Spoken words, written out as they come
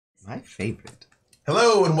My favorite.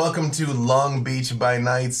 Hello and welcome to Long Beach by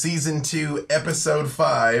Night, Season 2, Episode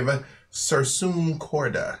 5, Sursum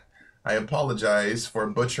Corda. I apologize for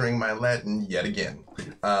butchering my Latin yet again.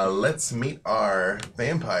 Let's meet our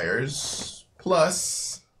vampires,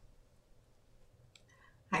 plus...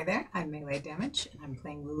 Hi there, I'm Melee Damage, and I'm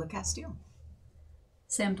playing Lula Castile.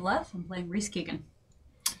 Sam DeLeff, I'm playing Reese Keegan.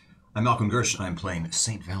 I'm Malcolm Gersh, and I'm playing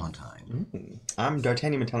Saint Valentine. I'm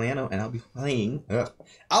D'Artagnan Italiano, and I'll be playing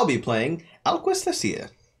Alquist Lucia.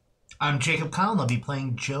 I'm Jacob Kyle, and I'll be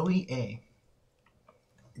playing Joey A.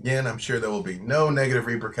 Again, I'm sure there will be no negative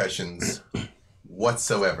repercussions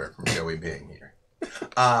whatsoever from Joey being here.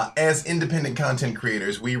 As independent content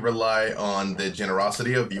creators, we rely on the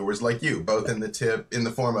generosity of viewers like you, both in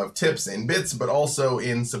the form of tips and bits, but also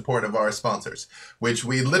in support of our sponsors, which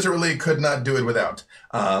we literally could not do it without.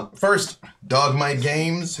 First, Dogmite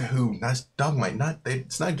Games,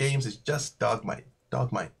 it's not games, it's just Dogmite,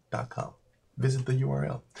 dogmite.com. Visit the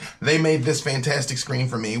URL. They made this fantastic screen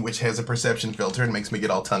for me, which has a perception filter and makes me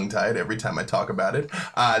get all tongue-tied every time I talk about it.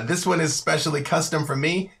 This one is specially custom for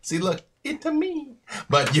me. See, look, it's me.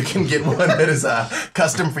 But you can get one that is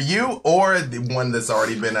custom for you or the one that's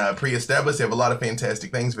already been pre-established. They have a lot of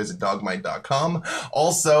fantastic things. Visit dogmite.com.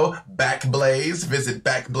 Also, Backblaze. Visit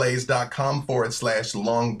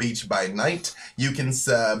backblaze.com/Long Beach by Night. You can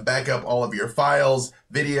back up all of your files,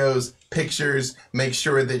 videos, pictures. Make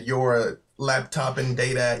sure that your laptop and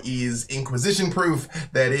data is Inquisition proof,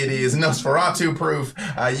 that it is Nosferatu proof.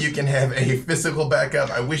 You can have a physical backup.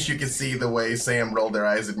 I wish you could see the way Sam rolled their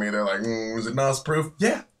eyes at me. They're like, was it Nos proof?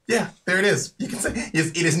 Yeah, there it is. You can say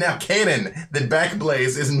it is now canon that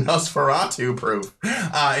Backblaze is Nosferatu proof.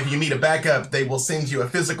 If you need a backup, they will send you a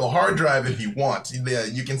physical hard drive if you want.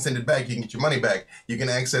 You can send it back. You can get your money back. You can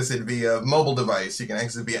access it via mobile device. You can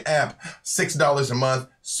access it via app. $6 a month.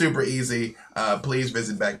 Super easy. Please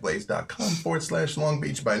visit backblaze.com/Long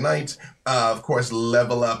Beach by Night. Of course,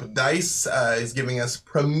 Level Up Dice is giving us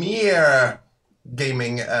premier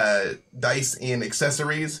gaming dice in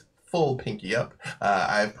accessories. Full pinky up.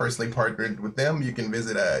 I've personally partnered with them. You can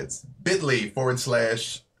visit it's bit.ly/B.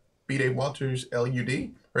 Walters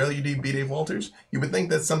LUD or LUD B. Walters. You would think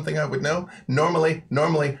that's something I would know. Normally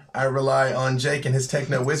I rely on Jake and his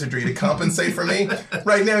techno wizardry to compensate for me.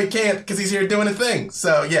 Right now he can't because he's here doing a thing.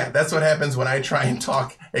 So yeah, that's what happens when I try and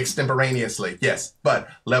talk extemporaneously. Yes, but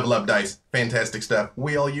Level Up Dice, fantastic stuff.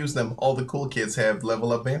 We all use them. All the cool kids have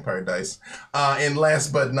Level Up Vampire Dice. And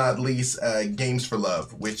last but not least, Games for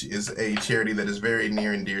Love, which is a charity that is very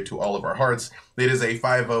near and dear to all of our hearts. It is a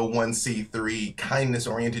 501c3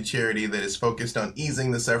 kindness-oriented charity that is focused on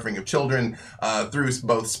easing the suffering of children through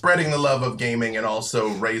both spreading the love of gaming and also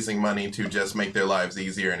raising money to just make their lives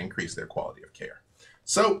easier and increase their quality of care.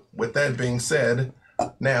 So, with that being said,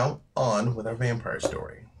 now on with our vampire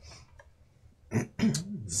story.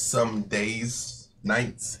 Some days,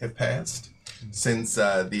 nights have passed since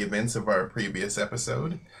the events of our previous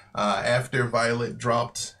episode. After Violet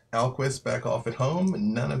dropped Alquist back off at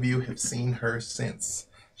home, none of you have seen her since.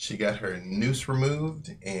 She got her noose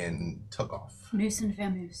removed and took off. Noose and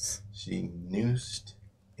vamoose. She noosed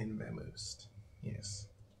and vamoosed. Yes.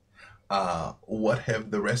 What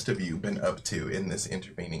have the rest of you been up to in this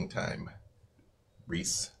intervening time?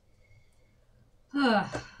 Reese? Having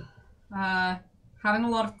a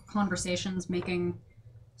lot of conversations, making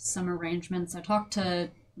some arrangements. I talked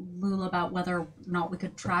to Lula about whether or not we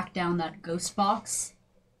could track down that ghost box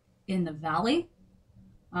in the valley.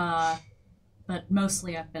 But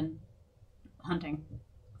mostly I've been hunting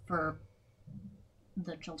for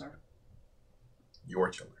the children. Your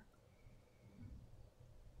children.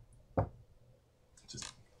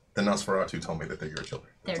 Just the Nosferatu told me that they're your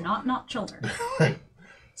children. They're not children.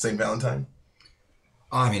 St. Valentine?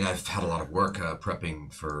 I mean, I've had a lot of work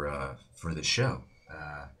prepping for this show.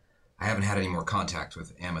 I haven't had any more contact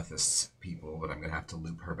with Amethyst's people, but I'm going to have to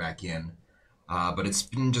loop her back in. But it's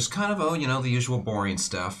been just kind of, the usual boring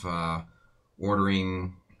stuff.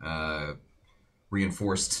 Ordering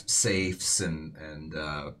reinforced safes and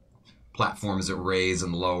platforms that raise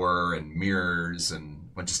and lower and mirrors and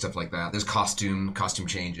a bunch of stuff like that. There's costume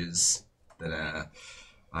changes that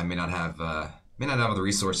I may not have the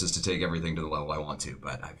resources to take everything to the level I want to,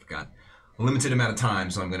 but I've got a limited amount of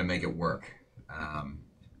time, so I'm going to make it work.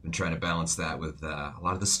 Been trying to balance that with a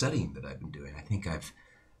lot of the studying that I've been doing. I think I've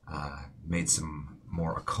made some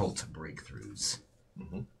more occult breakthroughs,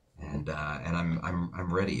 and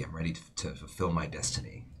I'm ready. I'm ready to fulfill my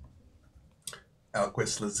destiny.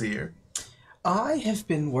 Alquist Lazier. I have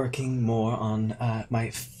been working more on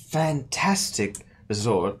my fantastic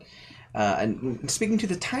resort and speaking to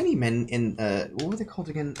the tiny men in what were they called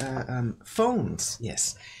again? Phones.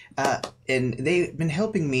 Yes, and they've been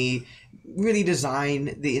helping me really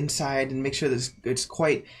design the inside and make sure that it's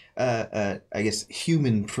quite, I guess,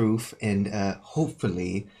 human proof, and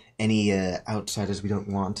hopefully any outsiders we don't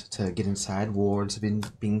want to get inside. Wards have been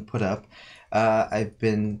being put up. I've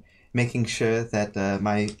been making sure that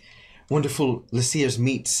my wonderful Lyseer's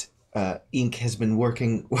Meats ink has been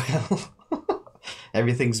working well.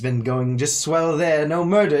 Everything's been going just swell there. No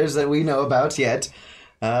murders that we know about yet.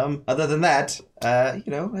 Other than that, and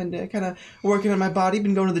kind of working on my body.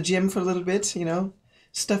 Been going to the gym for a little bit,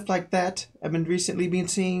 stuff like that. I've been recently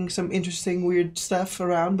seeing some interesting, weird stuff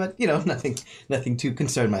around, but nothing to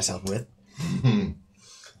concern myself with.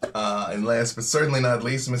 And last but certainly not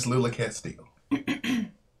least, Miss Lula Castile.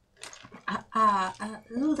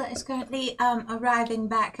 Lula is currently arriving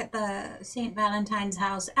back at the St. Valentine's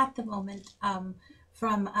house at the moment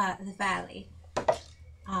from the valley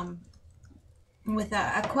with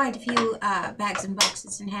quite a few bags and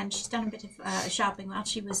boxes in hand. She's done a bit of shopping while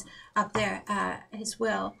she was up there as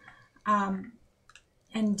well. And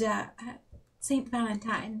St.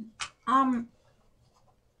 Valentine, I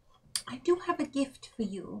do have a gift for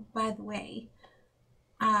you, by the way.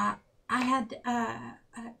 I had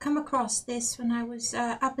come across this when I was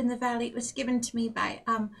up in the valley. It was given to me by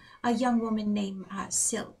a young woman named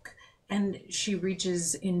Silk. And she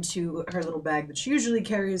reaches into her little bag that she usually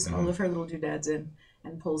carries all of her little doodads in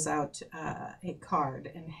and pulls out a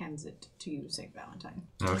card and hands it to you, St. Valentine.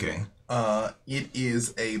 Okay. It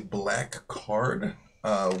is a black card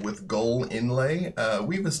with gold inlay.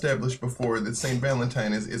 We've established before that St.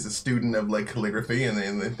 Valentine is a student of calligraphy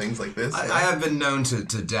and things like this. I have been known to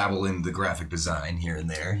dabble in the graphic design here and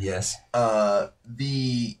there, yes.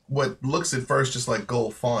 What looks at first just like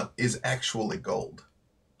gold font is actually gold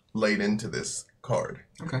laid into this card.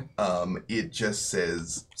 Okay. It just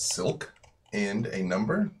says silk and a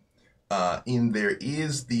number. In there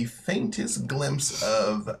is the faintest glimpse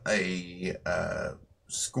of a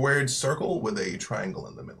squared circle with a triangle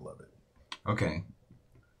in the middle of it. Okay.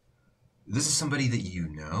 This is somebody that you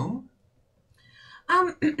know?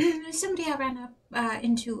 Somebody I ran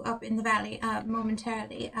into up in the valley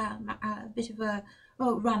momentarily. A bit of a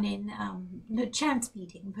run-in, chance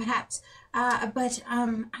meeting, perhaps. But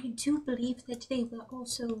I do believe that they were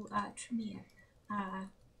also Tremere.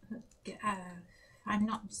 If I'm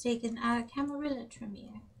not mistaken, Camarilla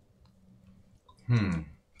Tremere.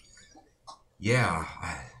 Yeah.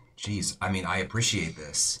 Geez. I mean, I appreciate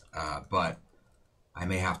this, but I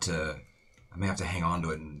may have to hang on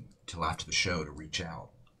to it until after the show to reach out,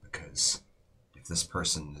 because if this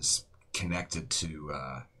person is connected to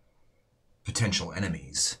potential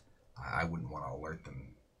enemies, I wouldn't want to alert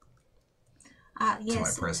them to my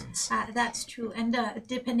presence. That's true. And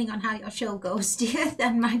depending on how your show goes, dear,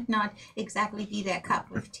 that might not exactly be their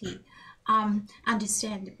cup of tea.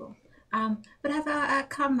 Understandable. But I've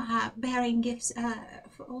come bearing gifts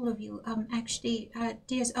for all of you. Actually,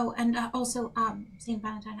 dears. Oh, and also, St.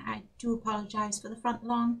 Valentine, I do apologize for the front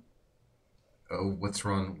lawn. Oh, what's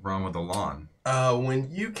wrong with the lawn? When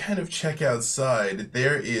you kind of check outside,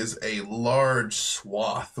 there is a large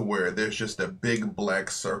swath where there's just a big black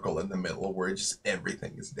circle in the middle where just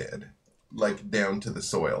everything is dead, down to the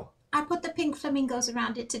soil. I put the pink flamingos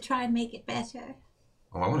around it to try and make it better.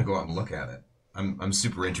 Oh, I want to go out and look at it. I'm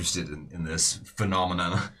super interested in this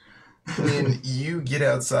phenomenon. When you get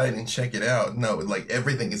outside and check it out, no,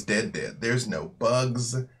 everything is dead. There's no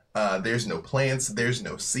bugs, there's no plants, there's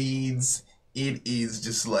no seeds. It is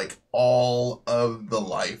just all of the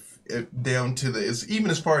life down to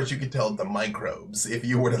even as far as you can tell, the microbes. If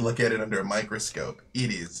you were to look at it under a microscope,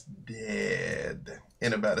 it is dead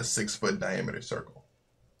in about a 6-foot diameter circle.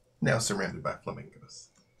 Now surrounded by flamingos.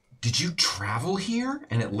 Did you travel here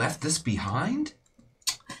and it left this behind?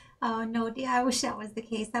 Oh, no, dear. I wish that was the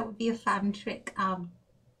case. That would be a fun trick.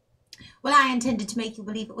 Well, I intended to make you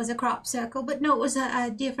believe it was a crop circle, but no, it was a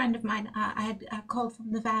dear friend of mine I had called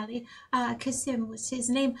from the valley. Kasim was his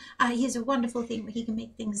name. He has a wonderful thing where he can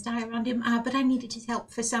make things die around him, but I needed his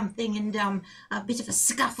help for something, and a bit of a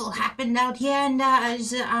scuffle happened out here,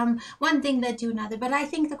 and one thing led to another, but I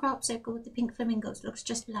think the crop circle with the pink flamingos looks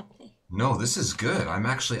just lovely. No, this is good. I'm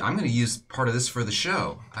going to use part of this for the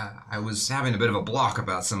show. I was having a bit of a block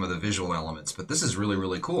about some of the visual elements, but this is really,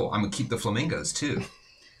 really cool. I'm going to keep the flamingos, too.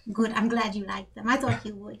 Good. I'm glad you liked them. I thought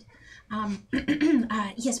you would.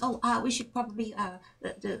 Yes. Oh, we should probably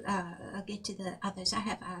get to the others. I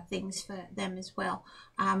have things for them as well.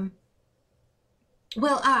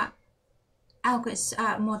 Alcus,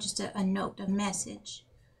 more just a note, a message.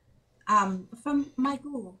 From my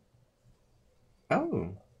ghoul.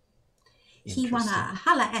 Oh. He wanna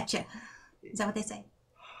holla at you. Is that what they say?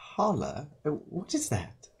 Holla? What is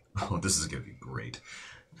that? Oh, this is gonna be great.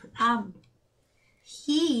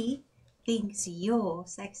 He thinks you're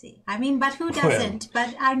sexy. I mean, but who doesn't?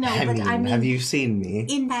 But I know, I mean, have you seen me?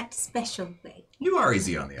 in that special way. You are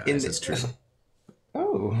easy on the eyes. That's true.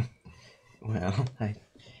 Oh, well,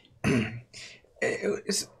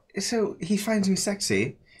 so he finds me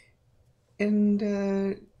sexy, and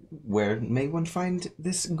where may one find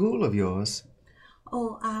this ghoul of yours?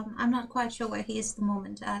 Oh, I'm not quite sure where he is at the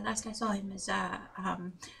moment. Last I saw him is You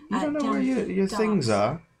don't know where down your docks. things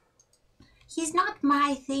are. He's not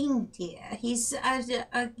my thing, dear. He's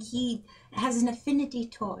he has an affinity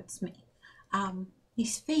towards me.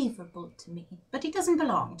 He's favorable to me, but he doesn't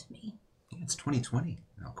belong to me. It's 2020,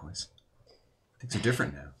 Alquist. Things are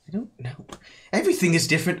different now. I don't know. Everything is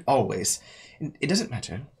different always. It doesn't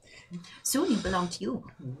matter. Soon he'll belong to you.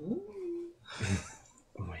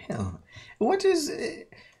 Well, what is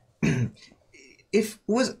if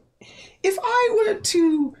I were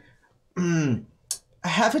to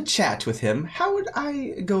have a chat with him? How would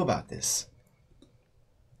I go about this?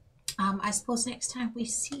 I suppose next time we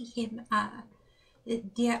see him,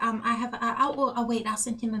 dear, I'll wait. I'll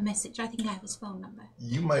send him a message. I think I have his phone number.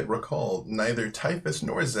 You might recall neither Typhus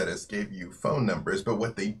nor Zetus gave you phone numbers, but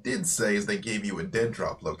what they did say is they gave you a dead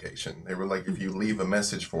drop location. They were like, if you leave a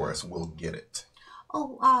message for us, we'll get it.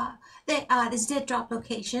 Oh, there's a dead drop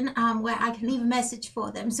location where I can leave a message for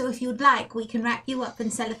them. So if you'd like, we can wrap you up in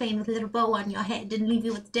cellophane with a little bow on your head and leave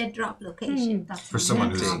you with the dead drop location. That's For someone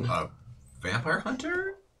who's amazing. a vampire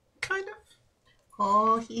hunter, kind of?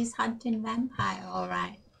 Oh, he's hunting vampire, all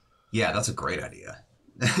right. Yeah, that's a great idea.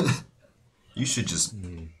 You should just,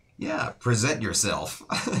 present yourself.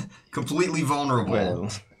 Completely vulnerable. Well,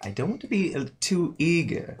 I don't want to be too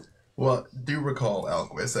eager. Well, do recall,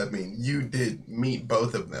 Alquist, I mean, you did meet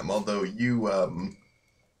both of them, although you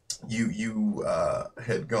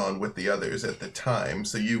had gone with the others at the time,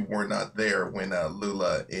 so you were not there when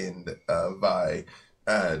Lula and Vi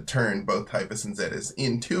turned both Typhus and Zetus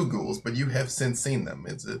into ghouls, but you have since seen them.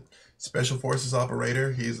 It's a special forces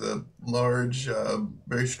operator. He's a large,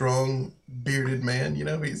 very strong, bearded man. You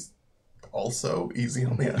know, he's also easy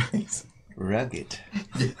on the eyes. Rugged.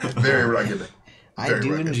 Yeah, very rugged. I Very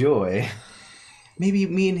do rugged. enjoy. Maybe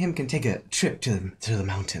me and him can take a trip to the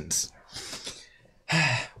mountains.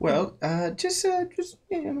 Well, just let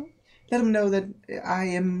him know that I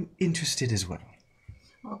am interested as well.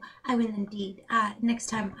 Oh, I will indeed. Next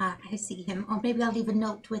time I see him, or maybe I'll leave a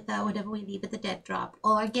note with whatever we leave at the dead drop.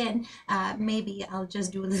 Or again, maybe I'll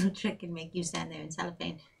just do a little trick and make you stand there in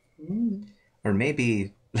cellophane. Or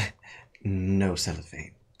maybe no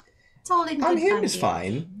cellophane. It's all in good On him fun, is dear.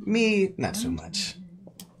 fine. Me, not so much.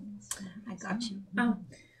 I got you.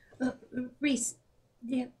 Reese,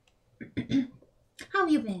 dear, how have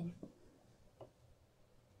you been?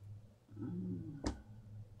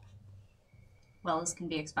 Well, as can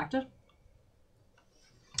be expected.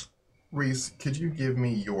 Reese, could you give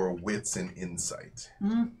me your wits and insight?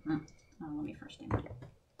 Mm-hmm. Oh, let me first do that.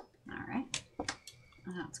 All right.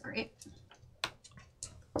 That's great.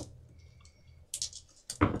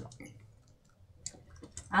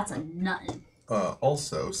 That's a nuttin'.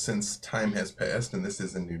 Also, since time has passed and this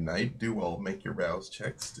is a new night, do all make your rouse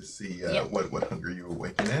checks to see Yep. what hunger you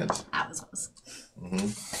awaken at. That was us.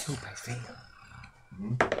 Mm-hmm. Hope I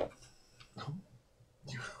fail.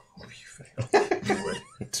 You fail. You would.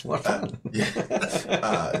 It's more fun. Yeah.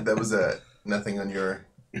 That was nothing on your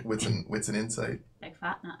wits and insight. Big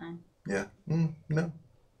fat nuttin'. Yeah. No.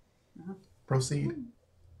 Proceed.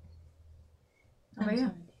 How about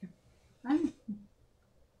you?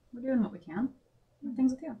 We're doing what we can. What are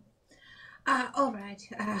things with you? All right.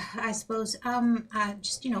 I suppose.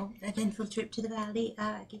 Just an eventful trip to the valley,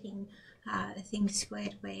 getting things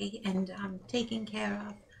squared away and taken care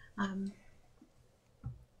of.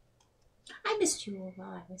 I missed you all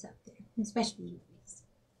while I was up there, especially you, Reese.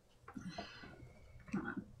 Come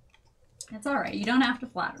on. It's all right. You don't have to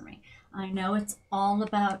flatter me. I know it's all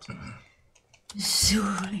about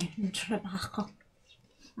Zulin Trabajo.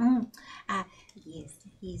 Yes,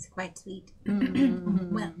 he's quite sweet.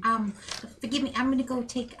 Mm-hmm. Well, forgive me. I'm gonna go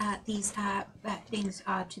take these things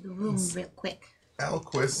to the room real quick.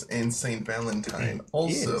 Alquist and St. Valentine,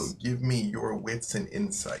 also Yes. give me your wits and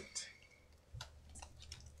insight.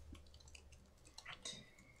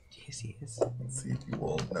 Yes, he is. Let's see if you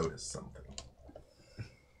all notice something.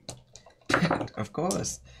 Of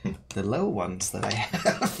course. The low ones that I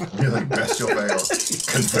have. You're like, bestial veil.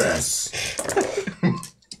 Confess.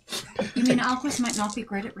 You mean Alquist might not be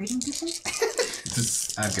great at reading people?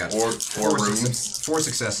 Just I've got four rooms. Four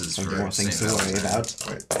successes Some for more things to St. worry Valentine. about.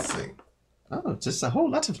 Wait, let's see. Oh, just a whole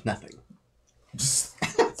lot of nothing. Just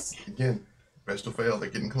again, best will fail. They're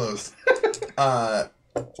getting close.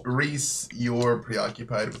 Reese, you're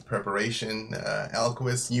preoccupied with preparation.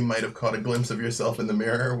 Alquist, you might have caught a glimpse of yourself in the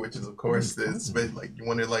mirror, which is, of course, but like you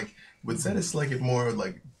wonder, like, would Zetis like it more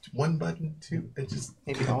like one button, two? It just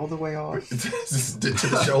Maybe all the way off. just to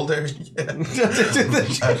the shoulder. Yeah.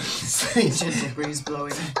 Gentle breeze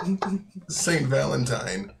blowing. Saint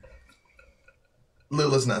Valentine.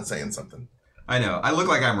 Lula's not saying something. I know. I look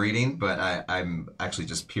like I'm reading, but I'm actually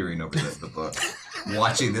just peering over the book,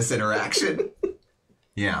 watching this interaction.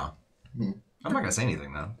 Yeah. I'm not going to say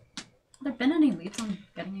anything, though. Have there been any leads on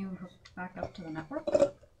getting you hooked back up to the network?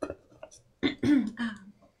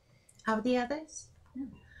 Of the others? Yeah.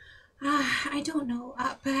 I don't know.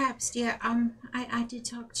 Perhaps, dear. I did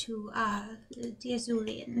talk to dear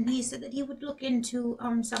Zulian, and he said that he would look into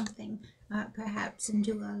something, perhaps, and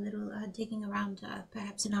do a little digging around,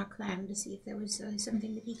 perhaps in our clan, to see if there was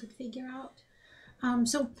something that he could figure out.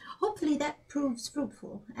 So hopefully that proves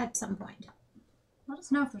fruitful at some point. Let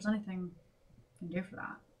us know if there's anything you can do for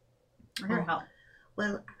that. We're here to help.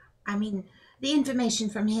 Well, I mean, the information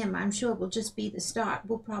from him, I'm sure, will just be the start.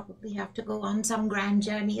 We'll probably have to go on some grand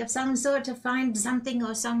journey of some sort to find something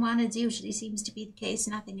or someone. It usually seems to be the case.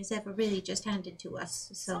 Nothing is ever really just handed to us.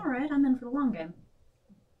 It's So all right. I'm in for the long game.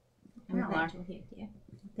 I'm Yeah, glad you're here, dear.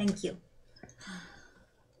 Thank you.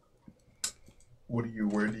 Where do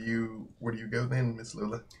you go then, Miss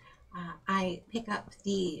Lula? I pick up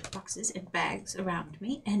the boxes and bags around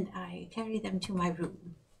me, and I carry them to my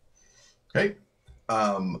room. Okay.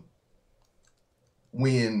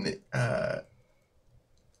 When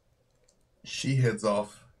she heads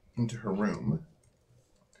off into her room,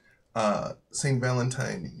 St.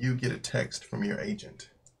 Valentine, you get a text from your agent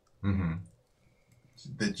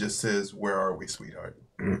that just says, "Where are we, sweetheart?"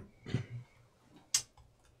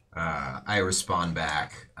 I respond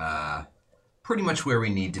back, pretty much where we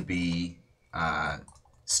need to be.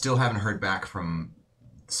 Still haven't heard back from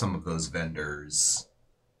some of those vendors.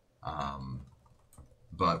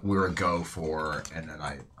 But we're a go for, and then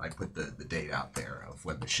I put the date out there of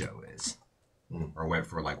when the show is. Or wait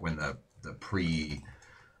for like when the pre,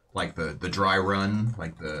 like the dry run,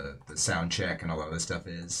 like the sound check and all that other stuff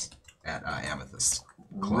is at Amethyst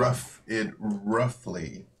Club.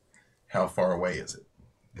 Roughly, how far away is it?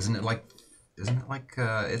 Isn't it like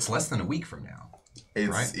it's less than a week from now?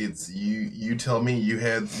 Right? It's you tell me you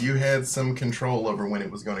had some control over when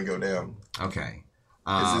it was going to go down. Okay.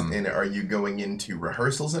 And are you going into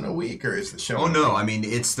rehearsals in a week, or is the show? Oh no, I mean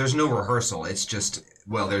there's no rehearsal. It's just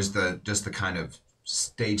there's just the kind of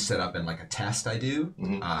stage setup and like a test I do.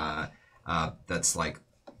 That's like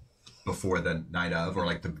before the night of, or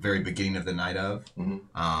like the very beginning of the night of.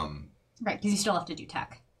 Right, because you still have to do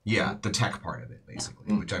tech. Yeah, the tech part of it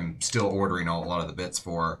basically, which I'm still ordering a lot of the bits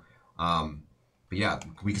for. But yeah,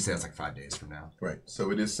 we could say that's like 5 days from now. Right, so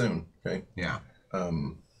it is soon. Okay. Yeah.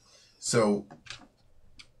 So.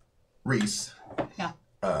 Reese. Yeah.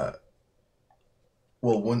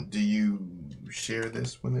 Do you share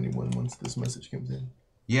this with anyone once this message comes in?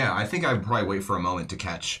 Yeah, I think I'd probably wait for a moment to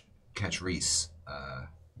catch Reese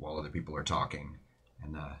while other people are talking.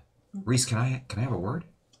 And Reese, can I have a word?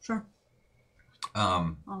 Sure.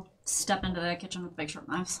 I'll step into the kitchen with big sharp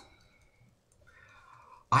knives.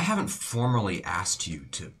 I haven't formally asked you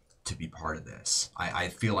to be part of this. I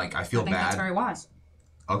feel bad. I think that's very wise.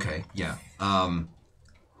 Okay, yeah.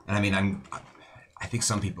 And I mean, I think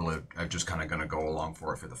some people are just kind of going to go along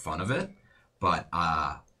for it for the fun of it, but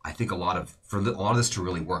I think for a lot of this to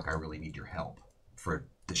really work, I really need your help for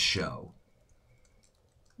the show.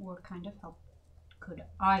 What kind of help could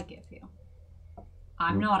I give you?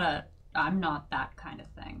 I'm not that kind of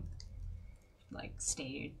thing. Like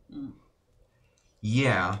stage.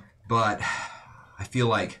 Yeah, but I feel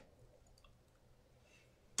like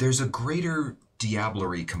there's a greater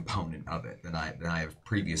diablerie component of it than I have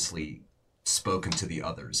previously spoken to the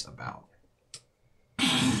others about.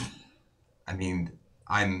 I mean,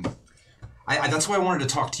 that's why I wanted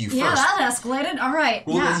to talk to you first. Yeah, that escalated. All right.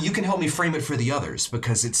 Well, yeah. you can help me frame it for the others,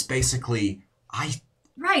 because it's basically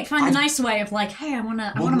Right, find a nice way of like, hey, I want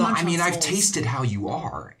to munch on I mean, I've souls. tasted how you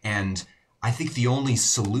are, and I think the only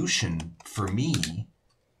solution for me,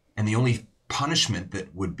 and the only punishment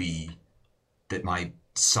that would be that my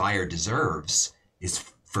sire deserves,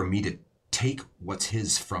 is for me to take what's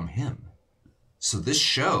his from him. So this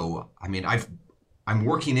show, I mean, I'm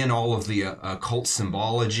working in all of the occult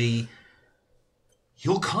symbology.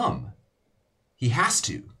 He'll come. He has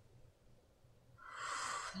to.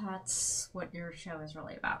 That's what your show is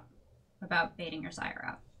really about baiting your sire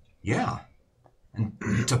out. Yeah. And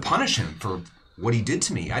to punish him for what he did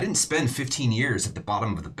to me. I didn't spend 15 years at the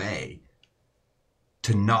bottom of the bay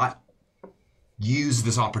to not use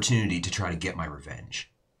this opportunity to try to get my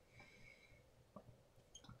revenge.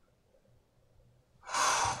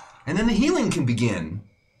 And then the healing can begin.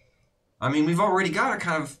 I mean, we've already got a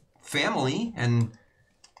kind of family, and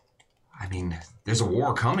I mean, there's a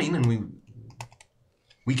war coming, and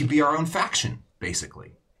we could be our own faction,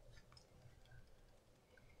 basically.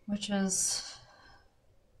 Which is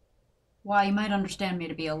why you might understand me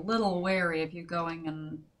to be a little wary of you going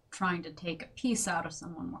and trying to take a piece out of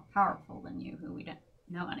someone more powerful than you who we didn't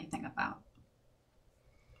know anything about.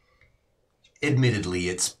 Admittedly,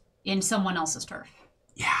 it's... In someone else's turf.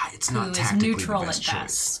 Yeah, it's not who tactically is neutral the best at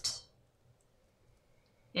choice. best.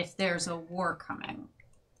 If there's a war coming,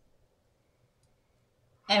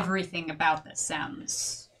 everything about this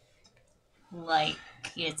sounds like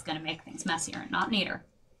it's going to make things messier and not neater.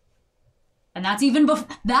 And that's even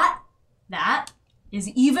that is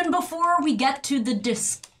even before we get to the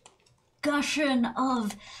discussion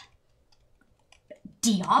of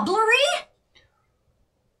diablerie?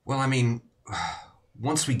 Well, I mean,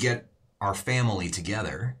 once we get our family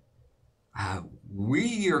together,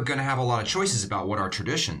 we are going to have a lot of choices about what our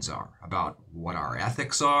traditions are, about what our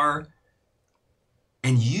ethics are.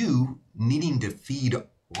 And you needing to feed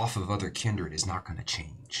off of other kindred is not going to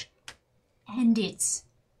change. And it's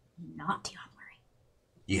not diablerie.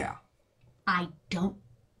 Yeah. I don't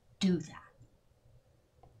do that.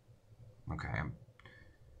 Okay.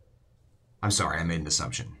 I'm sorry. I made an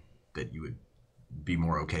assumption that you would be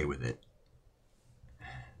more okay with it.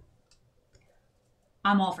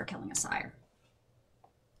 I'm all for killing a sire.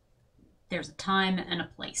 There's a time and a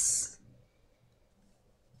place.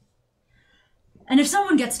 And if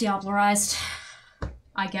someone gets diablerized,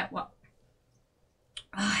 I get why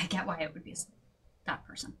it would be that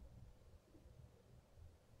person.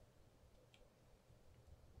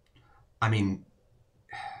 I mean,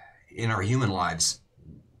 in our human lives,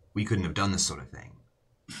 we couldn't have done this sort of thing.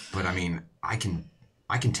 But I mean, I can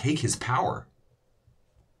take his power.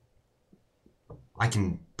 I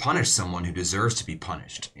can punish someone who deserves to be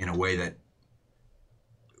punished in a way that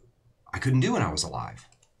I couldn't do when I was alive.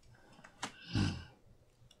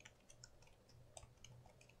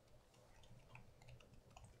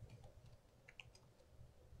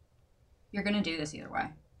 You're gonna do this either way.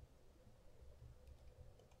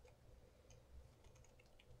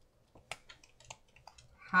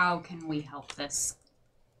 How can we help this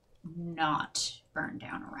not burn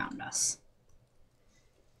down around us?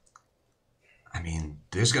 I mean,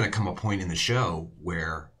 there's going to come a point in the show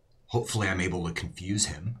where hopefully I'm able to confuse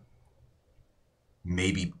him,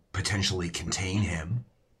 maybe potentially contain him,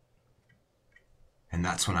 and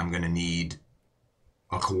that's when I'm going to need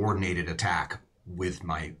a coordinated attack with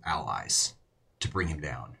my allies to bring him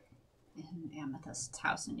down. In Amethyst's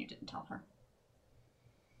house, and you didn't tell her.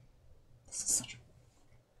 This is such a...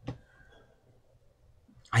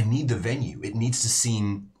 I need the venue. It needs to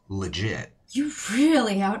seem legit. You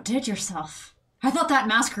really outdid yourself. I thought that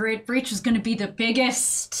masquerade breach was going to be the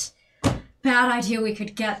biggest bad idea we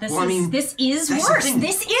could get. This is that's worse. the thing.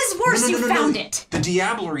 This is worse. No, You found it. The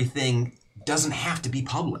diablerie thing doesn't have to be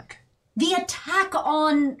public. The attack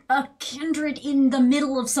on a kindred in the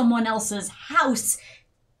middle of someone else's house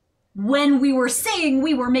when we were saying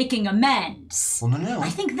we were making amends. Well, no. I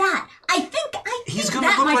think He's gonna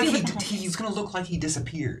that look might like be what he's gonna look like he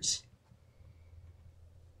disappears.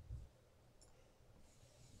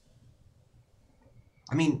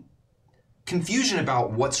 I mean, confusion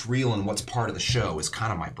about what's real and what's part of the show is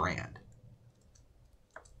kind of my brand.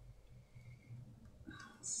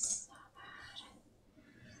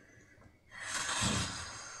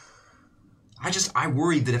 I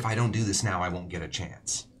worried that if I don't do this now, I won't get a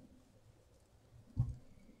chance.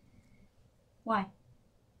 Why?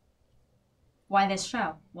 Why this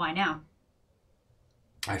show? Why now?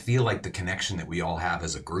 I feel like the connection that we all have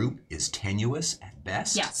as a group is tenuous at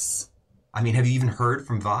best. Yes. I mean, have you even heard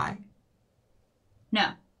from Vi?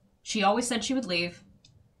 No. She always said she would leave.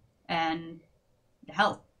 And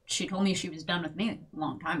hell, she told me she was done with me a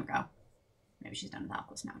long time ago. Maybe she's done with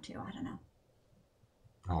Alquist now too, I don't know.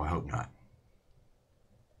 Oh, I hope not.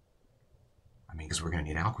 I mean, because we're going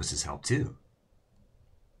to need Alquist's help too.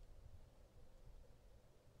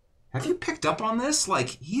 Have you picked up on this? Like,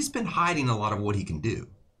 he's been hiding a lot of what he can do.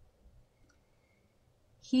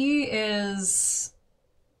 He is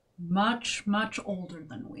much, much older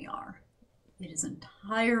than we are. It is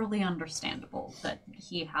entirely understandable that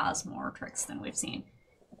he has more tricks than we've seen.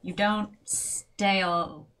 You don't stay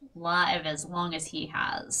alive as long as he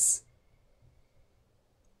has,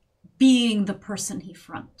 being the person he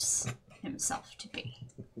fronts himself to be.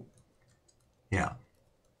 Yeah.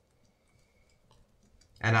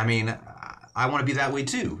 And I mean, I want to be that way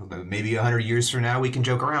too. Maybe 100 years from now, we can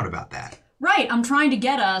joke around about that. Right, I'm trying to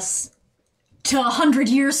get us to 100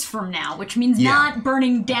 years from now, which means Yeah. not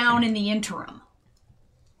burning down in the interim.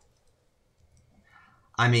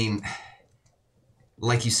 I mean,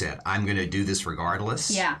 like you said, I'm going to do this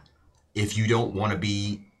regardless. Yeah. If you don't want to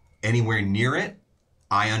be anywhere near it,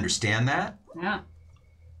 I understand that, Yeah.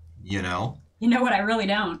 you know? You know what? I really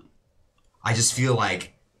don't. I just feel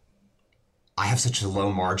like I have such a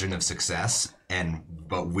low margin of success,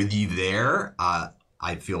 but with you there,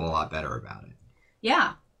 I feel a lot better about it.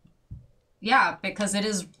 Yeah. Yeah, because it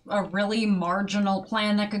is a really marginal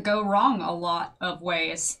plan that could go wrong a lot of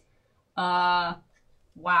ways. Wow.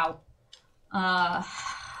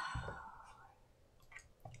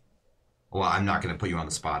 Well, I'm not going to put you on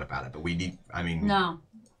the spot about it, but we need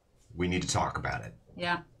to talk about it.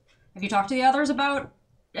 Yeah. Have you talked to the others about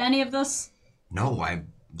any of this? No, I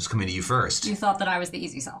was coming to you first. You thought that I was the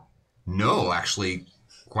easy sell. No, actually,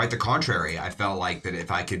 quite the contrary. I felt like that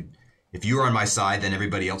if you were on my side, then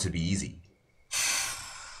everybody else would be easy.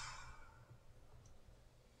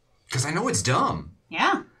 Because I know it's dumb.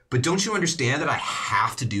 Yeah. But don't you understand that I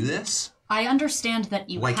have to do this? I understand that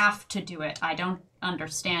you Like- have to do it. I don't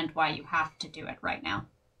understand why you have to do it right now.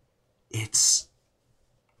 It's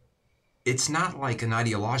not like an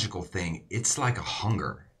ideological thing. It's like a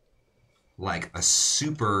hunger. Like a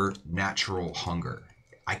supernatural hunger.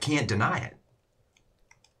 I can't deny it.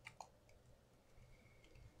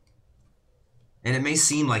 And it may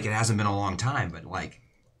seem like it hasn't been a long time, but like,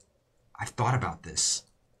 I've thought about this.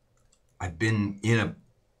 I've been in a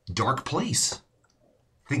dark place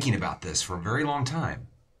thinking about this for a very long time.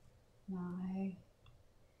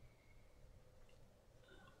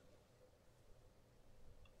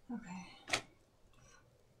 Okay.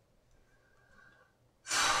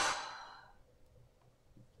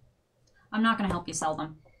 I'm not going to help you sell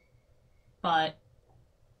them. But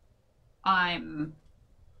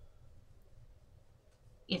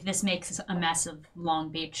if this makes a mess of Long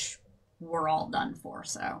Beach, we're all done for,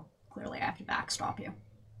 so clearly I have to backstop you.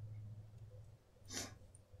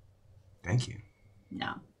 Thank you.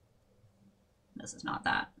 No. This is not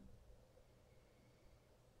that.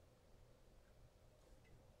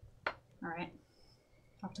 Alright.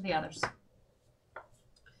 Talk to the others.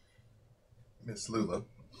 Miss Lula,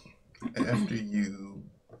 after you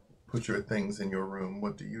put your things in your room,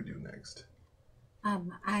 what do you do next?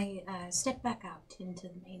 I step back out into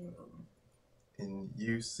the main room. And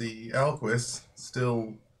you see Alquist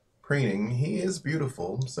still preening. He is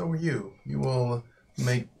beautiful, so are you. You will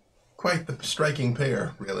make quite the striking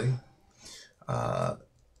pair, really.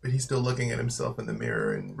 But he's still looking at himself in the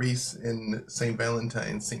mirror, and Reese and St.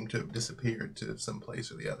 Valentine seem to have disappeared to some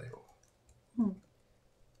place or the other.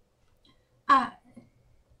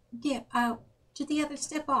 Did the others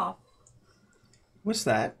step off? What's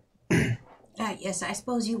that? Yes, I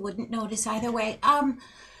suppose you wouldn't notice either way. Can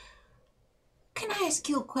I ask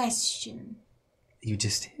you a question? You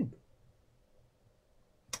just did.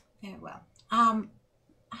 Very well.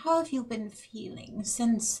 How have you been feeling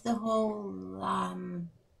since the whole,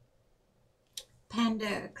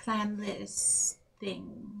 Panda clanless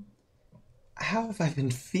thing? How have I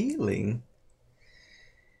been feeling?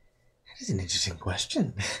 That is an interesting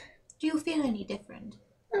question. Do you feel any different?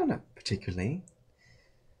 No, not particularly.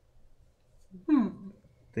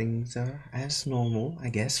 Things are as normal, I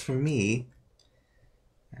guess, for me.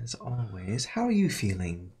 As always. How are you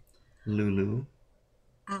feeling, Lulu?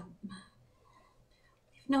 We've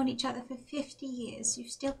known each other for 50 years. You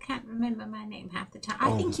still can't remember my name half the time.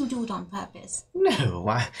 I think you do it on purpose. No,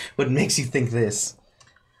 what makes you think this?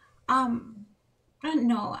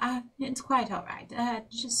 No, it's quite all right.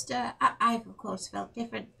 I've of course felt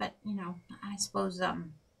different, but, I suppose,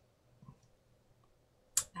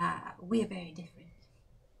 we're very different.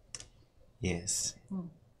 Yes. You've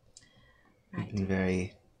Right. been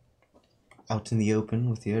very out in the open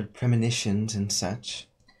with your premonitions and such.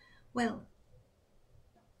 Well,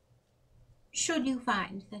 should you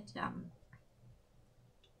find that,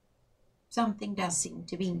 something does seem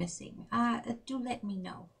to be missing, do let me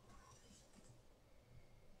know.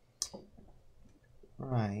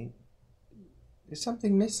 Right. There's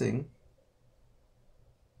something missing.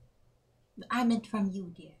 I meant from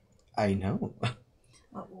you, dear. I know.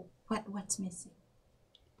 What's missing?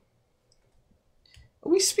 Are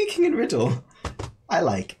we speaking in riddle? I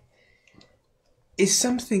like. Is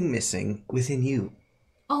something missing within you?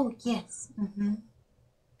 Oh, yes. Mm-hmm.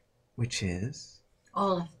 Which is?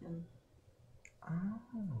 All of them. Oh.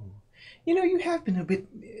 You have been a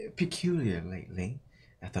bit peculiar lately.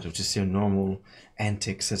 I thought it was just your normal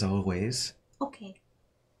antics as always. Okay.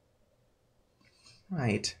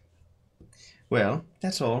 Right. Well,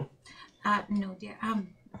 that's all. No, dear.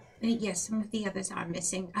 Yes, some of the others are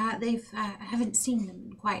missing. I haven't seen them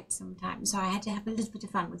in quite some time, so I had to have a little bit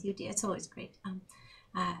of fun with you, dear. It's always great.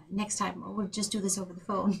 Next time we'll just do this over the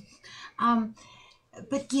phone.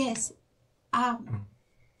 But yes, I'm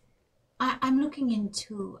looking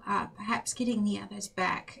into perhaps getting the others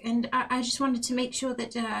back, and I just wanted to make sure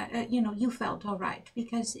that you felt all right,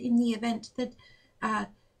 because in the event that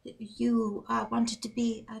you wanted to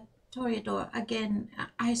be a Toreador again,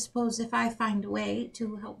 I suppose if I find a way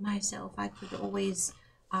to help myself, I could always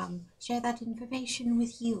share that information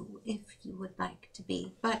with you if you would like to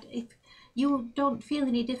be. But if you don't feel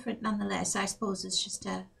any different nonetheless, I suppose it's just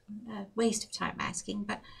a waste of time asking.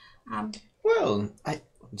 But Well, I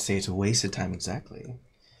wouldn't say it's a waste of time exactly.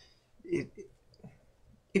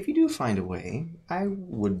 If you do find a way, I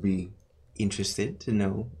would be interested to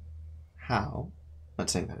know how. Not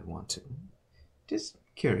saying that I want to. Just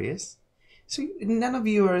curious. So none of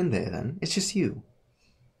you are in there then? It's just you?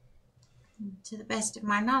 to the best of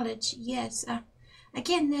my knowledge, yes.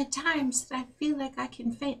 Again, there are times that I feel like I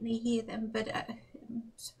can faintly hear them, but I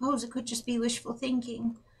suppose it could just be wishful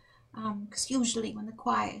thinking. Because usually when the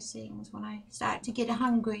choir sings, when I start to get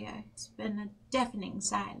hungrier, it's been a deafening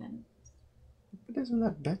silence. But isn't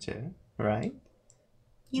that better, right?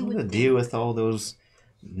 You to would deal with all those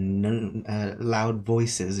loud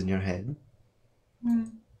voices in your head.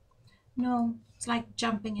 No, it's like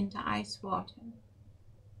jumping into ice water.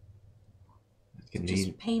 It can Just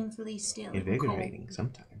be painfully still. invigorating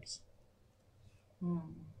sometimes.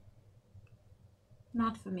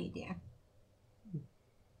 Not for me, dear.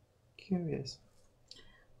 Curious.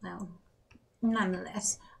 Well,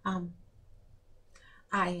 nonetheless,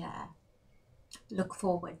 I look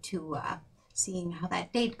forward to seeing how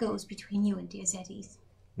that date goes between you and dear Zetes.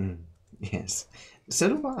 Yes, so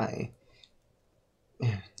do I.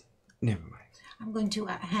 Never mind. I'm going to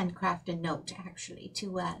handcraft a note, actually, to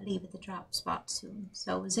leave at the drop spot soon.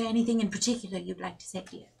 So is there anything in particular you'd like to say,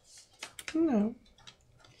 dear? No.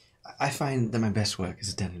 I find that my best work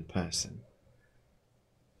is done in person.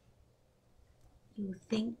 You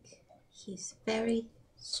think he's very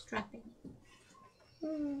strapping?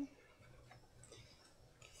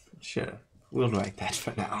 Sure, we'll write that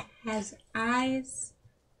for now. Has eyes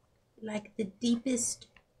like the deepest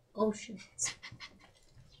oceans.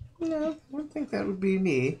 No, I don't think that would be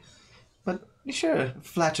me. But sure,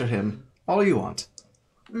 flatter him. All you want.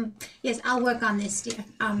 Yes, I'll work on this, dear.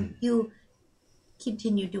 You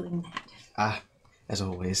continue doing that. As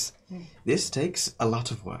always, this takes a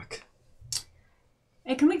lot of work.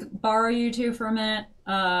 Hey, can we borrow you two for a minute?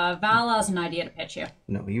 Val has an idea to pitch you.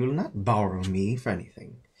 No, you will not borrow me for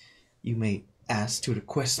anything. You may ask to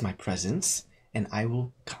request my presence, and I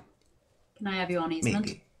will come. Can I have you on easement?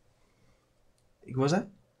 Maybe. What was that?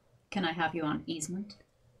 Can I have you on easement?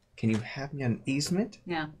 Can you have me on easement?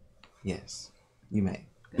 Yeah. Yes, you may.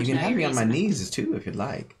 Good You to can know have your me on my easement. knees too, if you'd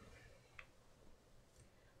like.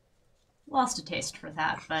 Lost a taste for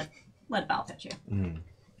that, but let Val pitch you.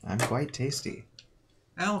 I'm quite tasty.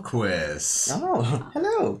 Alquist, Oh,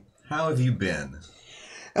 hello. how have you been?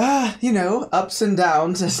 Ups and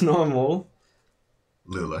downs as normal.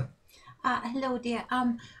 Lula. Hello, dear.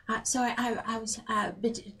 Sorry, I was a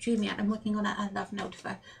bit dreamy. I'm working on a love note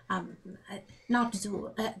for, not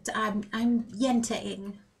Zul. I'm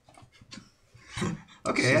Yenta-ing.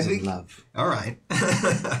 Okay, I She's in think. love. All right.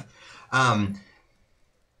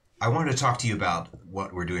 I wanted to talk to you about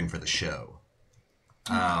what we're doing for the show.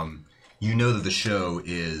 You know that the show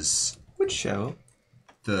is Which show?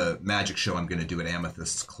 the magic show I'm going to do at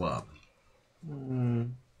Amethyst's Club.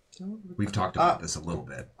 We've talked about this a little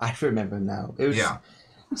bit. I remember now. It was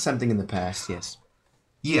something in the past, yes.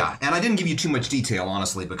 Yeah, and I didn't give you too much detail,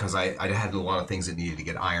 honestly, because I had a lot of things that needed to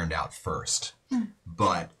get ironed out first.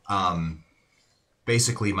 But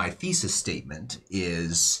basically, my thesis statement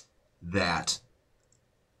is that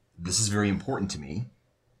this is very important to me,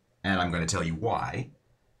 and I'm going to tell you why.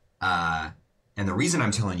 And the reason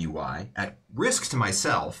I'm telling you why, at risk to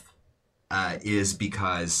myself, is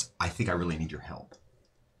because I think I really need your help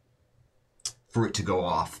for it to go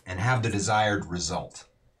off and have the desired result.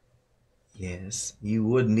 Yes, you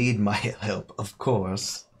would need my help, of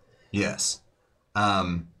course. Yes.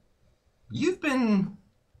 You've been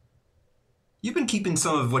keeping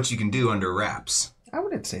some of what you can do under wraps. I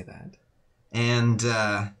wouldn't say that. And,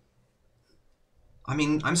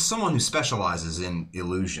 I'm someone who specializes in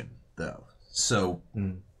illusion, though. So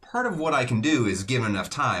part of what I can do is, given enough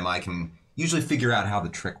time, I can usually figure out how the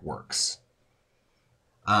trick works.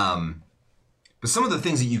 But some of the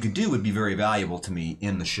things that you could do would be very valuable to me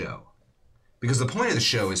in the show. Because the point of the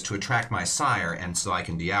show is to attract my sire, and so I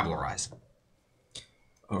can diablerize him.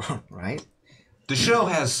 Oh, right. The show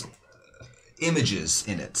has images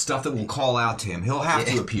in it, stuff that will call out to him. He'll have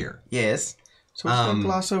to appear. Yes. So we're just gonna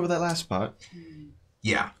gloss over that last part.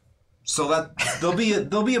 Yeah. So that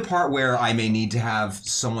there'll be a part where I may need to have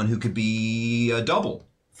someone who could be a double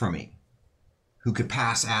for me, who could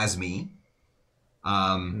pass as me,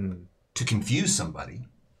 to confuse somebody,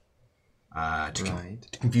 to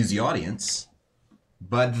confuse the audience.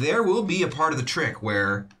 But there will be a part of the trick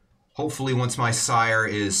where, hopefully, once my sire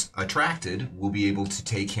is attracted, we'll be able to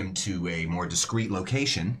take him to a more discreet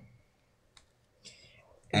location,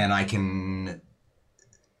 and I can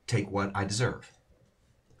take what I deserve.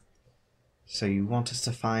 So you want us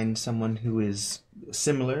to find someone who is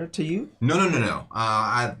similar to you? No.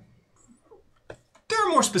 There are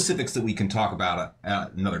more specifics that we can talk about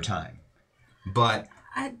another time. But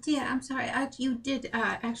Dear, I'm sorry. You did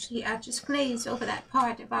actually just glaze over that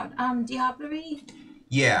part about diablerie.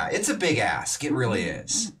 yeah, it's a big ask. It really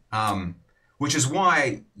is. Which is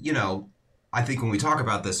why, I think when we talk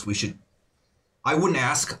about this, I wouldn't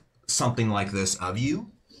ask something like this of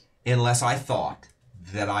you unless I thought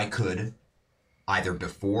that I could, either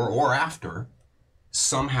before or after,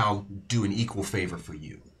 somehow do an equal favor for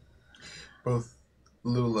you. Both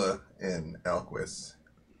Lula and Alquist,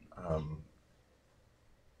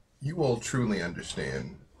 you all truly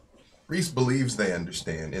understand. Reese believes they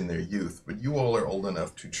understand in their youth, but you all are old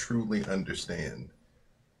enough to truly understand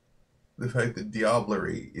the fact that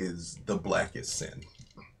diablerie is the blackest sin.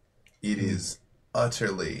 It is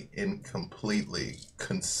utterly and completely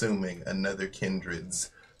consuming another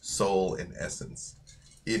kindred's soul and essence.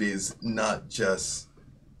 It is not just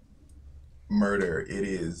murder, it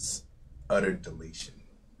is utter deletion.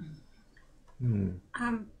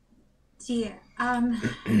 Dear,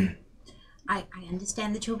 I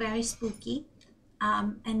understand that you're very spooky,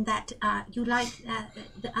 and that you like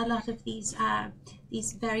a lot of these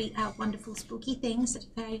very wonderful spooky things that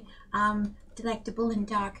are very delectable and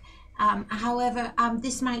dark. However,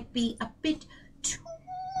 this might be a bit too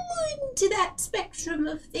into that spectrum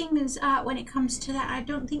of things when it comes to that. I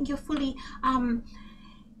don't think you're fully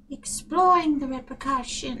exploring the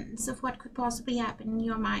repercussions of what could possibly happen in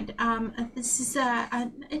your mind. This is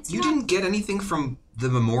You didn't get anything from the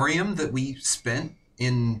memoriam that we spent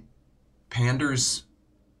in Pander's,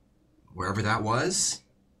 wherever that was?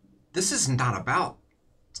 This is not about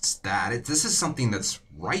that. This is something that's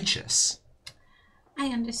righteous. I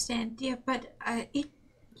understand, dear, but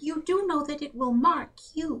you do know that it will mark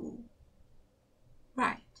you,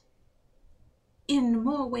 right? In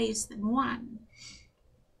more ways than one.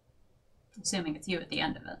 Assuming it's you at the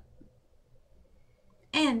end of it.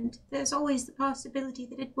 And there's always the possibility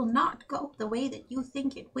that it will not go the way that you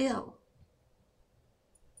think it will.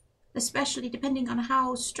 Especially depending on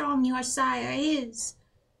how strong your sire is.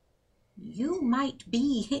 You might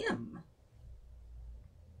be him.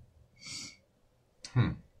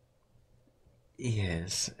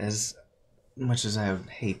 Yes, as much as I would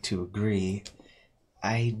hate to agree,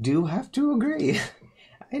 I do have to agree.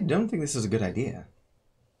 I don't think this is a good idea.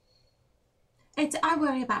 I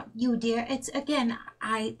worry about you, dear. Again,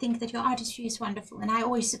 I think that your artistry is wonderful, and I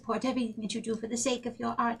always support everything that you do for the sake of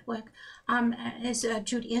your artwork. As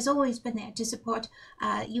Judy has always been there to support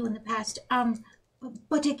you in the past.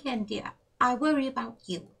 But again, dear, I worry about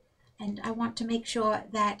you, and I want to make sure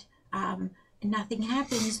that nothing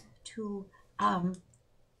happens to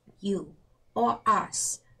you or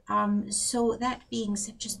us. So that being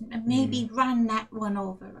said, just maybe run that one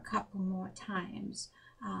over a couple more times.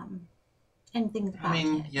 And think about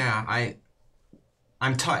it. Yeah,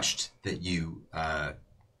 I'm touched that you want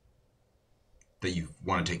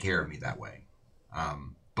to take care of me that way.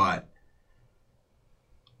 But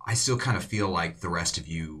I still kind of feel like the rest of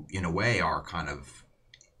you, in a way, are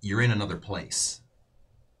you're in another place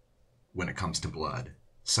when it comes to blood.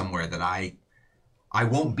 Somewhere that I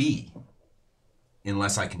won't be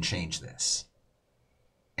unless I can change this.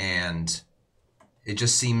 And it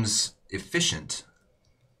just seems efficient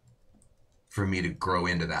for me to grow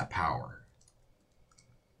into that power.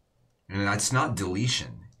 And that's not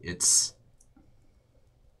deletion. It's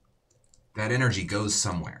that energy goes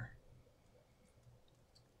somewhere.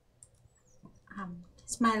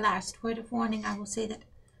 It's my last word of warning. I will say that,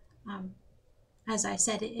 as I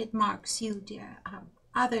said, it marks you, dear.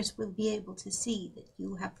 Others will be able to see that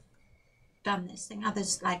you have done this thing.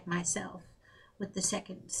 Others, like myself, with the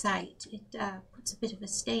second sight. It puts a bit of a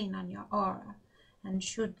stain on your aura. And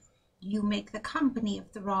should you make the company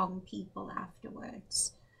of the wrong people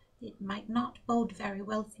afterwards, it might not bode very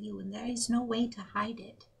well for you, and there is no way to hide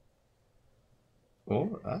it.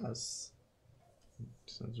 Or us.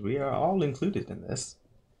 since we are all included in this.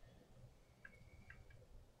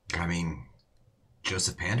 I mean,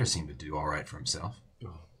 Joseph Pander seemed to do all right for himself.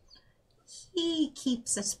 He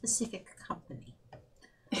keeps a specific company.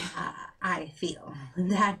 I feel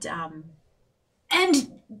that,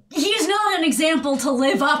 And he's not an example to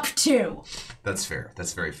live up to. That's fair.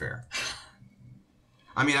 That's very fair.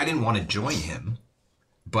 I mean, I didn't want to join him,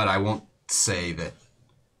 but I won't say that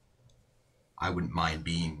I wouldn't mind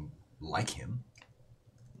being like him.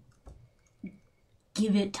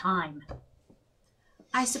 Give it time.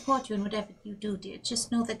 I support you in whatever you do, dear.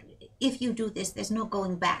 Just know that if you do this, there's no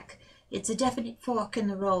going back. It's a definite fork in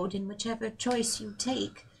the road, and whichever choice you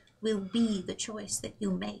take will be the choice that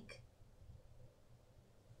you make.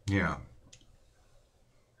 Yeah.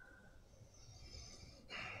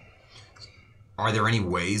 Are there any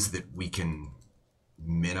ways that we can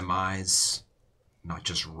minimize not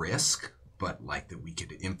just risk, but like that we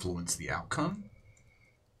could influence the outcome?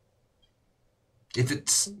 If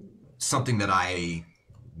it's something that I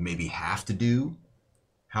maybe have to do,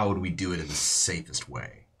 how would we do it in the safest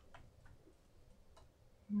way?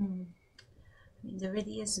 I mean, there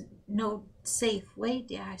really is no safe way,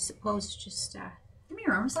 dear. I suppose just, Give me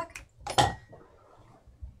your arm a sec.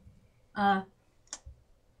 I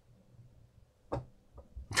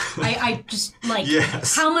just like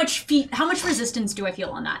Yes. how much resistance do I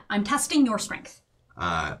feel on that? I'm testing your strength.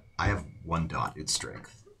 I have 1 dot. It's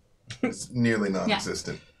strength. It's nearly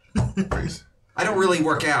non-existent. Breeze. I don't really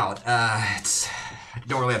work out. I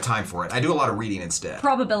don't really have time for it. I do a lot of reading instead.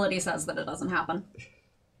 Probability says that it doesn't happen.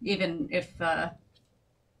 Even if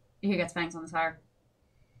he gets fangs on his fire.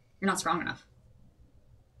 You're not strong enough.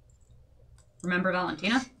 Remember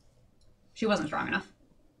Valentina? She wasn't strong enough.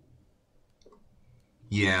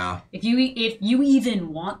 Yeah. If you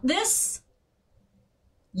even want this,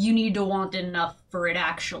 you need to want it enough for it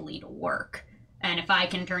actually to work. And if I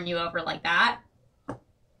can turn you over like that,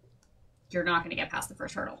 you're not going to get past the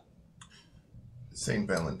first hurdle. Saint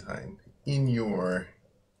Valentine, in your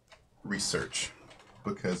research,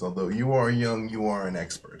 because although you are young, you are an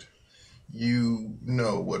expert. You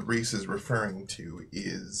know what Reese is referring to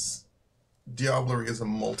is Diablerie is a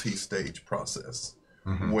multi-stage process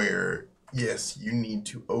where, yes, you need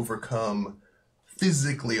to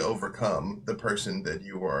physically overcome the person that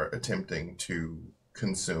you are attempting to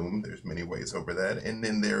consume. There's many ways over that. And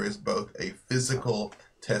then there is both a physical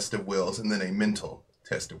test of wills and then a mental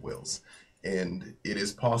test of wills. And it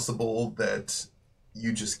is possible that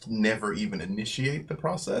you just never even initiate the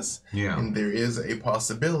process. Yeah. And there is a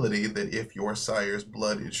possibility that if your sire's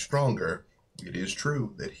blood is stronger, it is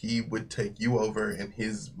true that he would take you over and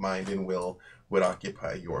his mind and will would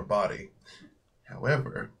occupy your body.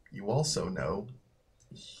 However, you also know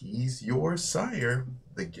he's your sire.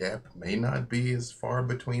 The gap may not be as far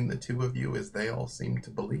between the two of you as they all seem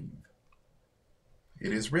to believe.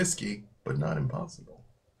 It is risky, but not impossible.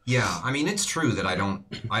 Yeah, I mean, it's true that I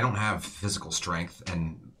don't have physical strength,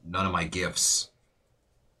 and none of my gifts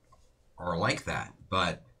are like that.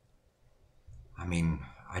 But I mean,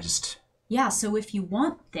 Yeah, so if you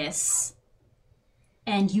want this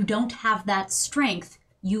and you don't have that strength,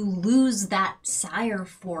 you lose that sire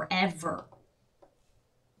forever.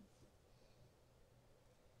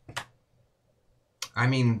 I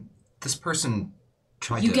mean, this person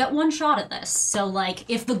tried You to get one shot at this. So like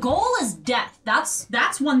if the goal is death, that's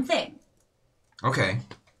one thing. Okay.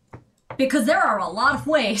 Because there are a lot of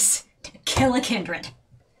ways to kill a kindred.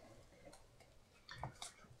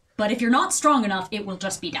 But if you're not strong enough, it will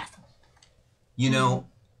just be death. You know,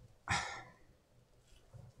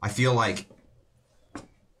 I feel like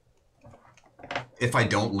if I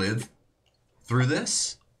don't live through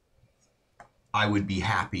this, I would be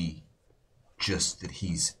happy just that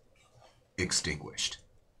he's extinguished.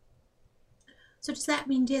 So does that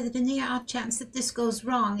mean, dear, that in the odd chance that this goes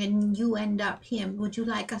wrong and you end up him, would you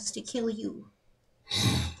like us to kill you?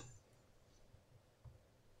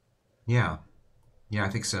 Yeah. Yeah, I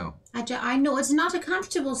think so. I know it's not a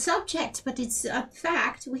comfortable subject, but it's a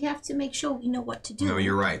fact. We have to make sure we know what to do. No,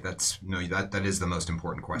 you're right. That is the most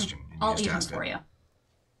important question. and you I'll just even asked it. for you.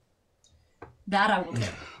 That I will do.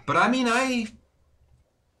 But I mean, I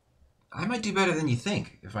might do better than you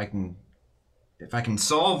think if I can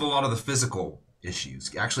solve a lot of the physical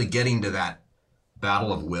issues. Actually, getting to that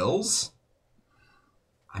battle of wills.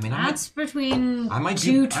 I mean, That's between I might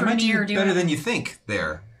two do better Tremere than you think.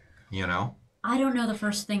 There, you know. I don't know the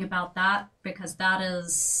first thing about that because that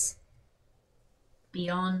is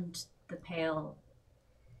beyond the pale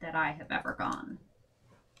that I have ever gone.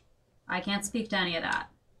 I can't speak to any of that.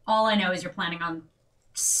 All I know is you're planning on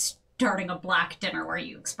starting a black dinner where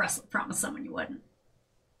you expressly promise someone you wouldn't.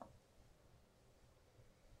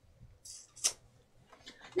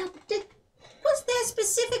 Now, was there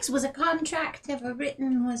specifics? Was a contract ever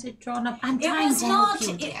written? Was it drawn up? I'm It trying was to not.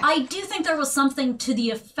 help you, dear. I do think there was something to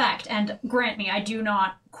the effect, and grant me, I do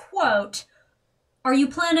not quote. Are you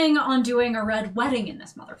planning on doing a red wedding in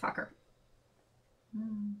this motherfucker?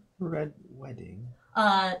 Red wedding.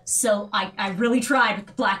 So I really tried with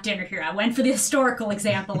the black dinner here. I went for the historical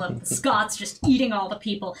example of the Scots just eating all the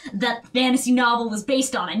people that the fantasy novel was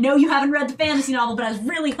based on. I know you haven't read the fantasy novel, but I was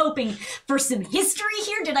really hoping for some history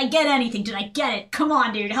here. Did I get anything? Did I get it? Come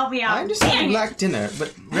on, dude, help me out. I understand Dang it. black dinner,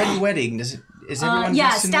 but red wedding, is everyone Yeah,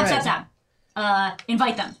 dressed in stab, red? stab, stab.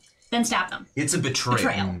 Invite them, then stab them. It's a betrayal.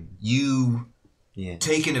 Betrayal. You Yeah.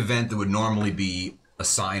 take an event that would normally be a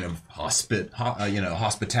sign of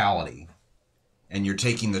hospitality, and you're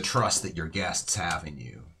taking the trust that your guests have in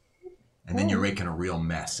you, and then you're making a real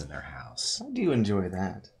mess in their house. I do enjoy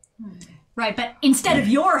that. Right, but instead of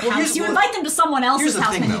your house, you invite them to someone Here's else's the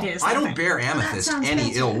house thing, and though. you do I don't something. bear Amethyst sounds any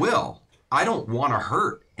better. ill will. I don't want to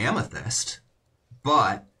hurt Amethyst,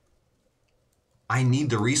 but I need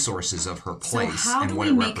the resources of her place So how and do what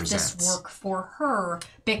we it make represents. this work for her?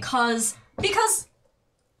 Because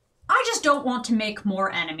I just don't want to make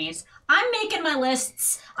more enemies. I'm making my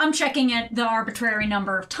lists. I'm checking it the arbitrary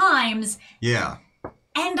number of times, Yeah.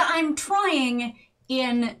 and I'm trying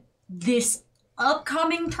in this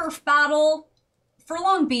upcoming turf battle for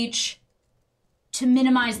Long Beach to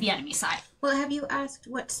minimize the enemy side. Well, have you asked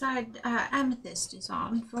what side Amethyst is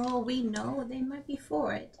on? For all we know, they might be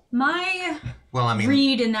for it. My Well, I mean,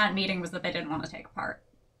 read in that meeting was that they didn't want to take part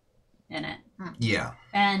in it. yeah.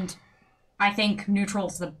 And I think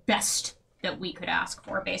neutral's the best that we could ask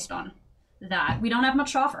for based on that. We don't have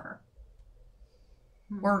much to offer her.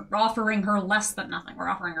 We're offering her less than nothing. We're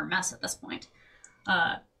offering her mess at this point.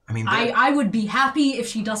 I mean, I would be happy if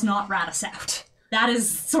she does not rat us out. That is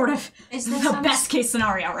sort of Is there the some- best case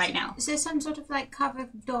scenario right now. Is there some sort of like cover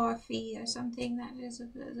door fee or something that is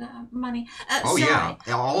money? oh sorry.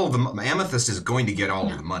 yeah, all of the Amethyst is going to get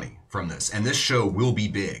all of the money from this, and this show will be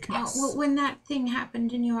big. Well, when that thing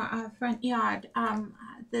happened in your front yard,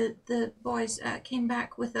 the boys came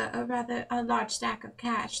back with a rather large stack of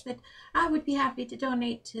cash that I would be happy to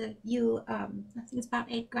donate to you. I think it's about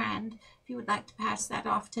 $8,000. If you would like to pass that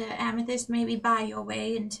off to Amethyst, maybe buy your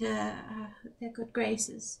way into their good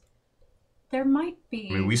graces. There might be.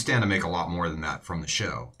 I mean, we stand to make a lot more than that from the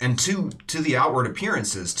show, and to the outward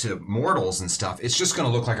appearances, to mortals and stuff, it's just going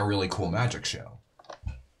to look like a really cool magic show.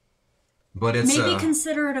 But it's Maybe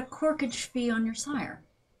consider it a corkage fee on your sire.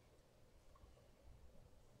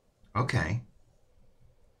 okay.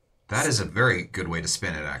 That is a very good way to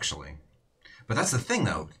spin it, actually. But that's the thing,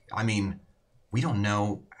 though. I mean, we don't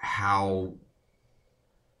know how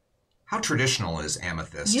traditional is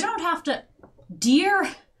Amethyst. You don't have to.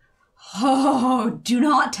 Dear. Oh, do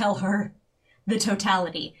not tell her the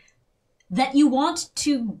totality. That you want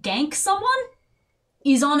to gank someone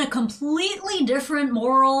is on a completely different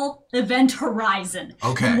moral event horizon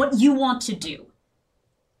Okay. than what you want to do.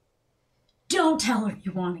 Don't tell her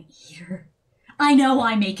you want to eat her. I know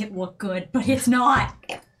I make it look good, but it's not.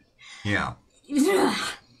 Yeah.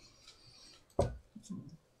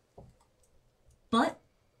 But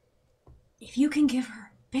if you can give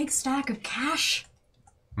her a big stack of cash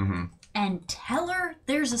Mm-hmm. and tell her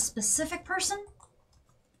there's a specific person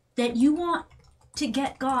that you want to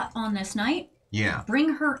get got on this night, Yeah.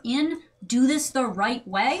 bring her in, do this the right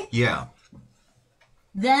way, Yeah.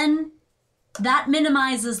 then that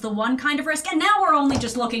minimizes the one kind of risk. And now we're only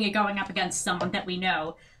just looking at going up against someone that we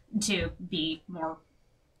know to be more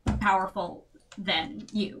powerful than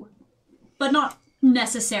you, but not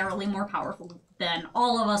necessarily more powerful than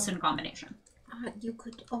all of us in combination. You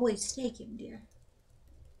could always stake him, dear.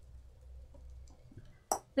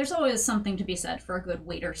 There's always something to be said for a good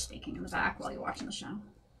waiter staking in the back while you're watching the show.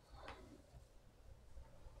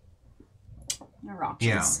 There are options.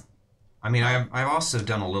 Yeah. I mean, I've also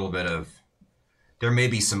done a little bit of. There may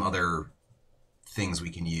be some other things we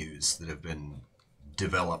can use that have been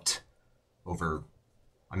developed over.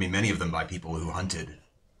 I mean, many of them by people who hunted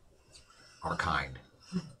our kind.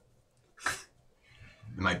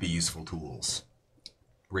 They might be useful tools,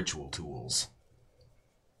 ritual tools.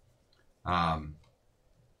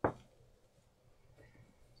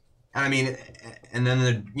 And I mean, and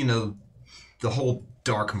then the whole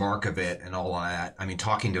dark mark of it and all that. I mean,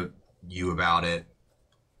 talking to you about it.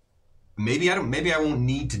 Maybe I won't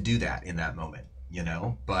need to do that in that moment,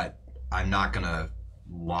 but I'm not gonna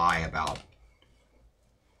lie about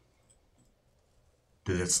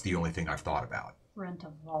that. It's the only thing I've thought about. Rent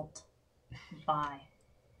a vault. Buy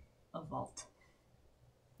a vault.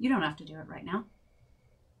 You don't have to do it right now.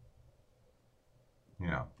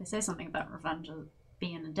 Yeah. They say something about revenge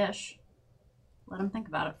be in a dish. Let him think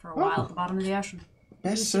about it for a while at the bottom of the ocean.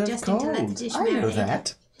 Best You're served suggesting to let the cold. dish I know marinate.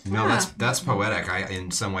 that. No, that's poetic.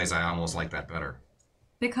 In some ways, I almost like that better.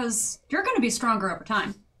 Because you're going to be stronger over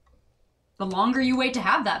time. The longer you wait to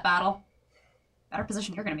have that battle, better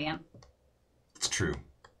position you're going to be in. It's true.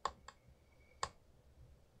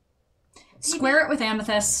 Square it with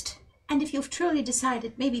Amethyst. And if you've truly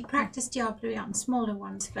decided, maybe practice Diablerie on smaller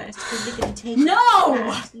ones first, because they're going to take...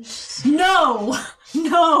 No!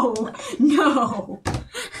 No!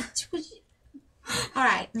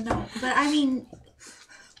 Alright, no. But I mean,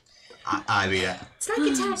 I mean, it's like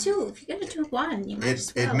a tattoo. If you're going to do one, you might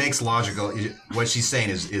as well. it makes logical. What she's saying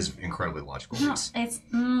is incredibly logical. No, it's...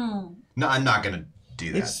 No, I'm not going to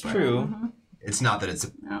do that. It's but true. It's not that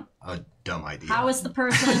it's No. a dumb idea. How is the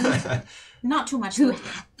person Not too much who to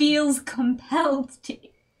feels compelled to...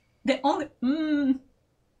 The only...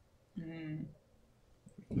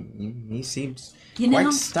 He seems You know,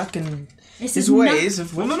 quite stuck in this his is ways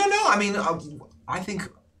of... Well, no. I mean, I think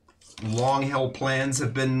long-held plans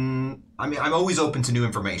have been... I mean, I'm always open to new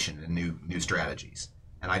information and new strategies.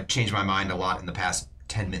 And I've changed my mind a lot in the past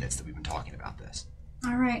 10 minutes that we've been talking about this.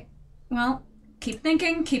 All right. Well, keep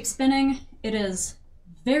thinking, keep spinning. It is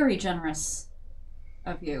very generous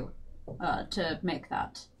of you to make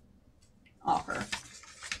that offer.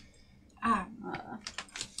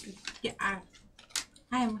 Yeah, I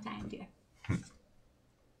am what I am, dear.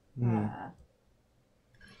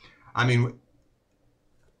 I mean,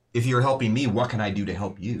 if you're helping me, what can I do to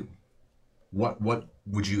help you? What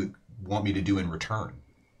would you want me to do in return?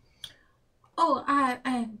 Oh,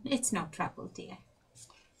 it's no trouble, dear.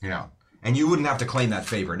 Yeah. And you wouldn't have to claim that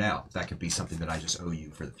favor now. That could be something that I just owe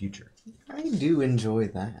you for the future. I do enjoy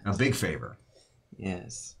that. A big favor.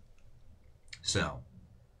 Yes. So,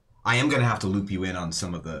 I am going to have to loop you in on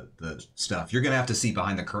some of the stuff. You're going to have to see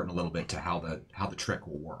behind the curtain a little bit to how the trick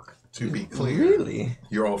will work. To be clear, Really?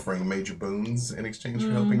 you're offering major boons in exchange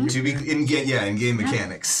for helping you. To be in game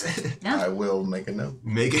mechanics. I will make a note.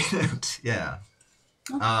 Make a note. Yeah.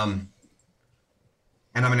 And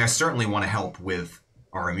I mean, I certainly want to help with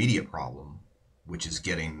our immediate problem, which is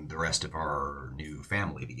getting the rest of our new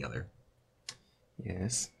family together.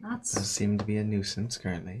 Yes. That's... Does seem to be a nuisance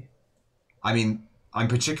currently. I mean, I'm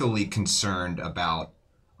particularly concerned about,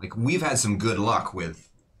 like, we've had some good luck with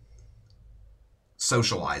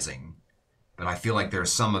socializing, but I feel like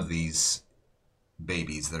there's some of these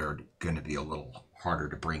babies that are going to be a little harder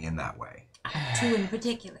to bring in that way. Two in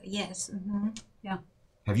particular, yes. Mm-hmm. Yeah.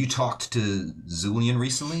 Have you talked to Zulian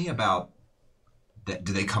recently about that?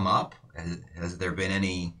 Do they come up? Has there been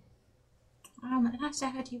any? Last I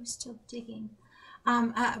heard he was still digging.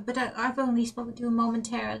 But I've only spoken to him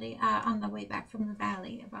momentarily on the way back from the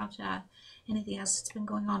valley about anything else that's been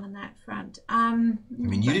going on that front. I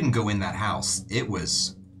mean, you didn't go in that house. It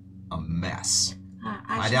was a mess.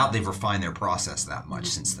 I doubt they've refined their process that much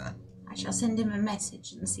since then. I shall send him a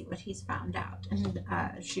message and see what he's found out. And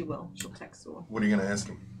she will. She'll text Zool. What are you going to ask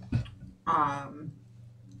him?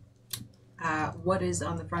 What is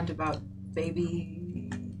on the front about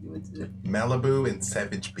baby? What's it? Malibu and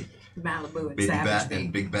Savage Bee. Malibu and Baby Savage Bat Bee.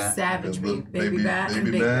 and Big Bat. Savage Bee, Baby Bat,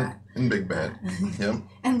 and Big Bat. And Big Bat. Yep.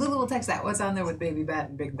 And Lulu will text that. What's on there with Baby Bat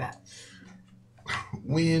and Big Bat?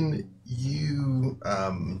 When you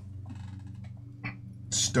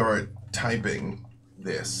start typing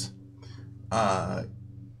this,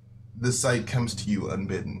 the site comes to you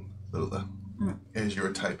unbidden, Lula, as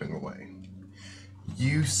you're typing away.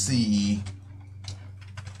 You see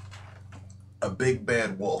a big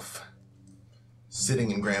bad wolf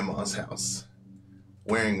sitting in Grandma's house,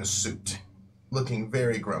 wearing a suit, looking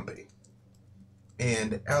very grumpy.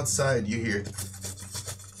 And outside you hear...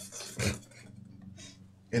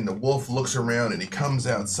 And the wolf looks around and he comes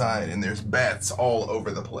outside and there's bats all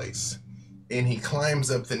over the place. And he climbs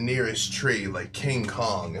up the nearest tree like King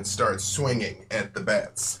Kong and starts swinging at the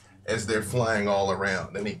bats as they're flying all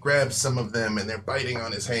around. And he grabs some of them and they're biting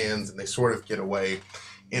on his hands and they sort of get away.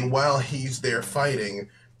 And while he's there fighting,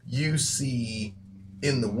 you see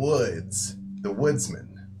in the woods the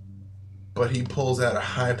woodsman. But he pulls out a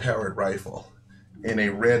high-powered rifle and a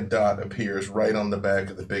red dot appears right on the back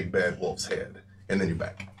of the big bad wolf's head. And then you're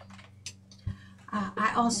back.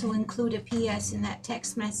 I also include a PS in that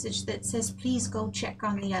text message that says, please go check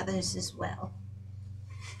on the others as well.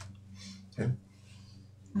 Okay.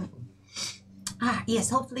 Yes,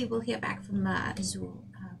 hopefully we'll hear back from Azul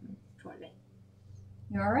shortly.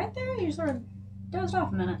 You all right there? You sort of dozed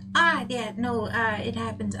off a minute. Yeah, no, it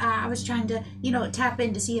happens. I was trying to, tap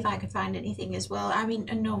in to see if I could find anything as well. I mean,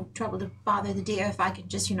 no trouble to bother the deer if I could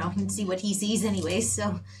just, see what he sees anyway,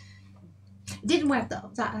 so... It didn't work,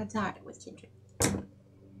 though. I thought it was kindred.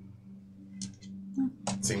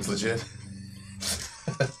 Seems legit.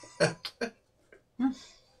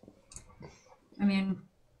 I mean,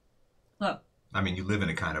 look, I mean, you live in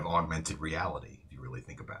a kind of augmented reality, if you really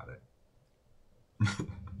think about it.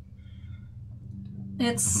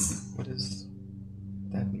 it's... What does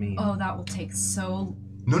that mean? Oh, that will take so...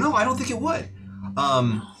 No, I don't think it would.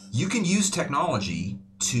 You can use technology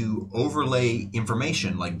to overlay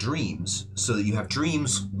information like dreams so that you have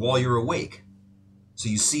dreams while you're awake. So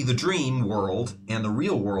you see the dream world and the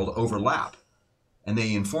real world overlap, and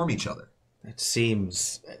they inform each other. It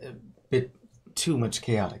seems a bit too much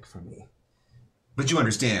chaotic for me. But you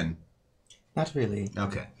understand. Not really.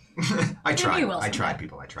 Okay. Maybe you will I tried, someday.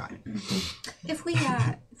 people. I tried. If we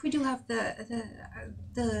do have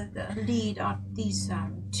the lead on these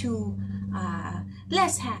two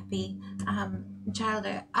less happy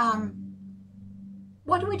childer,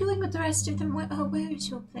 what are we doing with the rest of them? Where is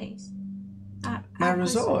your place? My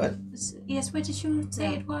resort Yes, where did you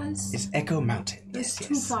say it was? is Echo Mountain. It's Yes,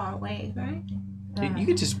 too yes. far away, right? You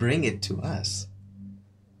could just bring it to us.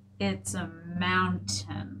 It's a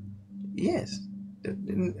mountain. Yes.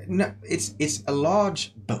 No, it's a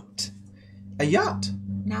large boat. A yacht.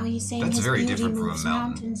 Now he's saying That's his very beauty different from a moves mountain.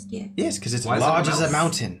 mountains, dear. Yes, because it's Why as is it a large as a mountain?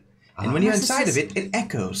 mountain. And when you're This inside is- of it, it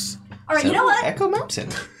echoes. All right, you know what? Echo Mountain.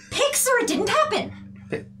 Pics or it didn't happen.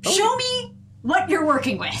 Oh, Show me what you're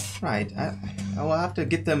working with. Right. I will have to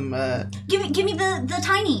get them Give me the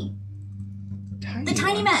tiny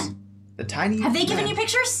tiny men. ones. The tiny Have they given men. you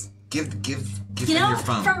pictures? Give You them know, your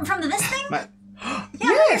phone. from this thing? My- Yeah,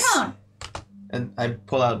 Yes! your phone. And I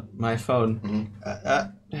pull out my phone.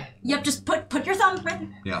 Yep, just put your thumb right.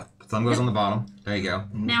 Yeah, thumb goes on the bottom. There you go.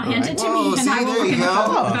 Now hand it to Whoa, me, and see, I will there look you in the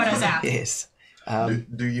go. photos app. Yes.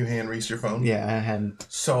 Do you hand Reese your phone? Yeah, I had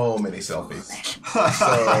So many selfies.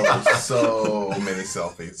 so many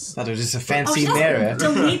selfies. thought it was just a Oh, fancy she doesn't mirror.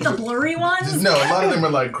 delete the blurry ones. No, a lot of them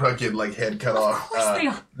are like crooked, like head cut off. course they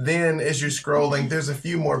are. Then as you're scrolling, there's a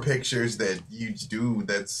few more pictures that you do.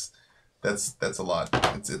 That's a lot.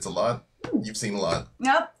 It's a lot. You've seen a lot.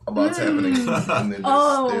 Yep. A lot's happening. And then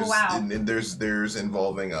Oh, wow. And then there's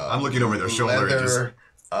involving. I'm looking over their shoulder and just leather,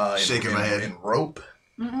 and- shaking my head. And rope.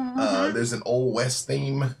 There's an old west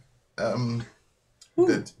theme.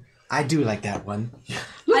 That I do like that one.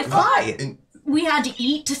 I thought Hi. we had to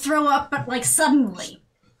eat to throw up, but like suddenly.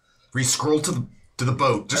 Scroll to the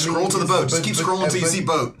boat. Just I mean, scroll to the boat. Just but- keep but- scrolling until you but- see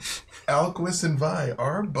boat. Alquist and Vi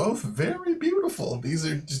are both very beautiful. These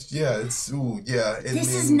are just it's and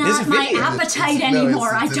This is then- not my video. appetite It's- no,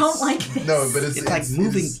 anymore. I it's- don't like this. No, but It's like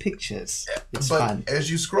moving pictures. It's But fun. as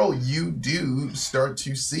you scroll, you do start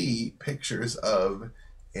to see pictures of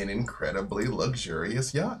an incredibly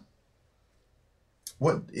luxurious yacht.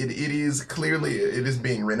 What it is clearly it is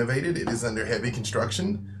being renovated. It is under heavy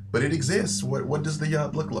construction, but it exists. What does the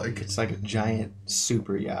yacht look like? It's like a giant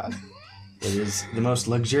super yacht. It is the most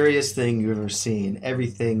luxurious thing you've ever seen.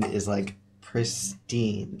 Everything is like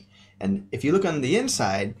pristine. And if you look on the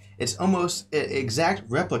inside, it's almost an exact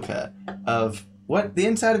replica of what the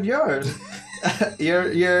inside of yours,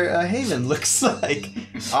 your Haven looks like,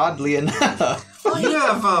 oddly enough. You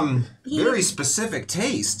have very specific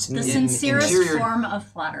taste. The in sincerest interior. form of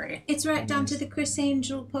flattery. It's right down to the Chris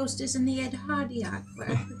Angel posters and the Ed Hardy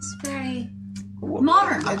artwork. It's very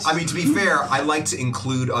Modern. I mean, to be fair, I like to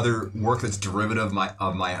include other work that's derivative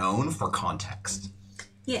of my own for context.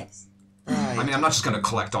 yes. I mean, I'm not just going to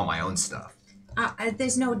collect all my own stuff.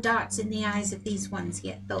 There's no darts in the eyes of these ones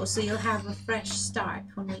yet, though, so you'll have a fresh start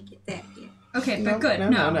when we get there. Dear. Okay, but No, good.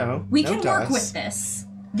 no. We No can work dots. with this.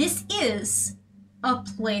 This is a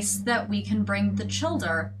place that we can bring the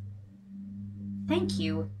children. Thank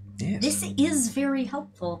you. Yes. This is very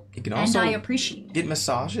helpful, You can and also I appreciate it. get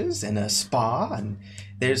massages and a spa, and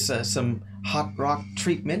there's some hot rock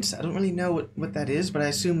treatments. I don't really know what that is, but I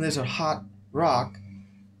assume there's a hot rock.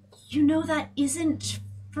 You know, that isn't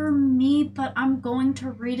for me, but I'm going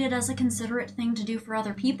to read it as a considerate thing to do for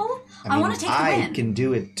other people. I mean, want to take the I win. can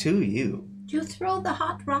do it to you. Do you throw the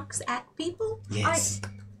hot rocks at people? Yes.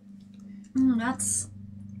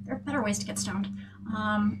 There are better ways to get stoned.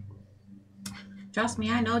 Trust me,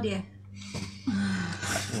 I know, dear.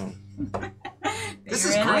 This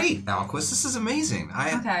is great, Alquist. This is amazing.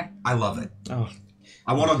 Okay. I love it. Oh.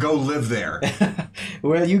 I want to go live there.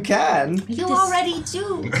 Well, you can. You already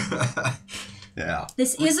do. Yeah.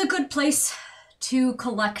 This is a good place to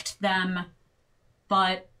collect them,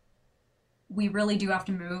 but we really do have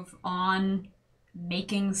to move on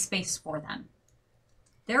making space for them.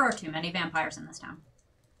 There are too many vampires in this town.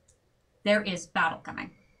 There is battle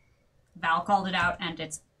coming. Val called it out, and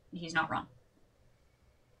he's not wrong.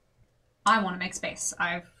 I want to make space.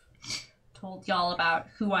 I've told y'all about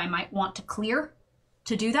who I might want to clear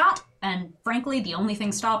to do that, and frankly, the only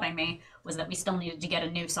thing stopping me was that we still needed to get a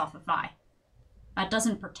noose off of Vi. That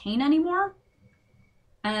doesn't pertain anymore,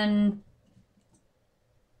 and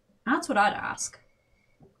that's what I'd ask.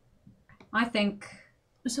 I think...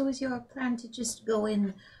 So is your plan to just go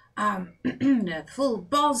in full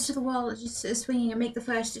balls to the wall, just swinging and make the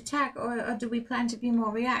first attack, or do we plan to be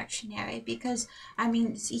more reactionary? Because, I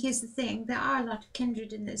mean, see, here's the thing. There are a lot of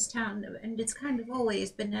kindred in this town, and it's kind of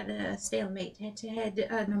always been at a stalemate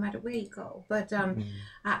head-to-head, no matter where you go. But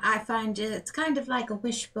I find it's kind of like a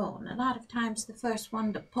wishbone. A lot of times the first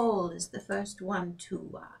one to pull is the first one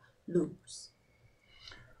to lose.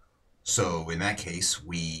 So in that case,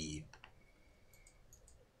 we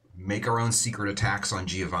make our own secret attacks on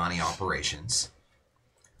Giovanni operations.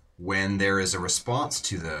 When there is a response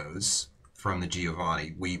to those from the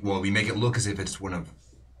Giovanni, we make it look as if it's one of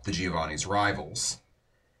the Giovanni's rivals.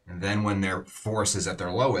 And then when their force is at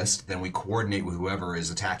their lowest, then we coordinate with whoever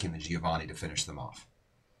is attacking the Giovanni to finish them off.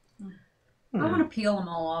 I want to peel them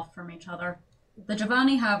all off from each other. The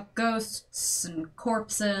Giovanni have ghosts and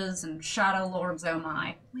corpses and shadow lords, oh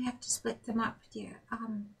my. We have to split them up, dear.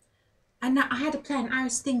 And I had a plan. I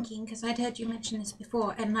was thinking, because I'd heard you mention this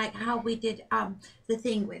before, and like how we did the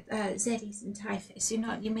thing with Zetes and Typhus. You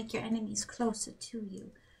know, you make your enemies closer to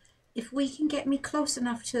you. If we can get me close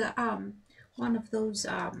enough to one of those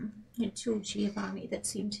two Giovanni that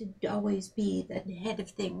seem to always be the head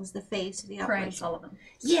of things, the face of the Craig operation. Sullivan.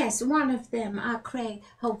 Yes, one of them, Cray,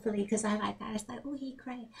 hopefully, because I like that. It's like, oh, he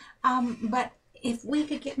Cray. But if we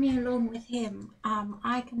could get me alone with him,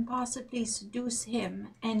 I can possibly seduce him.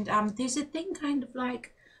 And there's a thing kind of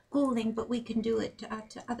like ghouling, but we can do it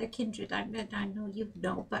to other kindred. I know you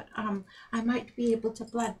know, but I might be able to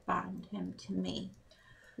blood bond him to me,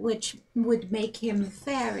 which would make him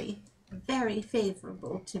very, very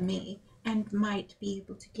favorable to me, and might be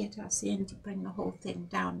able to get us in to bring the whole thing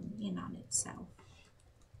down in on itself.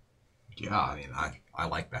 Yeah, I mean, I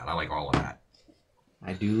like that. I like all of that.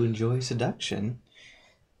 I do enjoy seduction.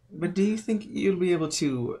 But do you think you'll be able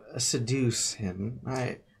to seduce him?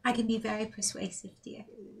 I can be very persuasive, dear.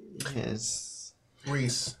 Yes.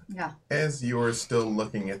 Reese, Yeah. as you're still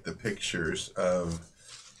looking at the pictures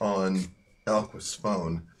on Elquist's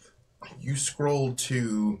phone, you scroll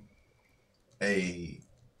to a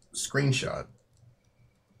screenshot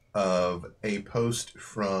of a post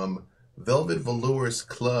from Velvet Velour's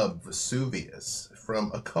club, Vesuvius,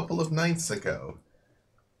 from a couple of nights ago,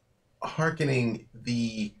 hearkening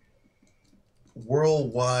the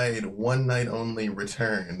worldwide one-night-only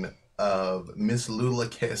return of Miss Lula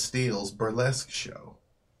Castile's burlesque show.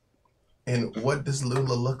 And what does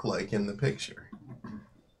Lula look like in the picture?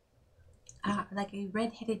 Like a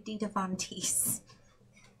red-headed Dita Von Teese.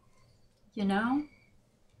 You know,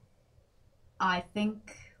 I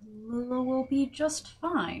think Lula will be just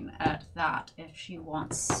fine at that if she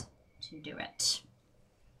wants to do it.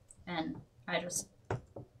 And I just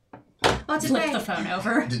flip the phone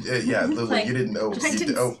over. Yeah, Lula, Like, you didn't know. I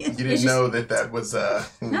didn't see it. You didn't know that was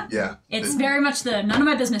No. yeah. It's very much the none of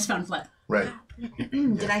my business phone flip. Right.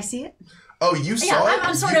 Did I see it? Oh, you saw it?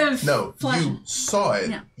 I'm sort of No, flashing. you saw it.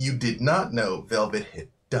 Yeah. You did not know Velvet had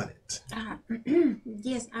done it.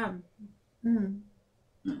 Yes, have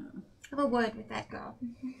a word with that girl.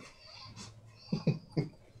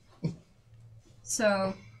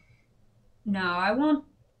 So, no,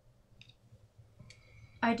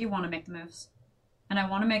 I do want to make the moves. And I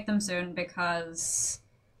want to make them soon because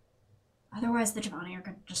otherwise the Giovanni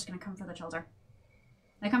are just going to come for the children.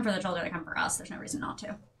 They come for the children, they come for us. There's no reason not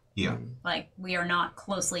to. Yeah. Like, we are not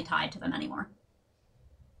closely tied to them anymore.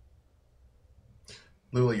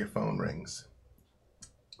 Lula, your phone rings.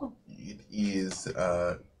 Oh. It is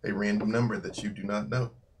a random number that you do not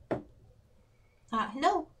know.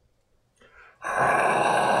 Hello.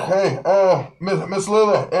 Hey, Miss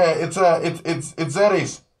Lula, it's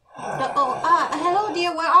Zetes. Hello,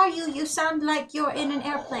 dear. Where are you? You sound like you're in an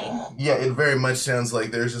airplane. Yeah, it very much sounds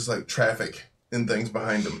like there's just like traffic and things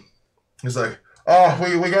behind him. He's like,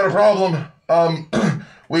 we got a problem.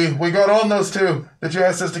 We got on those two that you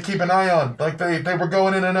asked us to keep an eye on. Like they were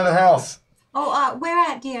going in another house. Oh, where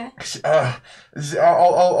at, dear? I'll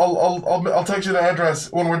text you the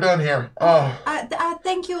address when we're done here.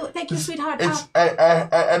 Thank you, sweetheart.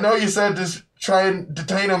 I know you said just try and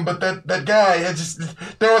detain him, but that guy,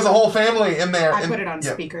 there was a whole family in there. I put it on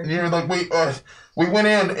speaker. And you're like, we went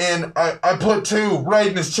in and I put two right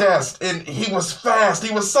in his chest, and he was fast.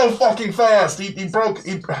 He was so fucking fast. He broke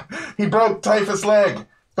Typhus' leg.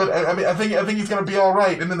 But I think he's gonna be all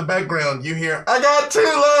right. And in the background, you hear, "I got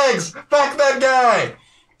two legs. Fuck that guy."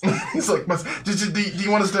 He's like, do you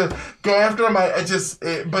want us to go after him?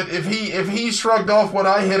 But if he shrugged off what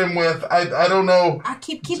I hit him with, I don't know.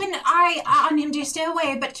 Keep an eye on him, dear. Stay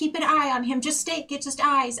away, but keep an eye on him. Just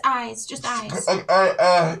eyes, just eyes.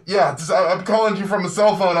 Yeah. I'm calling you from a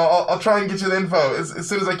cell phone. I'll try and get you the info as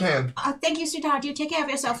soon as I can. Thank you, sweetheart. You take care of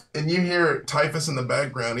yourself. And you hear Typhus in the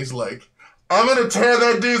background. He's like, I'm gonna tear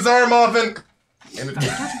that dude's arm off and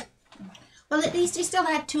Well, at least he still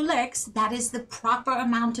had 2 legs. That is the proper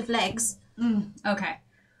amount of legs. Okay.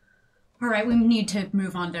 All right, we need to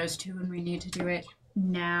move on those 2, and we need to do it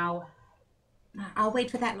now. I'll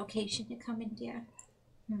wait for that location to come in, dear.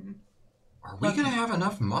 Are we gonna have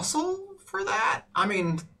enough muscle for that? I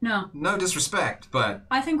mean, No. no disrespect, but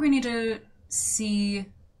I think we need to see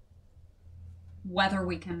whether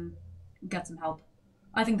we can get some help.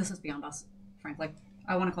 I think this is beyond us, frankly.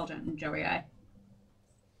 I want to call Joey A.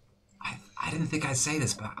 I didn't think I'd say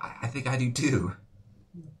this, but I think I do too.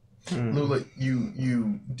 Lula,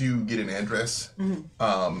 you do get an address.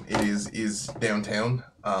 It is downtown.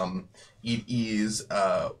 It is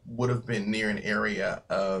would have been near an area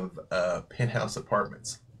of penthouse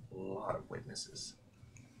apartments. A lot of witnesses.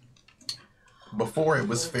 Before it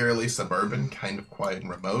was fairly suburban, kind of quiet and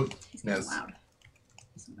remote. He's getting loud.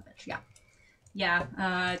 Son of a bitch.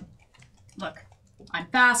 Yeah. Look, I'm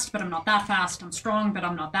fast, but I'm not that fast. I'm strong, but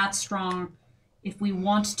I'm not that strong. If we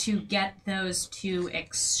want to get those 2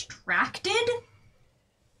 extracted,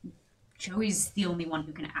 Joey's the only one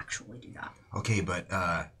who can actually do that. Okay, but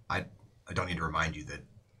I don't need to remind you that.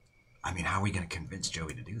 I mean, how are we going to convince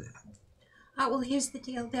Joey to do that? Well, here's the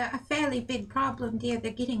deal. They're a fairly big problem, dear.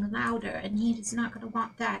 They're getting louder, and he is not going to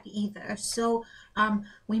want that either. So,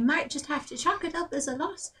 we might just have to chalk it up as a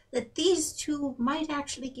loss that these 2 might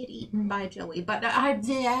actually get eaten by Joey. But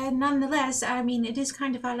nonetheless, I mean, it is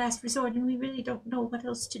kind of our last resort, and we really don't know what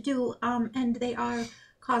else to do. And they are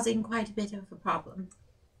causing quite a bit of a problem.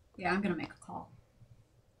 Yeah, I'm going to make a call.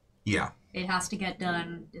 Yeah. It has to get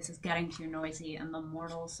done. This is getting too noisy, and the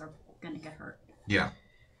mortals are going to get hurt. Yeah.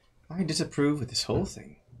 I disapprove of this whole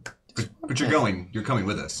thing. But you're coming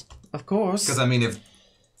with us. Of course. Because, I mean, if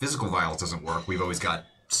physical violence doesn't work, we've always got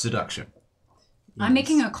seduction. I'm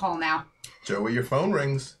making a call now. Joey, your phone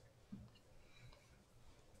rings.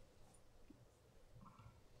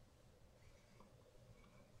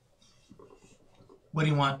 What do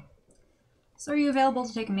you want? So are you available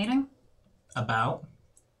to take a meeting? About?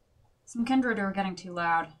 Some kindred are getting too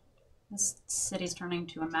loud. This city's turning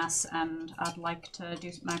to a mess, and I'd like to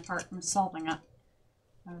do my part in solving it.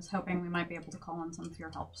 I was hoping we might be able to call in some of your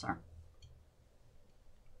help, sir.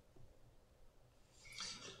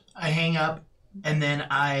 I hang up, and then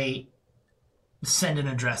I send an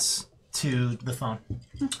address to the phone.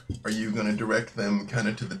 Are you going to direct them kind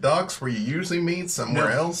of to the docks where you usually meet,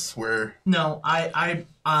 somewhere else where? No,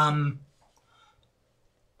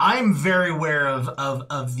 I'm very aware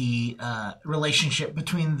of the relationship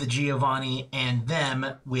between the Giovanni and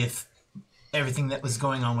them with everything that was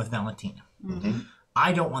going on with Valentina. Mm-hmm.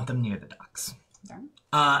 I don't want them near the docks. Okay.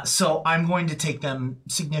 So I'm going to take them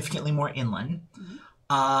significantly more inland.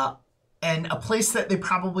 Mm-hmm. And a place that they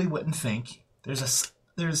probably wouldn't think. There's just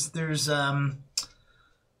a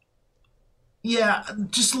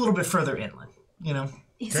little bit further inland, you know.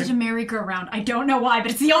 Is it a merry-go-round? I don't know why,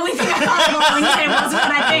 but it's the only thing I thought of when it wasn't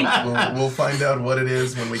what I think. We'll find out what it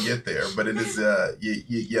is when we get there. But it is,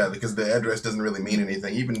 yeah, because the address doesn't really mean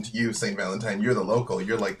anything. Even to you, St. Valentine, you're the local.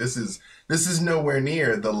 You're like, this is nowhere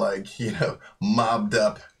near the, like, you know, mobbed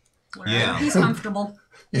up Yeah. He's comfortable.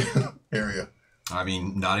 area. I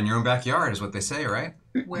mean, not in your own backyard is what they say, right?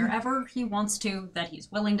 Wherever he wants to, that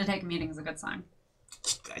he's willing to take a meeting is a good sign.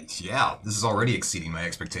 Yeah, this is already exceeding my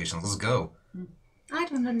expectations. Let's go. I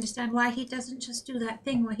don't understand why he doesn't just do that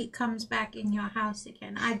thing where he comes back in your house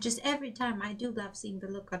again. Every time I do love seeing the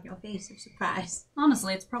look on your face of surprise.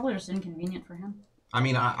 Honestly, it's probably just inconvenient for him. I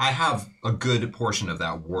mean, I have a good portion of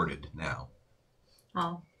that warded now.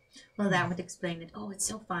 Oh, well, that would explain it. Oh, it's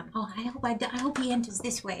so fun. Oh, I hope he enters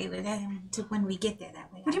this way to when we get there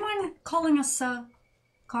that way. Would you mind calling us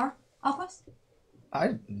car off us?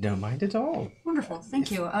 I don't mind at all. Wonderful,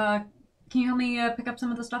 thank you. Can you help me pick up some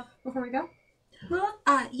of the stuff before we go?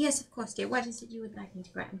 Yes, of course, dear. What is it you would like me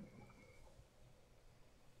to grab?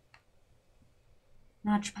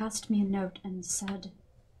 Natch passed me a note and said,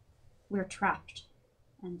 "We're trapped,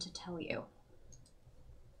 and to tell you."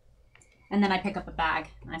 And then I pick up a bag,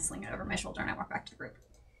 and I sling it over my shoulder, and I walk back to the group.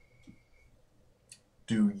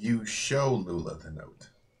 Do you show Lula the note?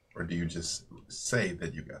 Or do you just say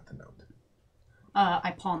that you got the note?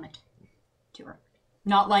 I palm it to her.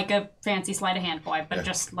 Not like a fancy sleight of hand boy, but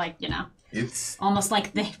just like, you know. It's Almost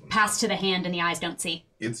like the pass to the hand and the eyes don't see.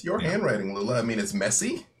 it's your handwriting, Lula. I mean, it's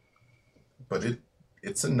messy, but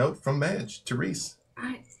it's a note from Madge to Reese.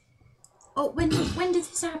 Oh, when did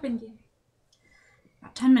this happen, dear?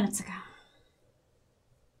 About 10 minutes ago.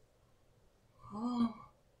 Oh,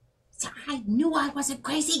 so I knew I wasn't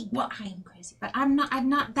crazy. Well, I am crazy, but I'm not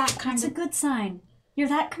that kind That's a of. good sign. You're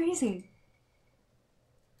that crazy.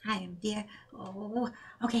 I am, dear. Oh,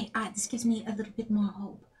 okay. This gives me a little bit more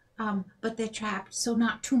hope. But they're trapped, so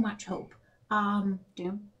not too much hope.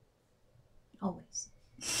 Doom? Always.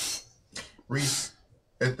 Reese,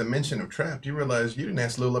 at the mention of trapped, you realize you didn't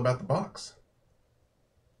ask Lula about the box.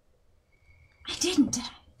 I didn't, did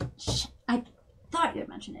I? I thought you had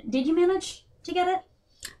mentioned it. Did you manage to get it?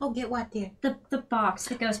 Oh, get what, dear? The box,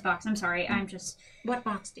 the ghost box. I'm sorry, I'm just... What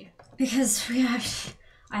box, dear? Because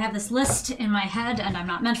I have this list in my head, and I'm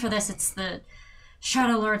not meant for this. It's the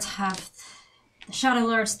Shadow Lords have the Shadow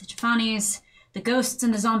Lords, the Jafanis, the ghosts,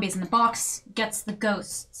 and the zombies, and the box gets the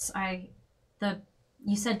ghosts.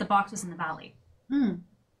 You said the box was in the valley.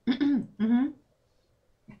 Mm-hmm.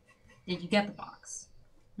 Did you get the box?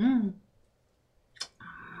 Maybe.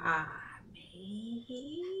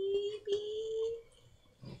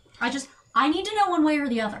 I need to know one way or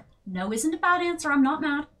the other. No isn't a bad answer. I'm not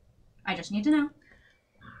mad. I just need to know.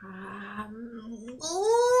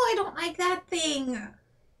 Oh, I don't like that thing.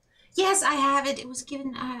 Yes, I have it. It was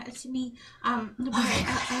given to me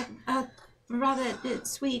by a rather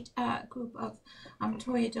sweet group of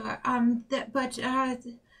Toreador.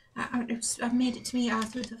 It made it to me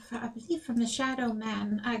through I believe from the Shadow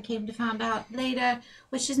Man. I came to find out later,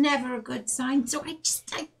 which is never a good sign. So I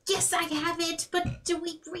guess I have it, but do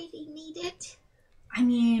we really need it? I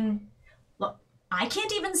mean, look, I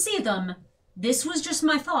can't even see them. This was just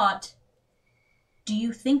my thought. Do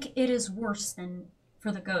you think it is worse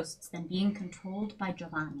for the ghosts than being controlled by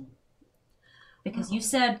Giovanni? Because you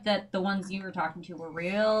said that the ones you were talking to were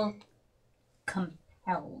real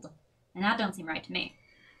compelled. And that don't seem right to me.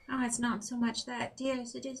 Oh, it's not so much that, dear,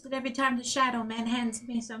 as it is that every time the Shadow Man hands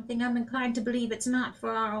me something, I'm inclined to believe it's not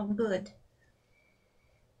for our own good.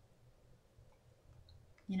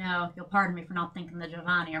 You know, you'll pardon me for not thinking the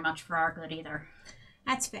Giovanni are much for our good either.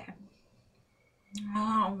 That's fair.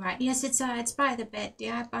 All right. Yes, it's by the bed,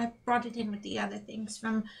 dear. I brought it in with the other things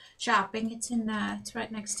from shopping. It's it's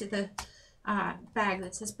right next to the bag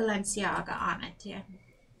that says Balenciaga on it, dear.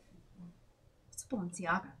 It's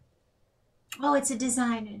Balenciaga. Oh, it's a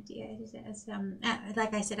designer, dear. It's,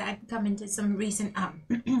 like I said, I've come into some recent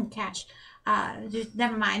cash.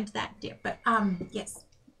 Never mind that, dear. But yes.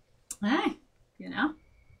 Hey, you know,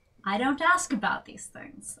 I don't ask about these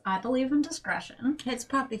things. I believe in discretion. It's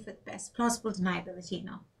probably for the best. Plausible deniability,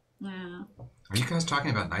 no. Yeah. Are you guys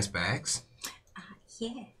talking about nice bags?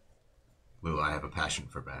 Yeah. Lula, I have a passion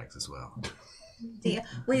for bags as well. Dear.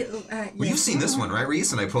 Well, you've seen this one, right,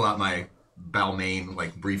 Reese? And I pull out my Balmain,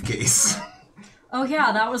 briefcase. Oh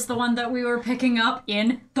yeah, that was the one that we were picking up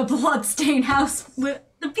in the Bloodstain house. The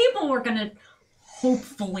people were gonna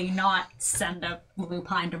hopefully not send a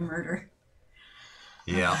lupine to murder.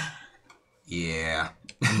 Yeah. Yeah.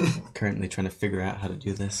 Currently trying to figure out how to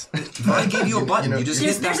do this. I gave you a button. You just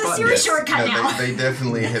hit that There's a button. serious shortcut now. They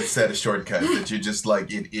definitely had set a shortcut that you just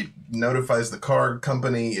it notifies the car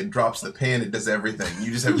company, it drops the pin, it does everything.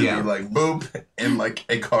 You just have to be boop, and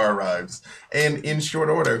a car arrives. And in short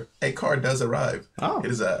order, a car does arrive. Oh.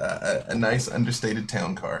 It is a nice understated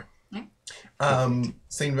town car.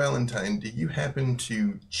 St. Valentine, do you happen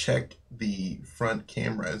to check the front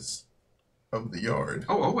cameras of the yard?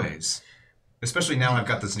 Oh, always. Especially now I've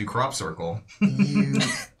got this new crop circle. You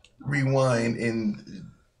rewind, and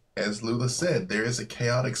as Lula said, there is a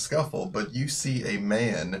chaotic scuffle, but you see a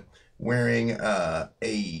man wearing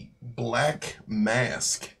a black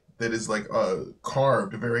mask that is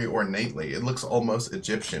carved very ornately. It looks almost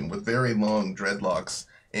Egyptian, with very long dreadlocks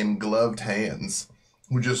and gloved hands,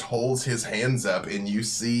 who just holds his hands up, and you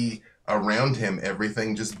see around him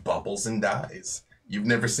everything just bubbles and dies. You've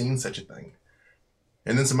never seen such a thing.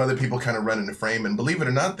 And then some other people kind of run into frame, and believe it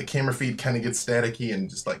or not, the camera feed kind of gets staticky and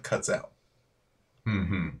just cuts out.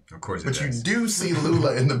 Mm-hmm. Of course it But does. you do see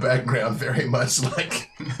Lula in the background very much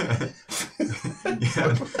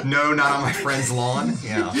Yeah. No, not on my friend's lawn.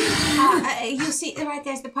 Yeah. You see, right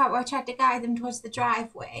there's the part where I tried to guide them towards the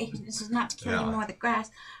driveway. This is not to kill any more of the grass.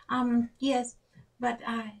 Yes, but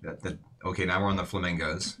Okay, now we're on the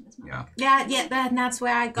flamingos. Yeah. Yeah, that's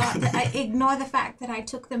where I got. I ignore the fact that I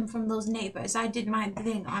took them from those neighbors. I did my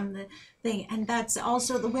thing on the thing, and that's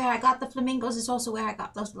also where I got the flamingos. Is also where I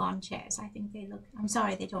got those lawn chairs. I think they look. I'm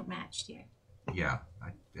sorry, they don't match here. Yeah.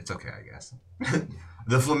 it's okay, I guess.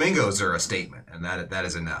 The flamingos are a statement, and that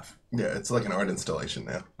is enough. Yeah, it's like an art installation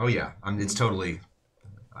now. Oh yeah, it's totally.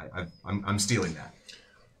 I'm stealing that.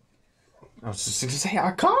 I was just going to say,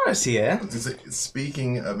 our car is here.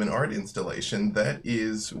 Speaking of an art installation, that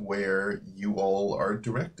is where you all are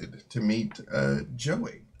directed to meet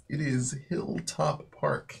Joey. It is Hilltop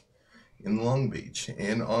Park in Long Beach,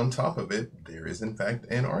 and on top of it, there is in fact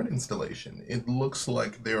an art installation. It looks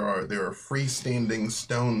like there are freestanding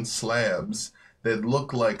stone slabs that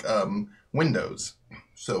look like windows.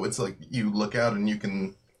 So it's like you look out and you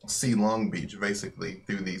can see Long Beach basically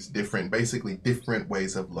through these different ways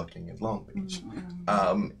of looking at Long Beach.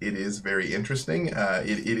 It is very interesting.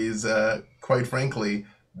 It is quite frankly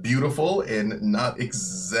beautiful and not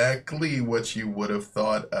exactly what you would have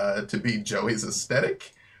thought to be Joey's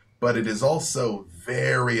aesthetic, but it is also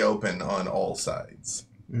very open on all sides.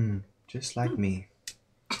 Just like me.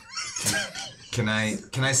 Can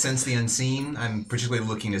I sense the unseen? I'm particularly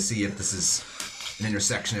looking to see if this is an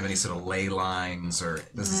intersection of any sort of ley lines, or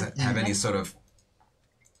does it have any sort of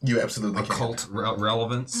You absolutely occult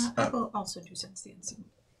relevance? I will also do sense the unseen.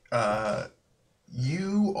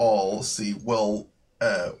 You all see, well,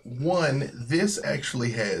 one, this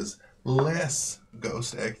actually has less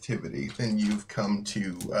ghost activity than you've come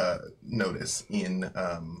to notice in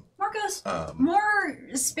More ghost, more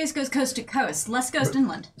space ghost coast to coast, less ghost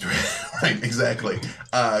inland. Right, exactly.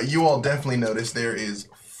 You all definitely notice there is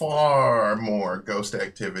far more ghost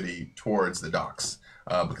activity towards the docks.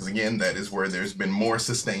 Because again, that is where there's been more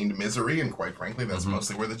sustained misery, and quite frankly, that's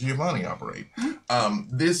mostly where the Giovanni operate.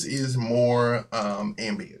 This is more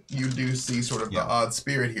ambient. You do see sort of the odd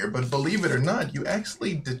spirit here, but believe it or not, you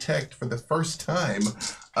actually detect for the first time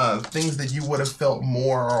things that you would have felt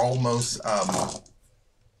more are almost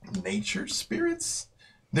nature spirits.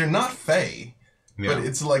 They're not fae, but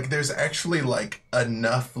it's like there's actually like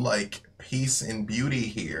enough like peace and beauty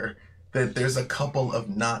here that there's a couple of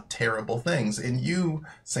not terrible things. And you,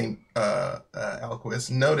 St.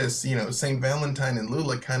 Alquist, notice, St. Valentine and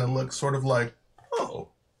Lula kind of look sort of like, oh,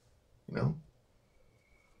 What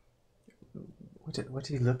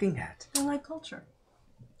are you looking at? I like culture.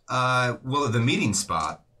 Well, the meeting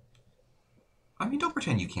spot. I mean, don't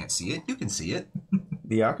pretend you can't see it. You can see it.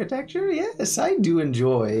 The architecture? Yes, I do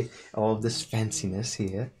enjoy all of this fanciness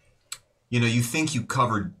here. You think you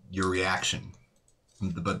covered your reaction,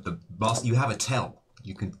 but the boss, you have a tell.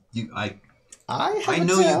 I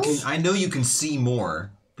know you can see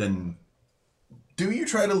more than. Do you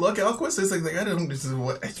try to look, Alquist? It's like I don't. This is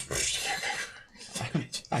what.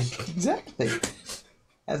 Exactly.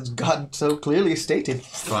 As God so clearly stated.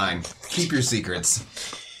 Fine. Keep your secrets.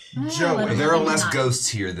 Joey, There are less ghosts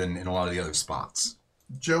here than in a lot of the other spots.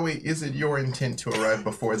 Joey, is it your intent to arrive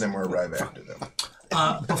before them or arrive after them?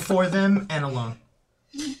 Before them and alone.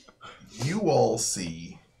 You all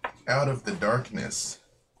see, out of the darkness,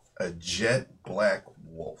 a jet black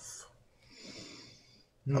wolf.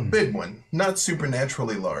 A big one. Not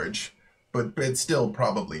supernaturally large, but it's still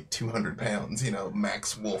probably 200 pounds,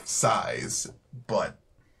 max wolf size. But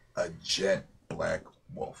a jet black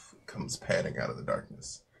wolf comes padding out of the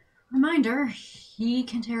darkness. Reminder, he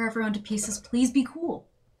can tear everyone to pieces. Please be cool.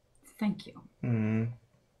 Thank you.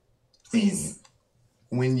 Please.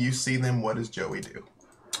 When you see them, what does Joey do?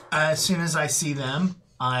 As soon as I see them,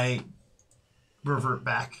 I revert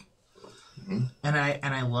back, and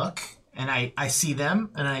I look, and I see them,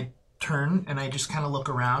 and I turn, and I just kind of look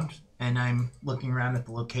around, and I'm looking around at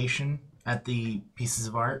the location, at the pieces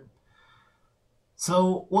of art.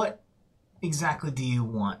 So, what exactly do you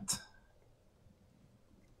want?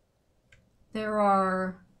 There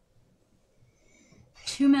are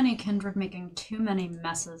too many kindred making too many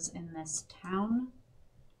messes in this town.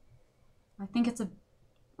 I think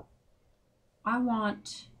I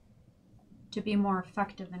want to be more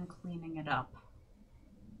effective in cleaning it up.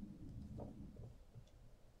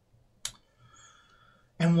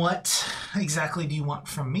 And what exactly do you want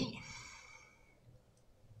from me?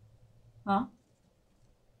 Well,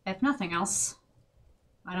 if nothing else,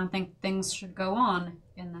 I don't think things should go on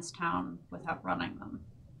in this town without running them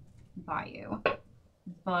by you.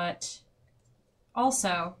 But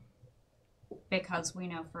also, because we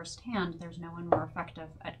know firsthand there's no one more effective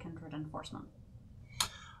at kindred enforcement.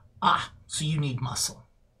 Ah, so you need muscle.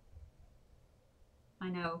 I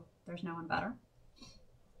know there's no one better.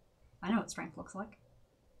 I know what strength looks like.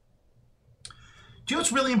 Do you know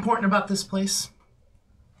what's really important about this place?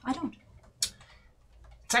 I don't.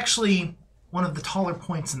 It's actually one of the taller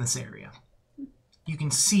points in this area. You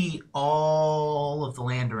can see all of the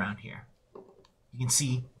land around here. You can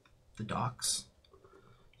see the docks.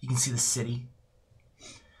 You can see the city.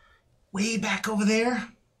 Way back over there,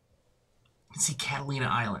 see Catalina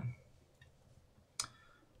Island.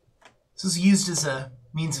 This is used as a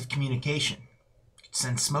means of communication. You could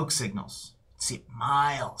send smoke signals. See it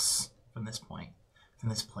miles from this point, from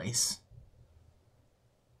this place.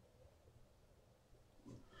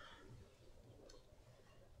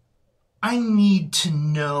 I need to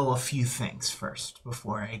know a few things first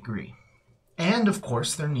before I agree. And of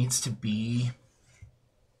course, there needs to be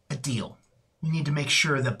a deal. We need to make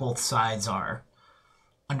sure that both sides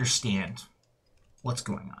understand what's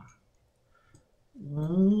going on.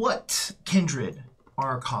 What kindred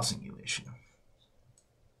are causing you issue?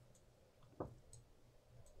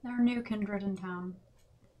 There are new kindred in town.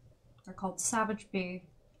 They're called Savage Bee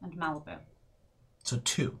and Malibu. So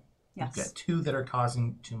two. Yes. You've got two that are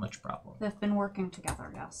causing too much problem. They've been working together,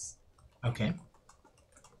 yes. Okay.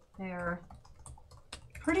 They're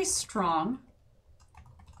pretty strong.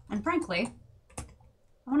 And frankly,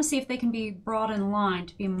 I want to see if they can be brought in line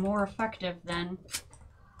to be more effective than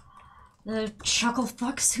the chuckle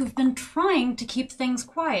fucks who've been trying to keep things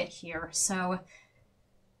quiet here. So,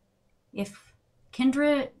 if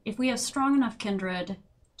we have strong enough kindred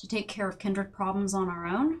to take care of kindred problems on our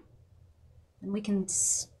own, then we can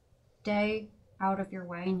stay out of your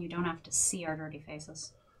way and you don't have to see our dirty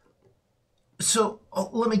faces. So,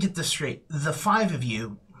 let me get this straight. The 5 of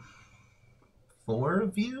you, 4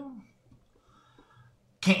 of you,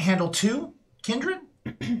 can't handle 2 kindred?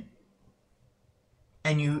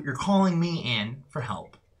 And you're calling me in for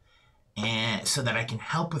help, and so that I can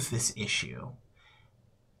help with this issue.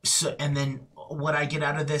 So, and then what I get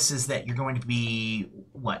out of this is that you're going to be,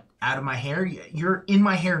 what, out of my hair? You're in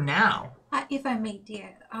my hair now. If I may,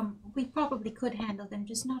 dear, we probably could handle them,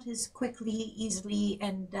 just not as quickly, easily,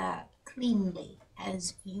 and cleanly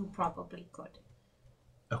as you probably could.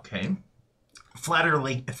 Okay.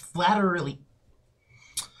 Flatterly.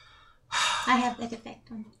 I have that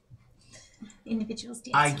effect on individuals,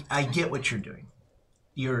 dear. I get what you're doing.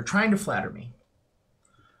 You're trying to flatter me.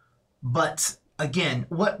 But again,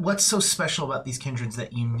 what's so special about these kindreds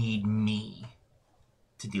that you need me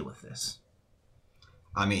to deal with this?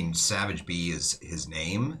 I mean, Savage Bee is his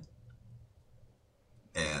name,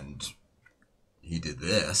 and he did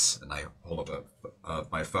this, and I hold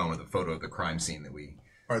up my phone with a photo of the crime scene that we...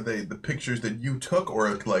 Are they the pictures that you took,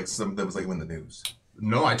 or like some that was like in the news?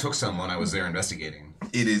 No, I took some when I was there investigating.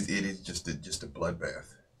 It is just a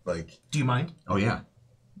bloodbath. Like, Do you mind? Oh, yeah.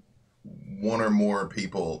 one or more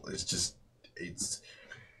people, it's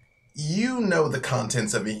you know the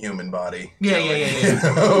contents of a human body. Yeah. You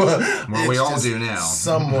know? Well, we It's all just do now.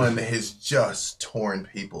 Someone has just torn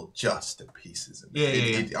people just to pieces.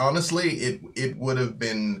 Yeah. Honestly, it would have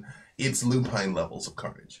been, it's lupine levels of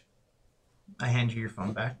carnage. I hand you your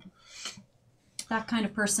phone back. That kind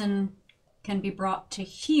of person can be brought to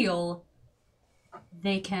heal.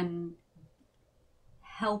 They can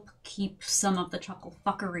help keep some of the chuckle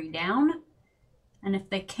fuckery down. And if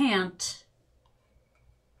they can't,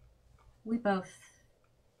 we both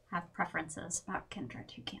have preferences about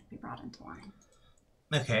kindred who can't be brought into line.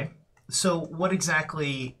 Okay. So what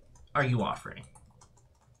exactly are you offering?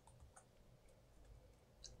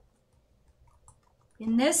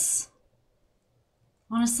 In this,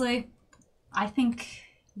 honestly, I think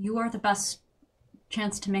you are the best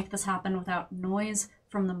chance to make this happen without noise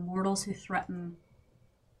from the mortals who threaten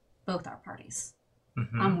both our parties.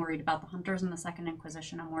 Mm-hmm. I'm worried about the Hunters and the Second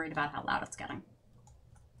Inquisition. I'm worried about how loud it's getting.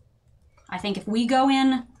 I think if we go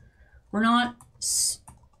in, we're not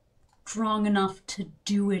strong enough to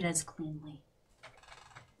do it as cleanly.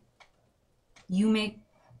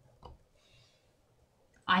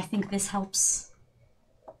 I think this helps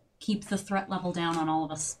keep the threat level down on all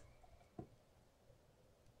of us.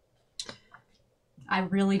 I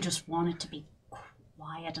really just want it to be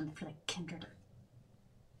quiet and for the kindred.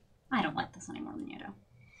 I don't like this any more than you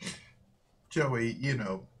do. Joey,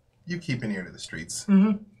 you keep an ear to the streets.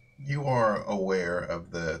 Mm-hmm. You are aware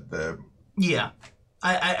of the Yeah,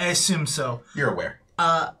 I assume so. You're aware.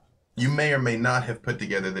 You may or may not have put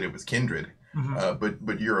together that it was kindred,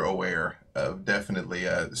 but you're aware of definitely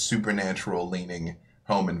supernatural leaning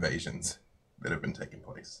home invasions that have been taking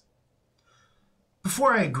place.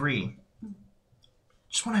 Before I agree,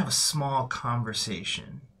 just want to have a small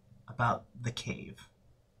conversation about the cave.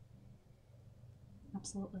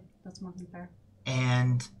 Absolutely. That's more than fair.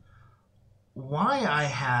 And why I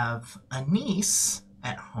have a niece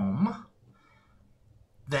at home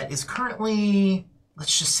that is currently,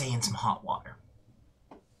 let's just say, in some hot water.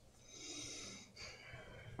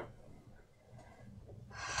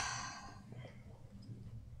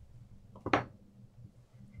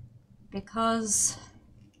 Because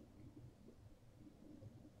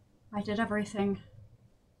I did everything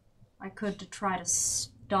I could to try to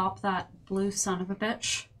stop that blue son of a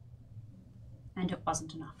bitch. And it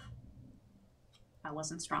wasn't enough. I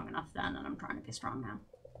wasn't strong enough then, and I'm trying to be strong now.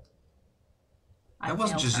 It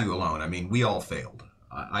wasn't failed just her. you alone. I mean, we all failed.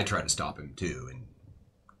 I tried to stop him too, and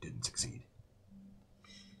didn't succeed.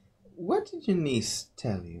 What did your niece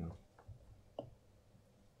tell you?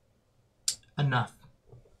 Enough.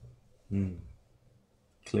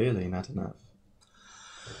 Clearly not enough.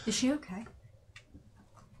 Is she okay?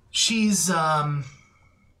 She's, fine.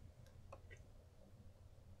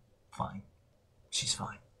 She's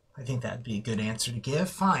fine. I think that'd be a good answer to give.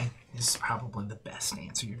 Fine is probably the best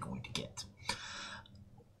answer you're going to get.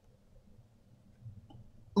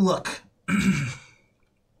 Look,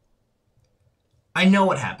 I know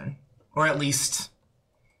what happened, or at least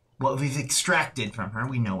what we've extracted from her.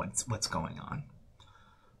 We know what's going on.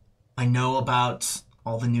 I know about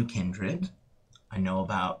all the new kindred. I know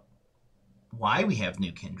about why we have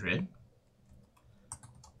new kindred.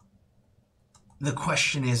 The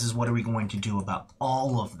question is what are we going to do about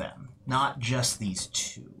all of them, not just these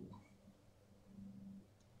two?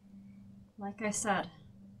 Like I said,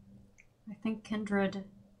 I think kindred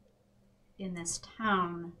in this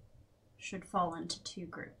town should fall into two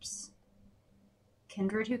groups.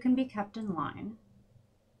 Kindred who can be kept in line,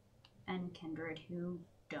 and kindred who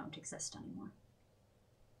don't exist anymore.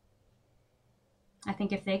 I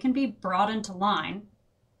think if they can be brought into line,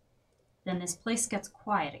 then this place gets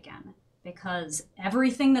quiet again. Because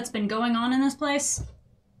everything that's been going on in this place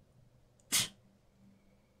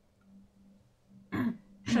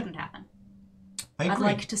shouldn't happen. I agree. I'd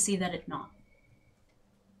like to see that it not.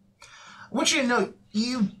 I want you to know,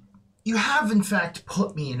 you have in fact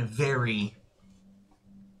put me in a very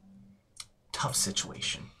tough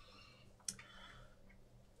situation.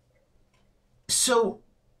 So,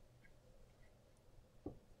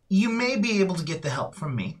 you may be able to get the help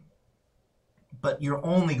from me, but you're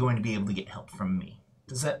only going to be able to get help from me.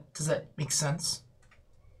 Does that make sense?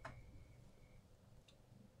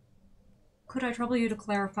 Could I trouble you to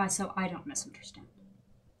clarify so I don't misunderstand?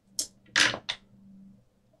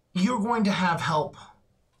 You're going to have help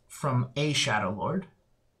from a Shadow Lord,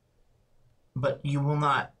 but you will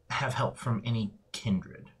not have help from any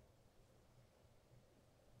kindred.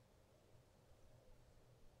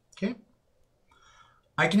 Okay?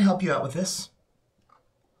 I can help you out with this.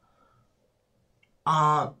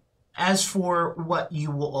 As for what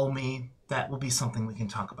you will owe me, that will be something we can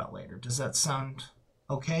talk about later. Does that sound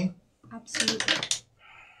okay? Absolutely.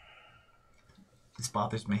 This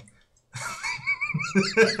bothers me.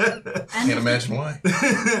 Can't imagine why.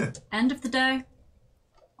 End of the day,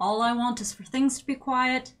 all I want is for things to be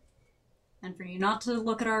quiet and for you not to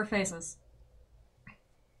look at our faces.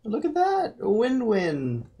 Look at that. A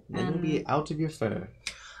win-win. Then you'll be out of your fur.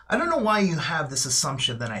 I don't know why you have this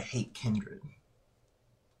assumption that I hate kindred.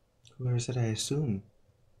 Where is it I assume?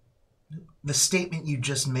 The statement you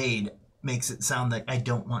just made makes it sound like I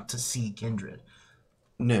don't want to see kindred.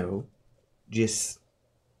 No. Just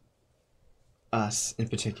us in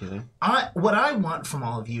particular. What I want from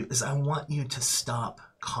all of you is I want you to stop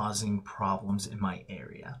causing problems in my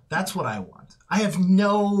area. That's what I want. I have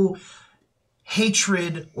no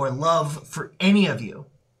hatred or love for any of you.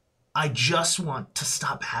 I just want to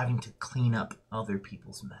stop having to clean up other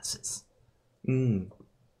people's messes.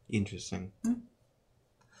 Interesting.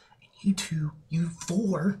 You two, you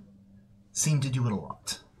four, seem to do it a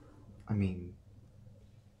lot. I mean,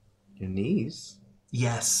 your niece.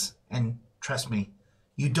 Yes, and trust me,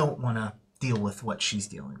 you don't want to deal with what she's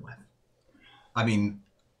dealing with. I mean,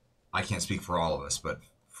 I can't speak for all of us, but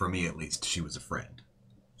for me at least, she was a friend.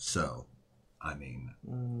 So, I mean,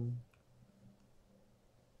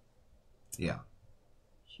 yeah.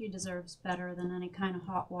 She deserves better than any kind of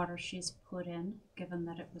hot water she's put in, given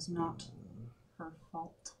that it was not her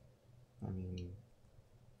fault. I mean,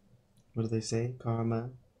 what do they say? Karma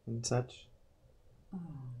and such? Oh,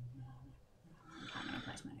 no. I'm gonna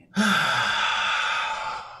place my name.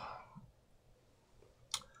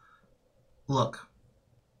 Look,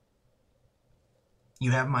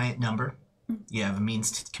 you have my number. You have a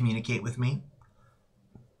means to communicate with me.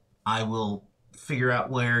 I will figure out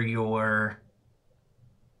where your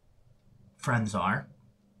friends are.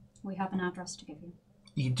 We have an address to give you.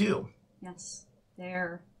 You do. Yes.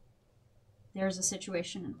 There's a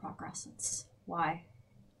situation in progress. It's why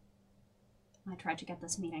I tried to get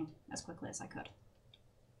this meeting as quickly as I could.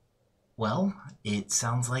 Well, it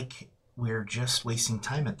sounds like we're just wasting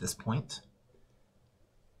time at this point.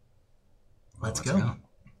 Let's go.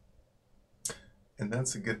 And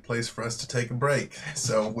that's a good place for us to take a break.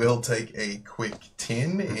 So we'll take a quick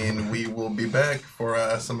 10, and we will be back for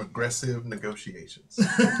some aggressive negotiations.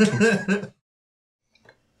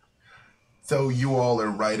 So you all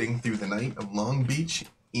are riding through the night of Long Beach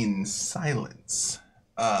in silence.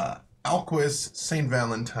 Alquist, St.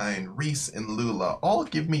 Valentine, Reese, and Lula, all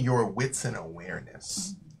give me your wits and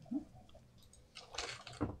awareness.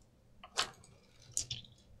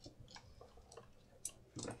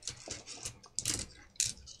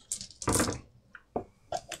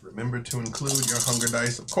 Remember to include your hunger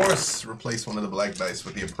dice. Of course, replace one of the black dice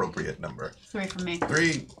with the appropriate number. 3 from me.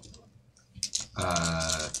 3.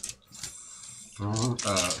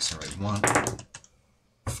 Sorry, 1,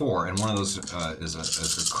 4, and one of those is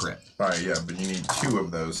a crit. All right, yeah, but you need 2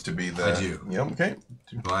 of those to be the... I do. Yep, okay.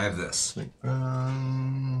 Well, I have this.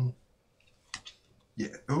 Yeah.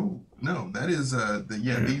 Oh no, that is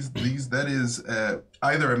these that is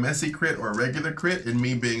either a messy crit or a regular crit. And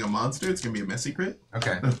me being a monster, it's gonna be a messy crit.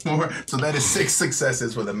 Okay. So that is 6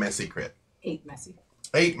 successes with a messy crit. 8 messy.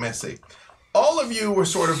 8 messy. All of you were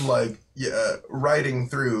sort of like riding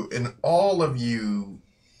through, and all of you.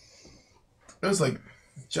 It was like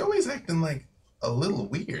Joey's acting like a little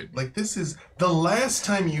weird. Like, this is the last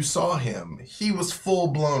time you saw him, he was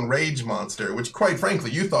full-blown rage monster, which quite frankly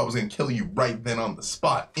you thought was going to kill you right then on the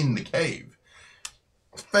spot in the cave.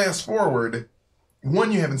 Fast forward,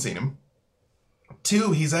 1, you haven't seen him.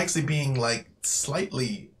 2, he's actually being like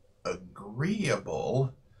slightly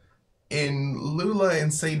agreeable. In Lula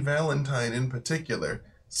and St. Valentine in particular,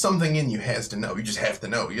 something in you has to know. You just have to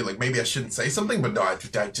know. You're like, maybe I shouldn't say something, but no, I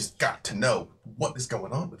just got to know what is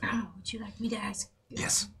going on with him. Oh, would you like me to ask?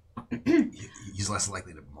 Yes. He's less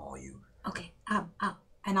likely to maul you. Okay.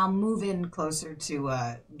 And I'll move in closer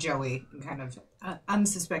to Joey, and kind of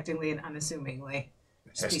unsuspectingly and unassumingly.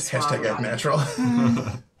 Just be suave Hashtag about act it. natural.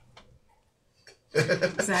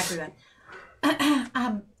 Exactly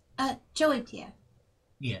that. Joey Pierre.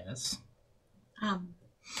 Yes. I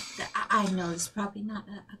know this is probably not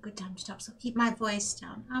a good time to talk, so keep my voice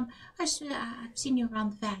down. I've seen you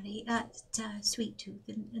around the valley at Sweet Tooth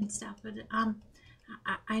and stuff, but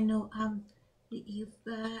I know you've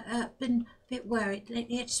been a bit worried. I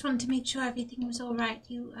just wanted to make sure everything was all right.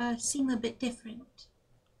 You seem a bit different.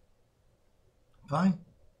 Fine.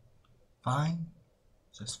 Fine.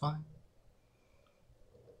 Just fine.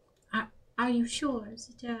 Are you sure? Is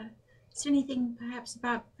there anything perhaps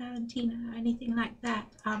about Valentina or anything like that?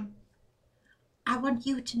 I want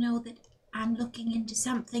you to know that I'm looking into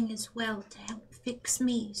something as well to help fix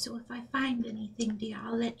me. So if I find anything, dear,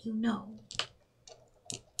 I'll let you know.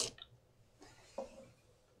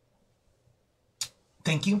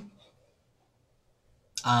 Thank you.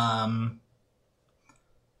 I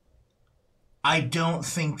don't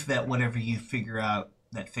think that whatever you figure out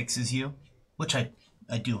that fixes you, which I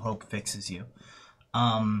do hope fixes you,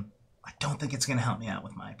 I don't think it's going to help me out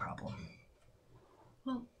with my problem.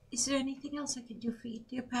 Well, is there anything else I can do for you,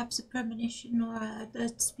 dear? Perhaps a premonition or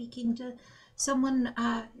speaking to someone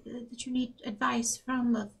that you need advice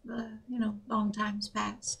from of, long times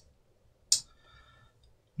past?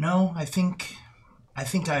 No, I think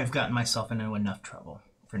I've gotten myself into enough trouble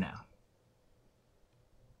for now.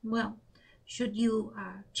 Well, should you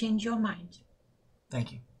change your mind?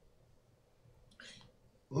 Thank you.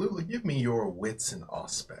 Lula, give me your wits and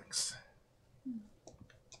aspects.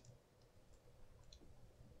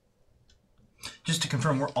 Just to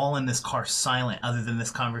confirm, we're all in this car silent other than this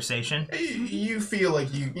conversation. You feel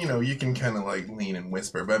like you can kind of like lean and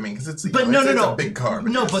whisper, but I mean, because it's But it's no. a big car.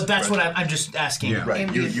 No, yes, but that's right. what I'm just asking. Yeah. Right,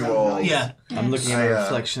 Ambient you phone all. noise. Yeah. I'm looking at my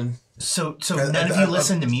reflection. So I- none of I- you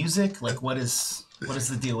listen to music? Like, what is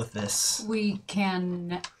the deal with this?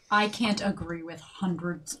 I can't agree with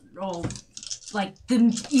hundreds. Oh, like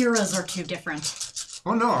the eras are too different.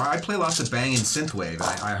 Oh no, I play lots of banging synthwave,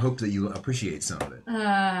 and I hope that you appreciate some of it.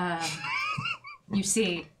 You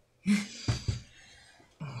see,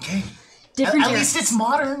 Okay. different At eras. least it's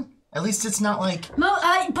modern. At least it's not like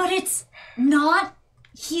But it's not.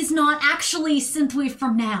 He's not actually synthwave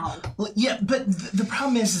from now. well, yeah, but the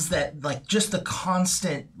problem is that like just the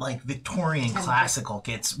constant like Victorian classical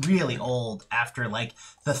gets really old after like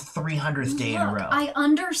the 300th day in a row. I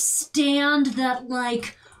understand that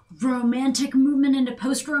like romantic movement into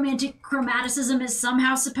post-romantic chromaticism is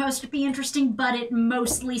somehow supposed to be interesting, but it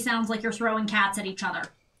mostly sounds like you're throwing cats at each other.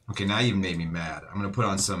 Okay, now you've made me mad. I'm gonna put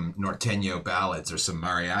on some norteño ballads or some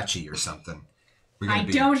mariachi or something. We're I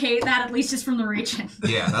gonna don't hate that, at least it's from the region.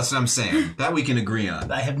 Yeah, that's what I'm saying. That we can agree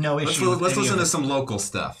on. I have no Let's issue. with any listen of to it. some local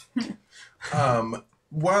stuff.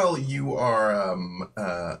 While you are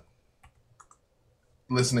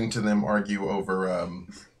listening to them argue over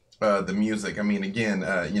the music. I mean, again,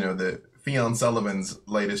 the Fionn Sullivan's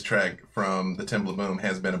latest track from the Temple of Boom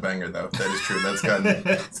has been a banger, though. That is true. That's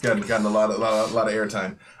gotten a lot of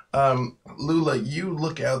airtime. Lula, you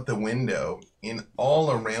look out the window, and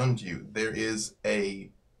all around you there is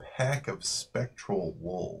a pack of spectral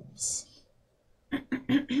wolves.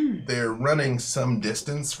 They're running some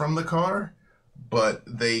distance from the car, but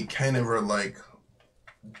they kind of are like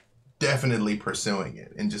definitely pursuing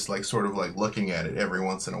it and just like sort of like looking at it every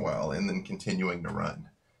once in a while and then continuing to run.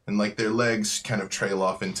 And like their legs kind of trail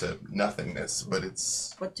off into nothingness, but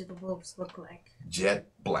it's What do the wolves look like? jet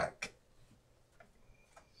black.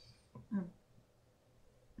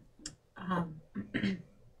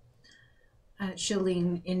 She'll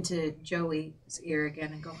lean into Joey's ear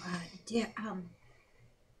again and go, Dear,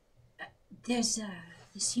 there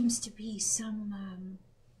seems to be some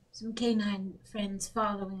canine friends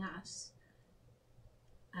following us.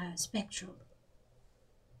 Spectral.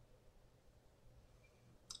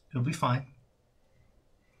 It'll be fine.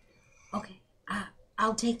 Okay,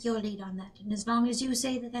 I'll take your lead on that. And as long as you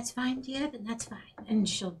say that that's fine, dear, then that's fine. and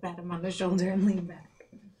she'll pat him on the shoulder and lean back.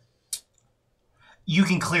 You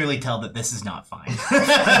can clearly tell that this is not fine.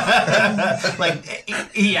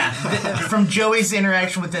 From Joey's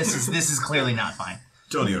interaction with this is clearly not fine.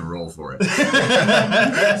 Don't even roll for it.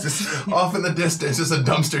 Just off in the distance, just a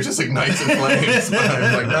dumpster just ignites in flames. But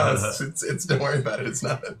I'm like, no, it's don't worry about it. It's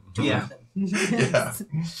nothing. Yeah. Yeah.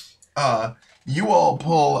 You all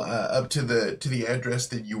pull up to the address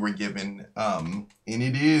that you were given, and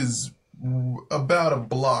it is about a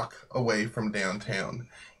block away from downtown.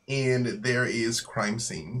 And there is crime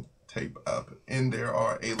scene tape up, and there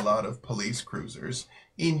are a lot of police cruisers.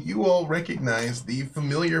 And you all recognize the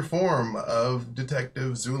familiar form of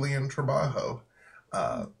Detective Zulian Trabajo.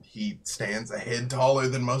 He stands a head taller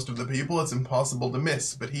than most of the people. It's impossible to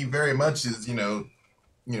miss, but he very much is,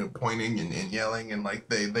 pointing and yelling, and like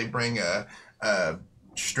they bring a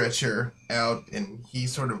stretcher out, and he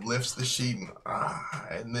sort of lifts the sheet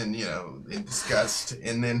and then in disgust,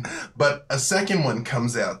 and then but a second one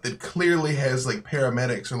comes out that clearly has like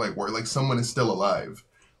paramedics or like someone is still alive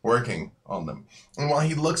working on them, and while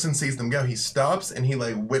he looks and sees them go, he stops and he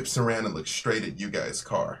like whips around and looks straight at you guys'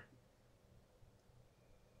 car,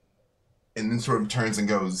 and then sort of turns and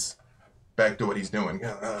goes back to what he's doing.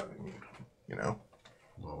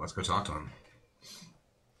 Well, let's go talk to him.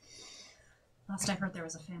 Last I heard, there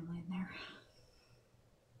was a family in there.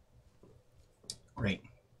 Great.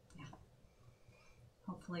 Yeah.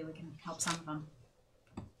 Hopefully we can help some of them.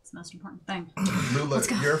 It's the most important thing. Lula,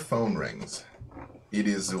 your phone rings. It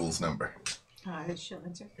is Zul's number. She'll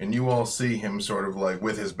answer. And you all see him sort of like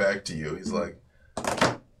with his back to you. He's like,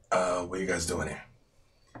 what are you guys doing here?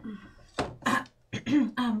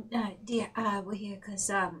 Dear, we're here because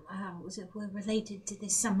we're related to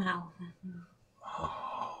this somehow.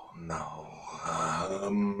 Oh, no.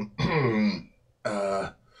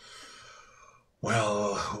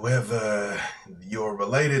 Well, whoever you're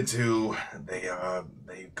related to,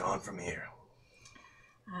 they've gone from here.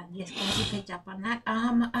 Yes, glad you picked up on that.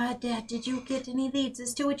 Dad, did you get any leads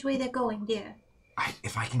as to which way they're going, dear?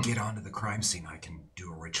 If I can get onto the crime scene, I can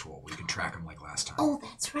do a ritual. We can track them like last time. Oh,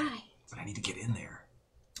 that's right. But I need to get in there.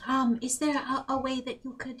 Is there a way that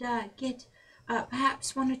you could get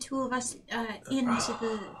perhaps one or two of us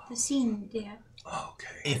into the scene, dear?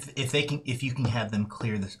 Okay. If you can have them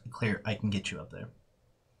clear, I can get you up there.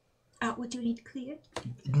 What do you need cleared?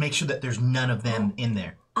 Make sure that there's none of them in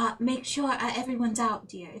there. Make sure everyone's out,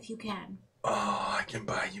 dear, if you can. Oh, I can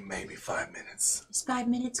buy you maybe 5 minutes. Is 5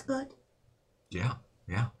 minutes good? Yeah.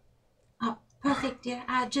 Perfect, dear.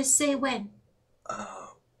 Just say when.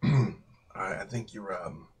 I think you're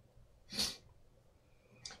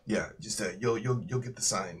yeah, just you'll get the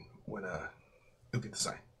sign when you'll get the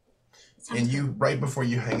sign. Sounds And you right before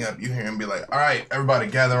you hang up, you hear him be like, "All right, everybody,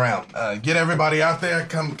 gather around. Get everybody out there.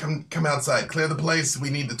 Come outside. Clear the place. We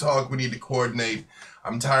need to talk. We need to coordinate.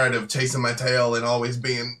 I'm tired of chasing my tail and always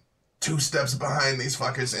being 2 steps behind these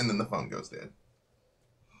fuckers." And then the phone goes dead.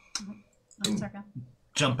 That's okay.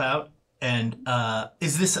 Jump out. And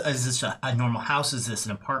is this a normal house? Is this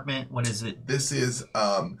an apartment? What is it? This is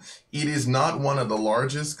it is not one of the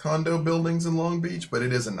largest condo buildings in Long Beach, but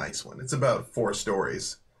it is a nice one. It's about 4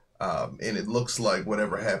 stories. And it looks like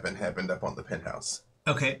whatever happened up on the penthouse.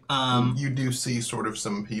 Okay. You do see sort of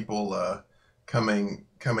some people coming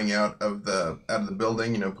out of the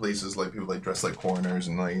building. Police is like people like dressed like coroners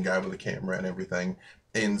and like a guy with a camera and everything.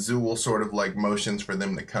 And Zool sort of like motions for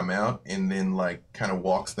them to come out and then like kind of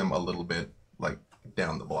walks them a little bit like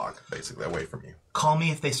down the block, basically away from you. Call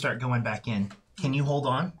me if they start going back in. Can you hold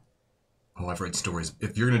on? Oh, I've read stories.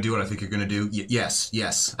 If you're gonna do what I think you're gonna do, yes,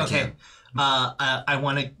 I Okay. can. I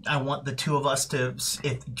want the two of us to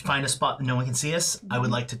find a spot that no one can see us. I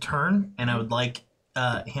would like to turn, and I would like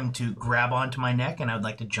him to grab onto my neck, and I would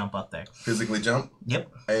like to jump up there. Physically jump.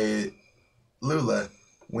 Yep. Lula,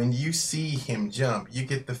 when you see him jump, you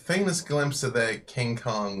get the faintest glimpse of that King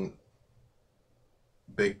Kong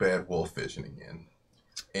big bad wolf vision again.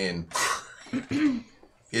 And it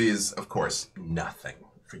is, of course, nothing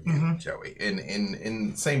for you, Joey.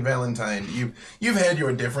 In St. Valentine, you've had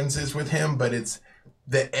your differences with him, but it's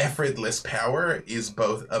the effortless power is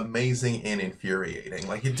both amazing and infuriating.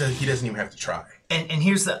 Like he doesn't even have to try. And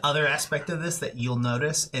here's the other aspect of this that you'll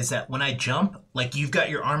notice is that when I jump, like you've got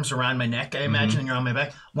your arms around my neck, I imagine, and you're on my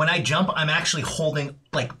back. When I jump, I'm actually holding,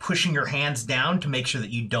 like pushing your hands down to make sure that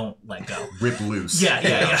you don't let go. Rip loose. Yeah.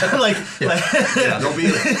 Yeah,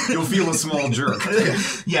 you'll feel a small jerk.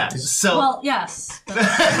 Yeah. So. Well, yes.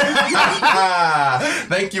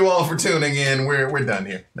 Thank you all for tuning in. We're done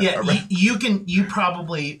here. No, Yeah, right. you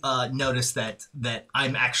probably notice that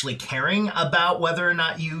I'm actually caring about whether or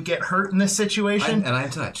not you get hurt in this situation. And I'm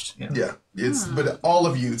touched. Yeah, it's but all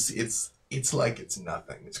of you, it's like it's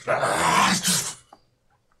nothing. It's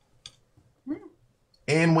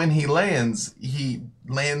and when he lands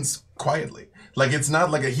quietly. Like it's not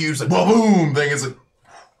like a huge like boom thing. It's like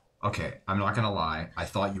Okay, I'm not gonna lie. I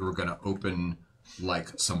thought you were gonna open like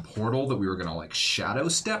some portal that we were gonna like shadow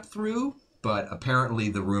step through, but apparently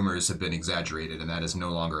the rumors have been exaggerated, and that is no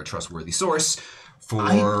longer a trustworthy source for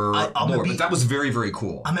I'll lore. be- But that was very, very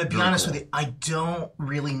cool. I'm gonna be Very honest cool. with you. I don't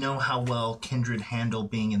really know how well Kindred handle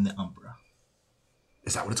being in the Umbra.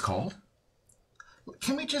 Is that what it's called?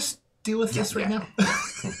 Can we just deal with this right yeah. now?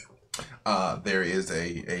 there is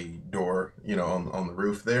a door, on the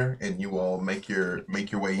roof there, and you all make your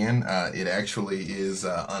way in. It actually is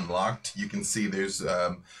unlocked. You can see there's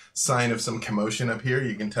sign of some commotion up here.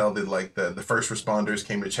 You can tell that like the first responders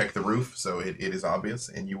came to check the roof, so it is obvious,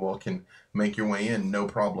 and you all can make your way in, no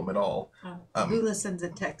problem at all. Lula sends a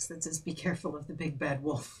text that says, "Be careful of the big bad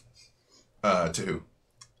wolf." To who?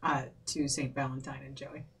 To St. Valentine and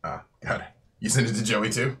Joey. Got it. You sent it to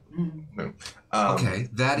Joey too? No. Okay,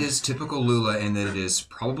 that is typical Lula in that it is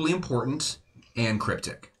probably important and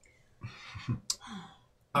cryptic.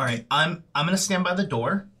 All right, I'm gonna stand by the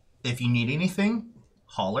door. If you need anything,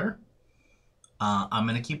 holler. I'm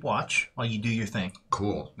gonna keep watch while you do your thing.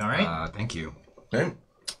 Cool. All right. Thank you. Okay.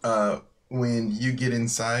 When you get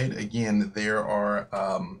inside, again, there are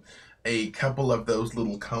a couple of those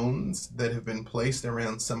little cones that have been placed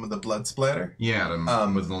around some of the blood splatter. Yeah,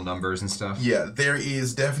 with little numbers and stuff. Yeah, there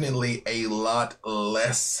is definitely a lot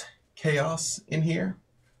less chaos in here.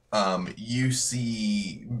 You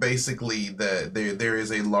see basically there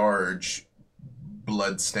is a large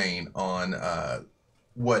blood stain on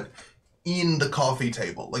what in the coffee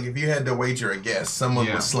table. Like if you had to wager a guess,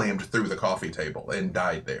 someone was slammed through the coffee table and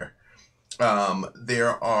died there.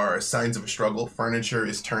 There are signs of a struggle. Furniture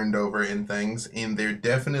is turned over and things, and there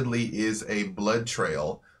definitely is a blood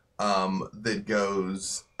trail that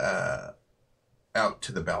goes out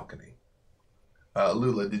to the balcony.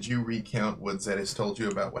 Lula, did you recount what Zetis told you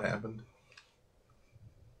about what happened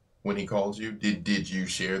when he called you? Did you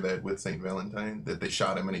share that with St. Valentine, that they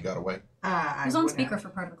shot him and he got away? He was on speaker for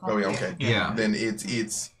part of the call. Oh, yeah, okay. Yeah. Then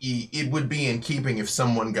it would be in keeping if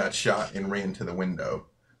someone got shot and ran to the window.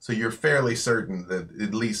 So you're fairly certain that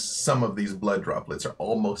at least some of these blood droplets are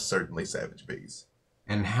almost certainly savage bees.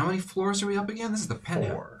 And how many floors are we up again? This is the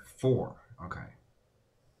penthouse. 4. 4. Okay.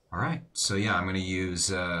 All right. So yeah, I'm going to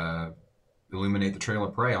use illuminate the trail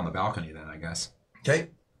of prey on the balcony then, I guess. Okay.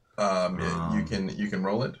 You can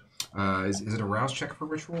roll it. Is it a rouse check for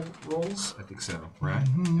ritual rolls? I think so, right?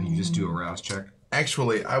 And you just do a rouse check.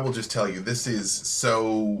 Actually, I will just tell you, this is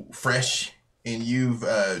so fresh, and you've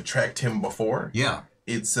tracked him before. Yeah.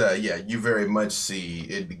 It's you very much see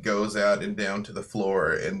it goes out and down to the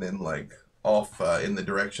floor, and then like off in the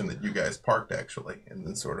direction that you guys parked actually, and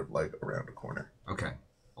then sort of like around a corner. Okay.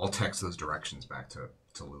 I'll text those directions back to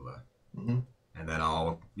Lula. Mm-hmm. And then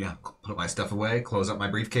I'll put my stuff away, close up my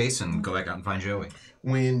briefcase, and go back out and find Joey.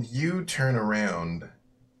 When you turn around,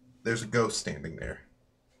 there's a ghost standing there.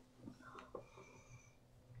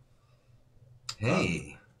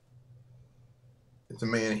 Hey. It's a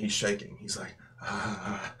man. He's shaking. He's like,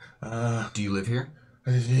 Do you live here?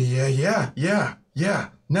 yeah.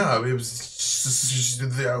 No, it was.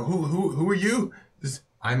 Who are you?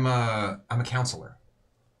 I'm a counselor.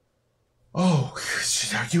 Oh,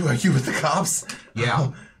 are you with the cops?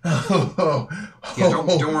 Yeah. Oh. Yeah, don't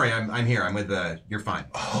worry. I'm here. I'm with you're fine.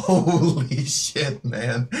 Holy shit,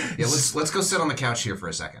 man. Yeah, let's go sit on the couch here for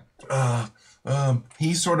a second.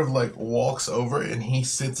 He sort of like walks over and he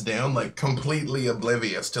sits down like completely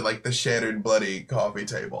oblivious to like the shattered, bloody coffee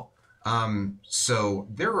table. So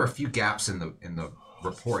there were a few gaps in the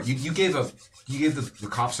report. You gave the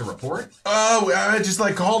cops a report? Oh, I just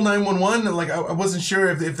like called 911 and like I wasn't sure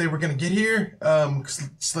if they were gonna get here. 'Cause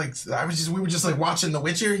it's like we were just like watching The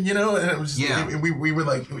Witcher, you know, and it was just, we were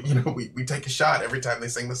like, you know, we take a shot every time they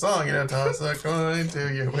sing the song, you know, toss a coin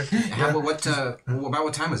to you. How, about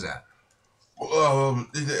what time was that?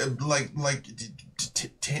 Like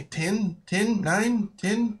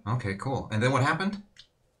 10. Okay, cool. And then what happened?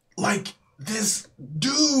 Like this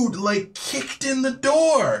dude like kicked in the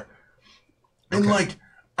door. And like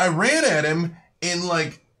I ran at him and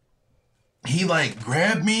like he like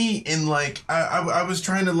grabbed me and like I was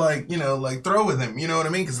trying to like, you know, like throw with him, you know what I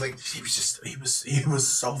mean? Cause like he was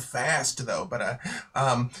so fast though. But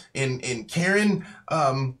and Karen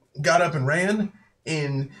got up and ran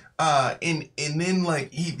and then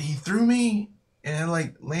like he threw me and I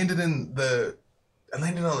like landed on the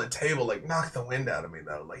table, like knocked the wind out of me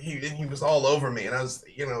though. Like he was all over me and I was,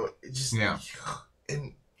 you know, it just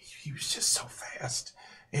and he was just so fast.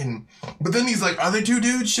 But then these like other two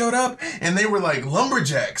dudes showed up and they were like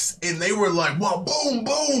lumberjacks and they were like, well, boom,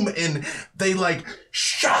 boom. And they like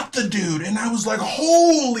shot the dude. And I was like,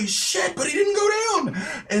 holy shit, but he didn't go down.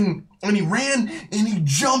 And he ran and he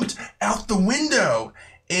jumped out the window.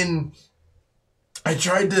 And I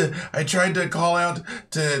tried to call out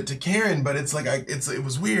to Karen, but it's like it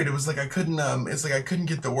was weird. It was like I couldn't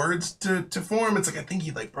get the words to form. It's like I think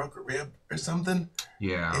he like broke a rib or something.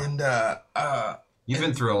 Yeah. And you've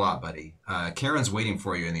been through a lot, buddy. Karen's waiting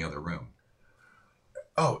for you in the other room.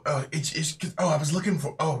 I was looking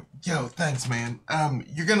for. Oh, yo, thanks, man.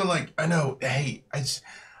 You're gonna like. I know. Hey,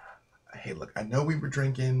 look. I know we were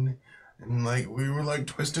drinking. And like we were like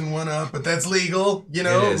twisting one up, but that's legal, you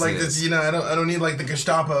know. Like this, you know. I don't need like the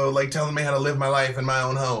Gestapo like telling me how to live my life in my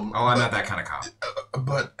own home. Oh, I'm not that kind of cop.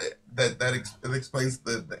 But that explains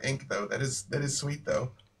the ink though. That is sweet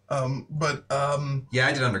though. Yeah,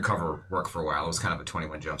 I did undercover work for a while. It was kind of a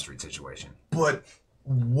 21 Jump Street situation. But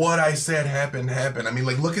what I said happened. I mean,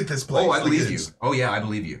 like look at this place. Oh, I believe you. Oh yeah, I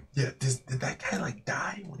believe you. Yeah. Did that guy like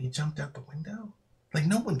die when he jumped out the window? Like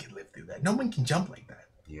no one can live through that. No one can jump like that.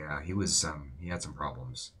 Yeah, he was. He had some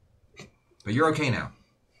problems, but you're okay now.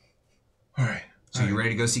 All right. So you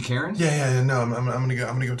ready to go see Karen? Yeah. No, I'm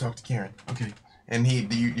gonna go talk to Karen. Okay. And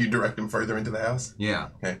you direct him further into the house?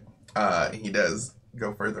 Yeah. Okay. He does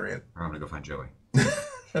go further in. Or I'm gonna go find Joey.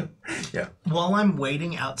 Yeah. While I'm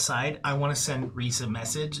waiting outside, I want to send Reese a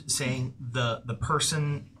message saying the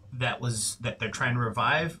person that they're trying to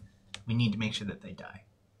revive, we need to make sure that they die.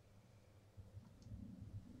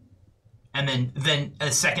 And then a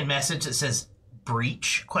second message that says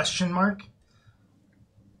breach ?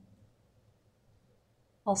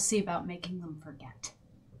 I'll see about making them forget.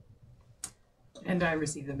 And I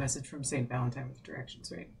received a message from St. Valentine with directions,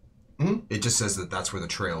 right? Mm-hmm. It just says that's where the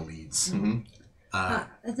trail leads. Mm-hmm.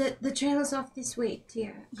 The trail is off this way,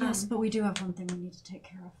 dear. Yes, but we do have one thing we need to take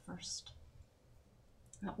care of first.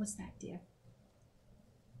 What was that, dear?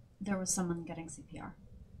 There was someone getting CPR.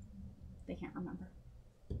 They can't remember.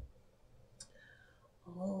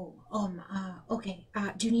 Oh, okay.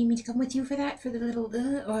 Do you need me to come with you for that, for the little,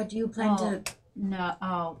 or do you plan to?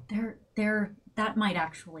 No, they're that might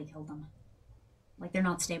actually kill them. Like they're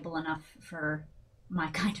not stable enough for my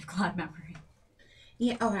kind of glad memory.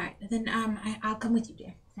 Yeah, all right. Then I'll come with you,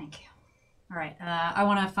 dear. Thank you. All right. I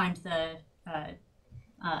want to find the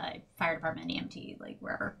fire department, EMT, like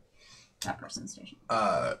wherever that person's stationed.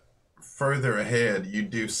 Further ahead, you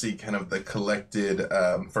do see kind of the collected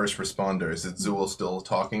first responders. It's Zool still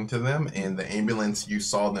talking to them, and the ambulance you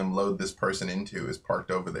saw them load this person into is parked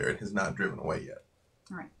over there. It has not driven away yet.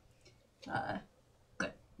 All right.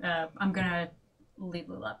 Good. I'm gonna lead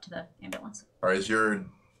Lula up to the ambulance. All right, is your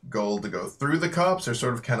goal to go through the cops or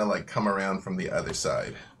sort of kind of like come around from the other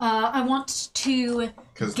side? I want to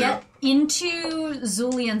get into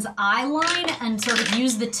Zulian's eye line and sort of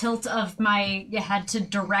use the tilt of my head to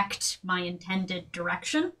direct my intended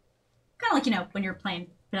direction. Kind of like, you know, when you're playing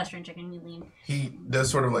pedestrian chicken, you lean. He does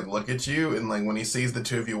sort of like look at you, and like when he sees the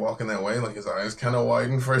two of you walking that way, like his eyes kind of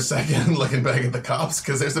widen for a second, looking back at the cops,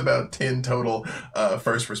 because there's about 10 total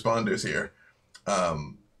first responders here.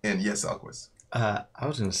 And yes, Alquist. I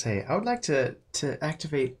was going to say, I would like to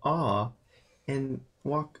activate awe and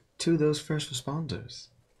walk to those first responders.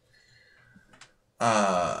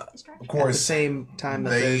 Of At the course, same time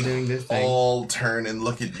that they're doing their they thing. all turn and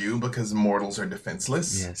look at you because mortals are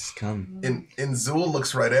defenseless. Yes, come. And Zool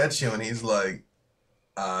looks right at you and he's like,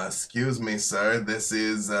 excuse me, sir, this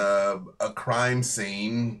is a crime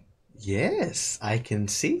scene. Yes, I can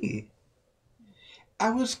see. I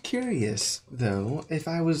was curious, though, if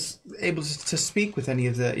I was able to speak with any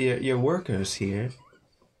of your workers here.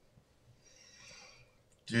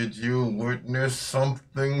 Did you witness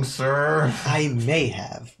something, sir? I may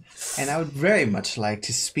have, and I would very much like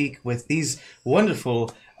to speak with these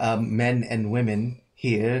wonderful men and women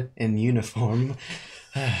here in uniform.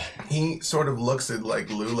 He sort of looks at like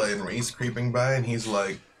Lula and Reese creeping by, and he's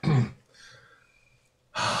like,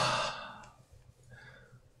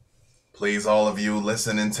 "Please, all of you,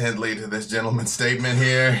 listen intently to this gentleman's statement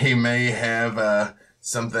here. He may have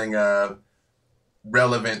something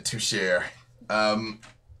relevant to share,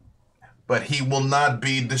 but he will not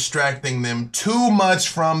be distracting them too much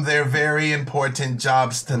from their very important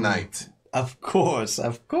jobs tonight." Of course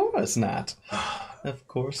not. Of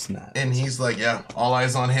course not. And he's like, yeah, all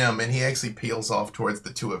eyes on him. And he actually peels off towards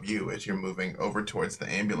the two of you as you're moving over towards the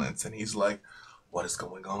ambulance. And he's like, what is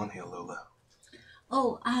going on here, Lula?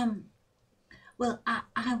 Oh, well,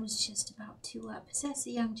 I was just about to possess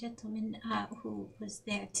a young gentleman who was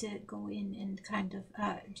there to go in and kind of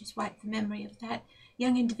just wipe the memory of that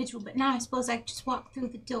young individual. But now I suppose I just walk through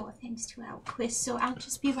the door thanks to Alquist. So I'll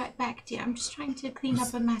just be right back, dear. I'm just trying to clean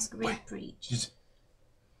up a masquerade breach.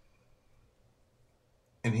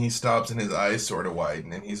 And he stops and his eyes sort of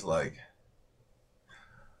widen. And he's like,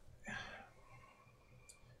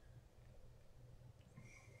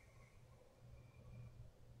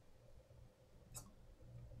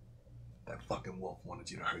 that fucking wolf wanted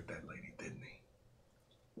you to hurt that lady, didn't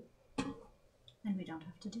he? And we don't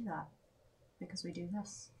have to do that because we do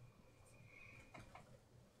this.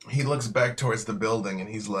 He looks back towards the building and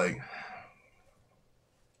he's like,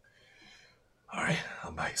 all right,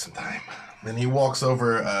 I'll buy you some time. Then he walks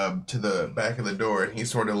over to the back of the door and he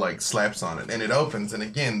sort of like slaps on it and it opens. And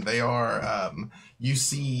again, they are, you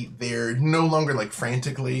see they're no longer like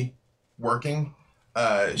frantically working.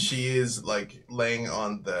 She is like laying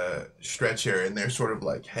on the stretcher and they're sort of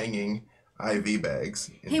like hanging IV bags.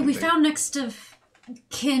 Hey, we found next of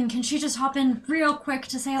kin. Can she just hop in real quick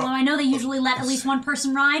to say hello? I know they usually let at least one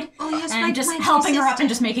person ride. Oh, yes, and my just dear helping her up sister. and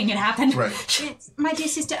just making it happen. Right. Yes, my dear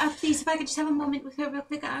sister, please, if I could just have a moment with her real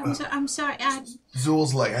quick. I'm sorry.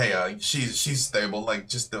 Zool's like, hey, she's stable, like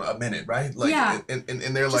just a minute, right? Like, Yeah. And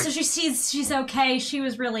they're Just like, so she sees she's okay. She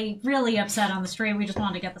was really, really upset on the street. We just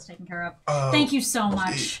wanted to get this taken care of. Thank you so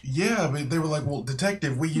much. Yeah, but they were like, well,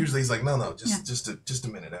 detective, we usually, he's like, no, just a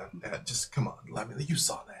minute, just come on, let me, you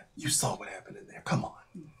saw that, you saw what happened in there, come on.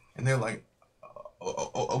 And they're like,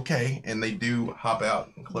 okay, and they do hop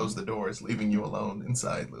out and close the doors, leaving you alone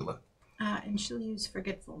inside, Lula. And she'll use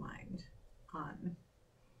Forgetful Mind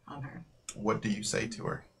on her. What do you say to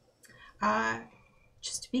her?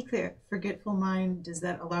 Just to be clear, Forgetful Mind, does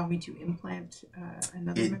that allow me to implant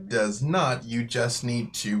another memory? It does not. You just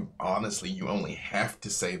need to, honestly, you only have to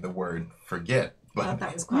say the word forget. I thought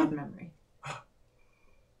that was Cloud Memory.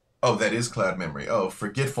 Oh, that is Cloud Memory. Oh,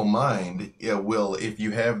 Forgetful Mind, it will, if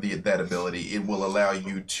you have that ability, it will allow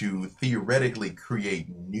you to theoretically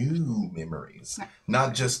create new memories.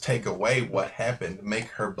 Not just take away what happened, make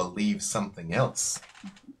her believe something else.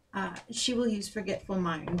 She will use Forgetful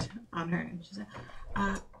Mind on her. And she's like,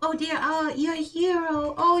 Oh dear, you're a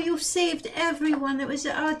hero. Oh, you've saved everyone. That was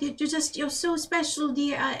you're so special,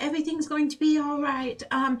 dear. Everything's going to be all right.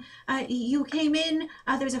 You came in.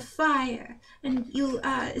 There was a fire, and you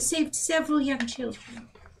saved several young children.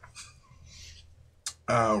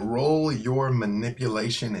 Roll your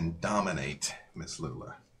manipulation and dominate, Miss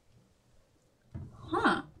Lula.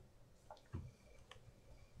 Huh.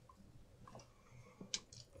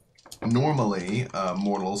 Normally,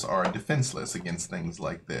 mortals are defenseless against things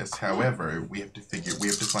like this. However, we have to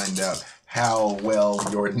find out how well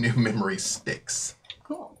your new memory sticks.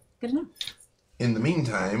 Cool. Good enough. In the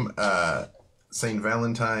meantime, St.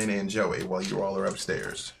 Valentine and Joey, while you all are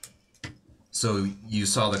upstairs. So you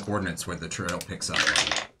saw the coordinates where the trail picks up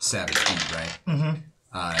Savage Beat, right?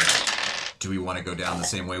 Mm-hmm. Do we want to go down the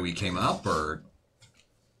same way we came up, or?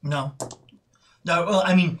 No. No, well,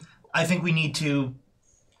 I mean, I think we need to...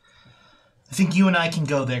 I think you and I can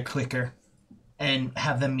go there quicker and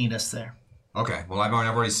have them meet us there. Okay, well, I've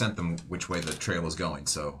already sent them which way the trail is going,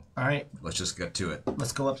 so All right, let's just get to it.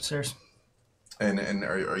 let's go upstairs. And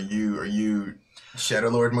are you Shadow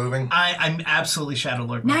Lord moving? I'm absolutely Shadow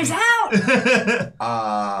Lord. Knives moving.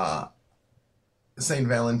 out! St.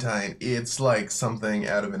 Valentine, it's like something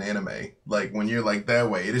out of an anime. Like when you're like that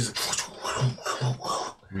way, it is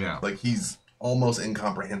Yeah. like he's almost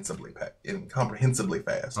incomprehensibly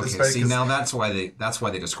fast. Okay, Especially see 'cause- now that's why they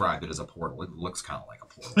described it as a portal. It looks kind of like a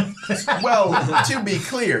portal. Well, to be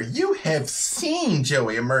clear, you have seen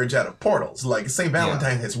Joey emerge out of portals. Like St.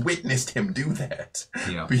 Valentine has witnessed him do that.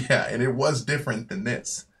 Yeah. But yeah, and it was different than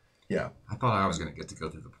this. Yeah. I thought I was gonna get to go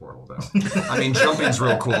through the portal though. I mean, jumping's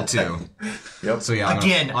real cool too. Yep. So yeah, I'm I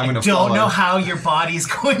gonna don't follow. know how your body's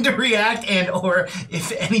going to react, and or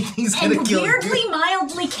if anything's going to And kill weirdly, you.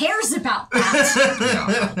 mildly cares about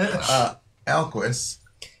that. Yeah. Alquist,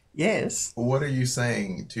 Yes. what are you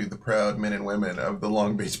saying to the proud men and women of the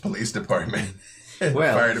Long Beach Police Department? And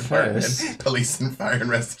Well, Fire Department, first- Police and Fire and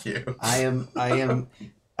Rescue. I'm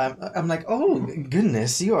like, oh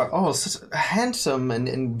goodness, you are all such a handsome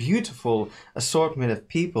and beautiful assortment of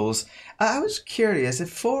peoples. I was curious if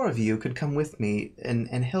 4 of you could come with me and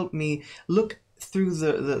help me look through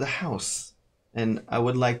the house. And I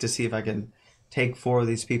would like to see if I can take 4 of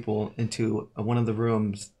these people into one of the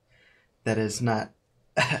rooms that is not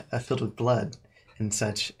filled with blood and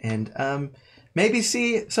such. And maybe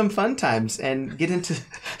see some fun times and get into...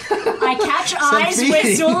 I catch eyes with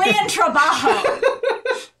feeding. Zuli and Trabajo.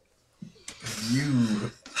 You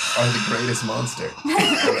are the greatest monster.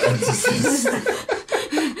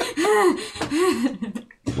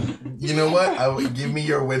 You know what? Give me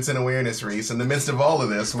your wits and awareness, Reese. In the midst of all of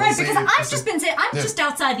this, we'll Right, see. because I've just been saying, I'm just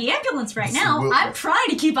outside the ambulance right now. We'll- I'm trying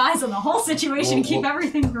to keep eyes on the whole situation and keep we'll-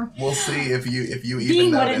 everything from We'll see if you even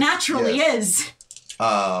being what it notice. naturally Yes. is.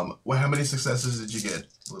 Well, how many successes did you get,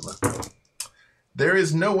 Lula? There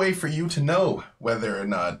is no way for you to know whether or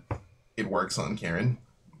not it works on Karen.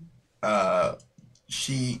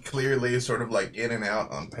 She clearly is sort of like in and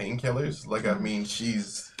out on painkillers. Like, I mean,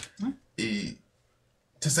 she's...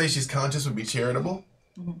 to say she's conscious would be charitable.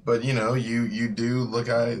 But, you know, you do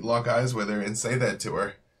lock eyes with her and say that to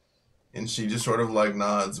her. And she just sort of like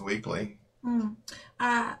nods weakly.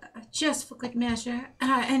 Just for good measure.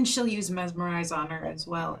 And she'll use mesmerize on her as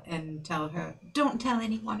well and tell her, Don't tell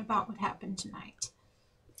anyone about what happened tonight.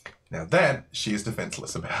 Now that she is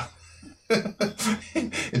defenseless about.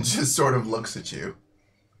 And just sort of looks at you.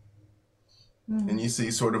 And you see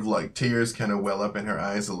sort of like tears kind of well up in her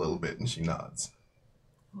eyes a little bit, and she nods.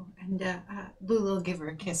 and Lulu will give her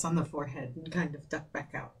a kiss on the forehead and kind of duck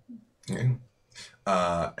back out.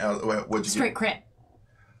 Yeah. What'd you Straight get? crit.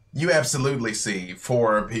 You absolutely see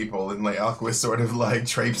 4 people in Alquist sort of like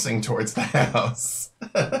traipsing towards the house.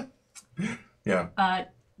 Yeah.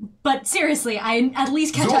 But seriously, I at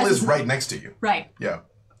least catch Zool eyes. is right next to you. Right. Yeah.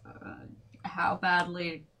 How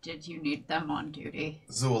badly did you need them on duty?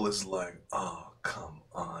 Zool is like, oh, come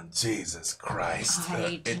on, Jesus Christ.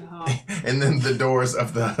 I don't. And then the doors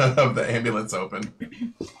of the ambulance open.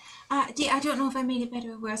 I don't know if I made it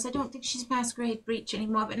better or worse. I don't think she's Masquerade Breach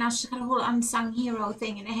anymore, but now she's got a whole unsung hero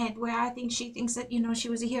thing in her head where I think she thinks that, she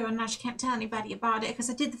was a hero and now she can't tell anybody about it because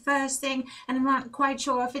I did the first thing and I'm not quite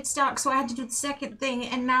sure if it stuck, so I had to do the second thing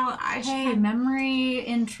and now Hey, memory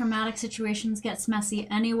in traumatic situations gets messy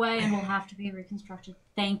anyway and will have to be reconstructed.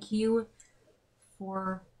 Thank you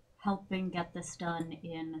for helping get this done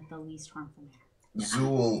in the least harmful manner.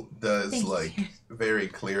 Zool does Thank like very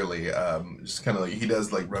clearly, just kind of like he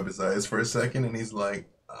does like rub his eyes for a second, and he's like,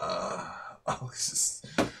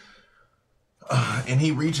 and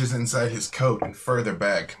he reaches inside his coat and further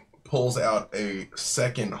back pulls out a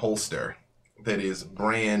second holster that is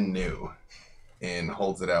brand new, and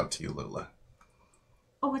holds it out to you, Lula.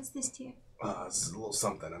 Oh, what's this, dear? This is a little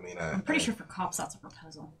something. I mean, I'm pretty sure for cops that's a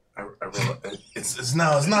proposal. I realize it's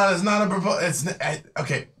not a proposal.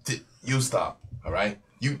 Okay. You stop. All right.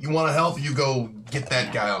 You want to help? You go get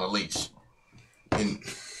that guy on a leash. And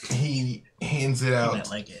he hands it I out. might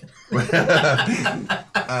like it.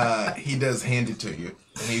 He does hand it to you,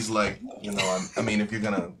 and he's like, I mean, if you're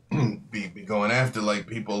gonna be going after like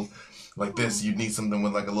people like this, you need something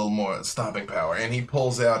with like a little more stopping power. And he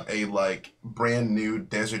pulls out a like brand new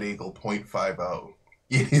Desert Eagle .50.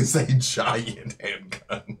 It is a giant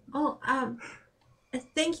handgun. Oh,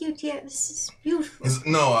 thank you, dear. This is beautiful.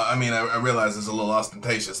 I realize it's a little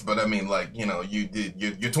ostentatious, but I mean, like, you did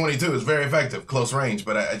your 22 is very effective, close range.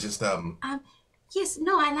 But I just Yes,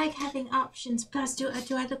 no, I like having options. Plus, do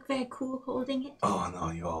I look very cool holding it? Oh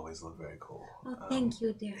no, you always look very cool. Oh, thank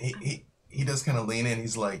you, dear. He does kind of lean in.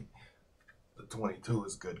 He's like, the 22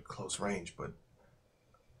 is good close range, but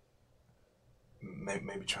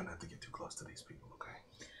maybe try not to get too close to these people, okay?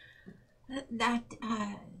 That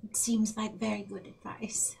seems like very good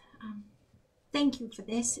advice. Thank you for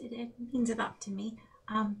this. It means a lot to me.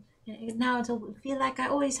 Now it'll feel like I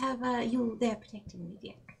always have you there protecting me,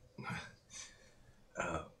 dear.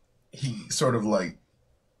 He sort of like,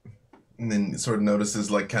 and then sort of notices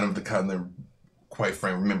like kind of the quite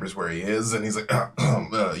remembers where he is, and he's like,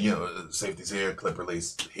 safety's here, clip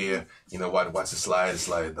release here. Watch the slide. The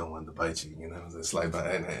slide don't want to bite you. The slide by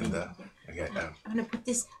and okay. I'm gonna put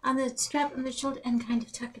this on the strap on the shoulder and kind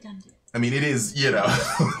of tuck it under. I mean, it is,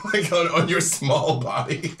 like on your small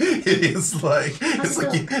body. It is like it's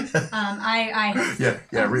like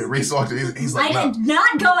Reese walked in. He's like, I did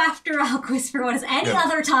not go after Alquist for what is any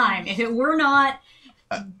other time. If it were not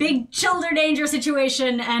big shoulder danger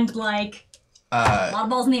situation and like a lot of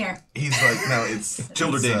balls in the air. He's like, no, it's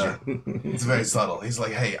Shoulder danger. It's very subtle. He's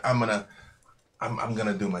like, hey, I'm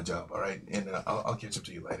gonna do my job, all right, and I'll catch up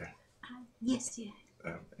to you later. Yes, dear.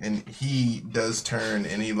 And he does turn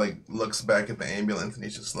and he like looks back at the ambulance and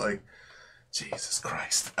he's just like, Jesus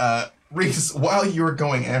Christ. Reese, while you were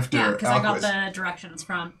going after because I got Alquist, the directions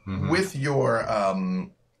from. with your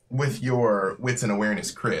wits and awareness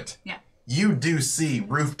crit, Yeah. you do see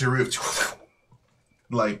roof to roof,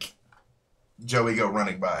 like Joey go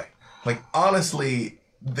running by. Like honestly,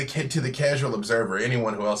 to the casual observer,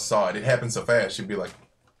 anyone who else saw it, it happened so fast, you'd be like,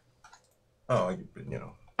 oh,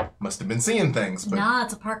 must have been seeing things. But Nah,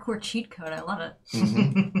 it's a parkour cheat code. I love it.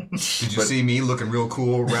 Did you see me looking real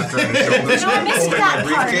cool wrapped around his shoulders? No, I missed holding that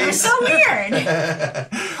my part. It was briefcase? so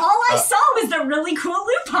weird. All I saw was the really cool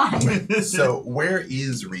lupine. So where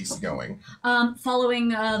is Reese going? Following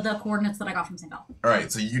the coordinates that I got from St. Bell. All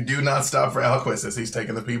right, so you do not stop for Alquist as he's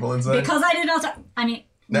taking the people inside? Because I did not.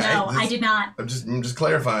 I did not. I'm just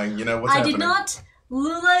clarifying, what's I happening. did not.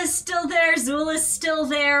 Lula is still there. Zula is still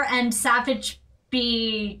there, and Savage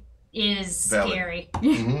B is Valid. scary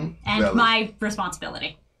Mhm, and valid. my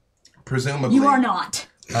responsibility. Presumably. You are not.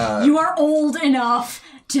 You are old enough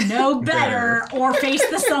to know better or face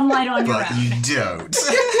the sunlight on your But own. you don't.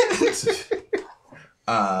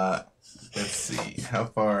 Let's see. How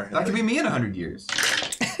far? That could be me in 100 years.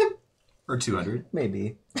 Or 200.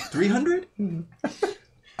 Maybe. 300?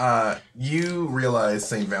 You realize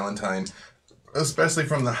St. Valentine, especially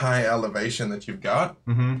from the high elevation that you've got,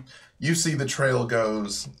 you see the trail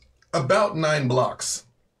goes about 9 blocks,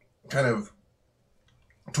 kind of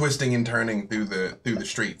twisting and turning through the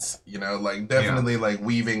streets. Like definitely like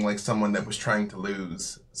weaving like someone that was trying to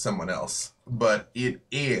lose someone else. But it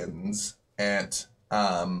ends at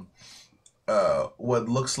what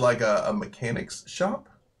looks like a mechanic's shop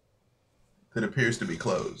that appears to be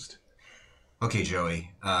closed. Okay,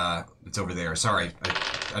 Joey. It's over there. Sorry,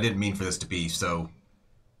 I didn't mean for this to be so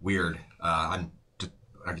weird. I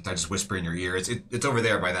just whisper in your ear. It's over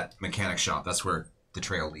there by that mechanic shop. That's where the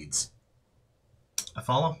trail leads. I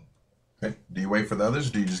follow. Okay. Do you wait for the others,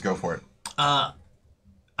 or do you just go for it?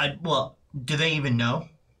 Do they even know?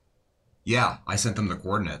 Yeah, I sent them the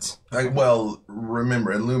coordinates.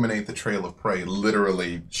 Remember, Illuminate the Trail of Prey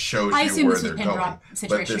literally shows I you assume where this was they're pin going. drop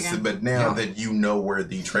situation again. But now Yeah. that you know where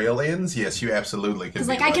the trail ends, yes, you absolutely can. Because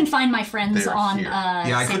Be I can find my friends they're on here.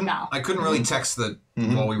 I St. Val. couldn't really text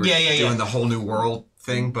while we were Yeah. doing the whole new world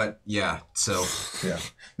thing, but yeah. So Yeah.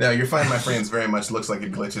 Now you're finding my friends very much looks like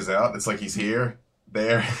it glitches out. It's like he's here,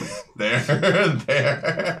 there, there,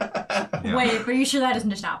 there. yeah. Wait, are you sure that isn't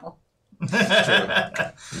just Apple?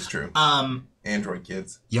 It's true. Um, Android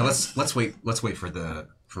kids. Yeah, let's wait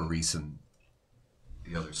for Reese and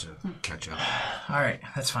the others to catch up. all right,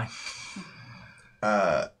 that's fine.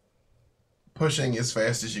 Pushing as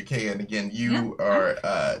fast as you can. Again, you are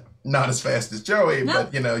not as fast as Joey, No.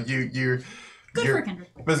 but you're Good for a kindred.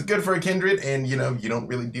 But it's good for a kindred, and you don't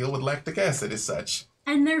really deal with lactic acid as such.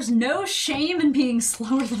 And there's no shame in being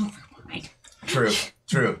slower than Overmind.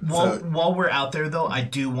 True. While we're out there, though, I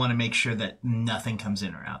do want to make sure that nothing comes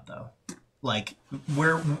in or out, though. Like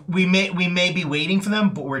we may be waiting for them,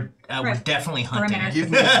 but we're Right. definitely For a hunting.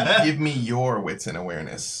 minute. Give me your wits and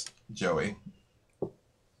awareness, Joey.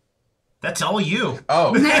 That's all you.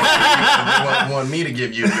 Oh, you want me to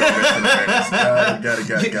give you your wits and awareness?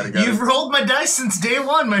 Got it. You've rolled my dice since day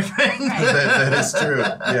one, my friend. That is true.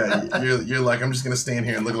 Yeah, you're like, I'm just gonna stand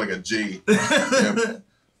here and look like a G. Yep.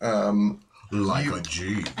 Like a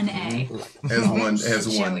G. An A. As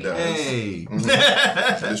one does. Hey,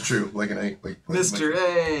 That is true. Like an A. Like, Mr.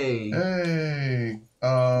 A. Hey.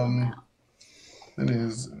 That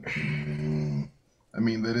is.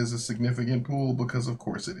 That is a significant pool because, of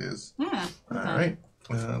course, it is. Yeah. All right.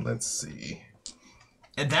 Let's see.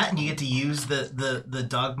 And you get to use the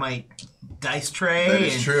Dogmite dice tray. That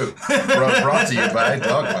is true. Brought to you by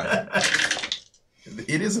Dogmite.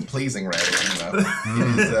 It is a pleasing rattle.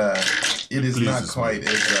 It is not quite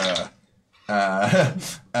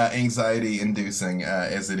as anxiety-inducing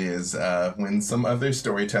as it is when some other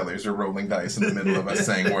storytellers are rolling dice in the middle of us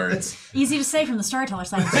saying words. Easy to say from the storyteller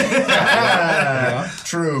side.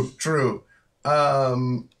 True.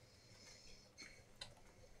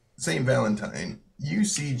 St. Valentine, you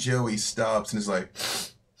see Joey stops and is like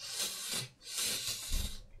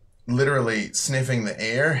literally sniffing the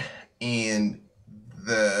air, and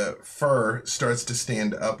the fur starts to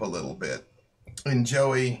stand up a little bit. And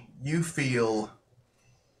Joey, you feel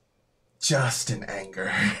just an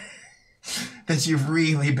anger that you've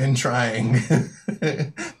really been trying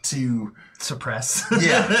to Suppress.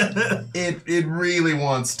 yeah, it really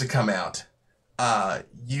wants to come out.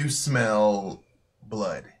 You smell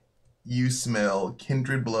blood. You smell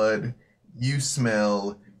kindred blood. You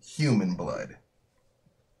smell human blood.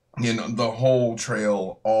 You know, the whole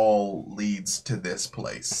trail all leads to this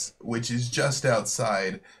place, which is just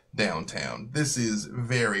outside downtown. This is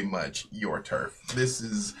very much your turf. This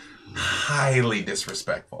is highly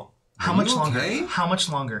disrespectful. How much longer? Okay? How much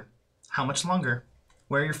longer? How much longer?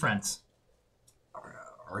 Where are your friends?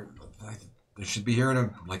 They should be here in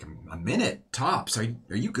a minute tops. Are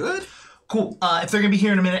you good? Cool. If they're gonna be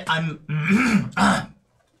here in a minute, I'm I'm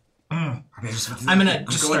gonna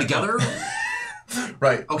just going start together.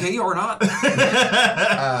 Right. Okay, or not?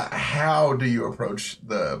 How do you approach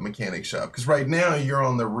the mechanic shop? Because right now you're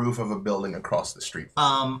on the roof of a building across the street.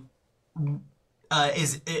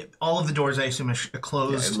 Is it all of the doors? I assume are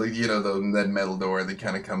closed. Yeah, you know, that metal door that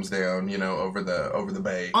kind of comes down, you know, over the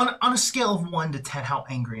bay. On a scale of 1 to 10, how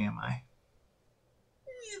angry am I?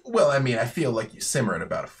 Well, I mean, I feel like you simmer at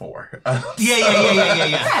about a 4.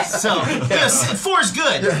 Yeah. So yes, 4 is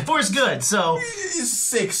good. 4 is good. So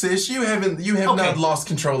 6-ish. You have Okay. not lost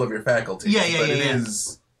control of your faculties. Yeah, But yeah. it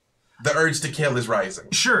is the urge to kill is rising.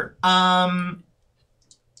 sure.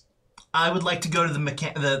 I would like to go to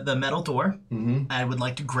the metal door. Mm-hmm. I would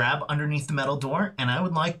like to grab underneath the metal door, and I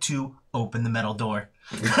would like to open the metal door.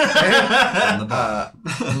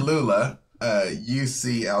 Lula, you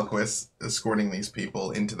see Alquist escorting these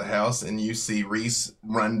people into the house, and you see Reese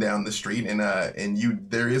run down the street, and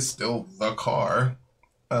there is still the car.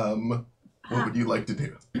 What would you like to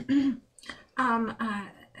do?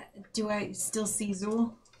 Do I still see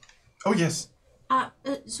Zul? Oh yes.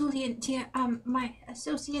 Zulian, dear, my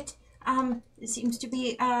associate, seems to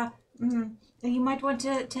be, you might want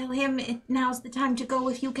to tell him now's the time to go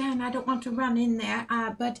if you can. I don't want to run in there,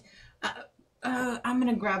 but I'm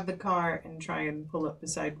gonna grab the car and try and pull up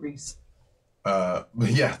beside Reese. While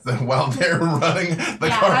they're running, the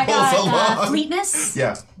Yeah, car I pulls got along. fleetness.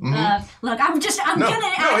 Yeah. Mhm. Look, I'm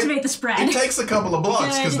gonna activate the spread. It takes a couple of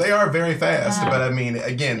blocks because Good. they are very fast, but I mean,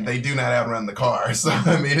 again, they do not outrun the car. So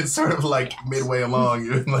I mean, it's sort of like midway along,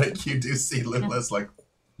 you do see Lula's like.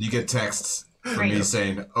 You get texts from Great. me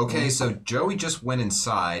saying, "Okay, so Joey just went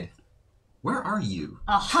inside. Where are you?"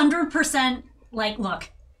 100%. Like, look,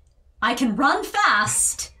 I can run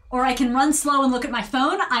fast, or I can run slow and look at my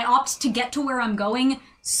phone. I opt to get to where I'm going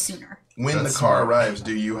sooner. When That's the car smart. arrives,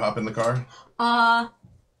 do you hop in the car?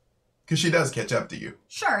 Because she does catch up to you.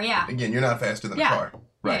 Sure, yeah. Again, you're not faster than Yeah. a car.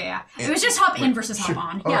 Right. Yeah. It was just hop in versus hop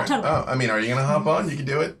on. All Yeah, right. totally. Oh, I mean, are you gonna hop on? You can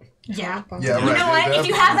do it. Yeah. Yeah, You right. know what? If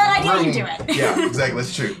you have that idea, you do it. Yeah, exactly.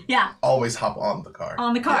 That's true. Yeah. Always hop on the car.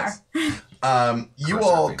 On the car. Yes. You Cross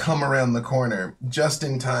all surfing. come around the corner just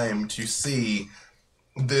in time to see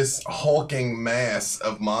this hulking mass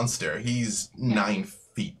of monster. He's 9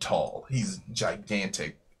 feet tall. He's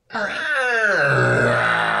gigantic. All right.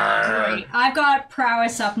 Great. I've got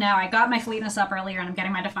prowess up now. I got my fleetness up earlier, and I'm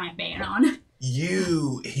getting my Defiant Bane on.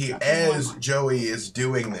 As Joey is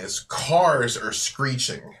doing this, cars are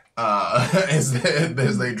screeching as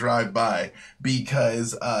they drive by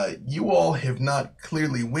because you all have not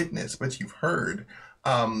clearly witnessed, but you've heard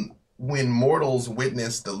when mortals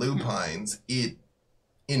witness the lupines, it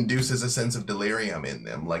induces a sense of delirium in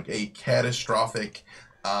them, like a catastrophic,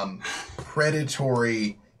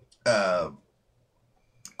 predatory,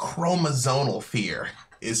 chromosomal fear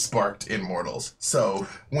is sparked in mortals. So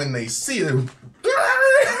when they see them,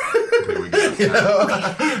 Here we go. you know,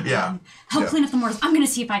 yeah. Help Yeah. clean up the mortals. I'm gonna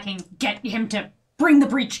see if I can get him to bring the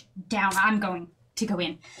breach down. I'm going to go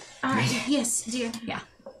in. Yes, dear. Yeah.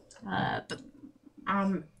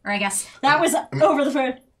 Or I guess that was over the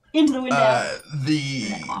phone into the window.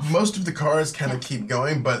 Most of the cars kind of keep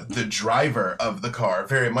going, but the driver of the car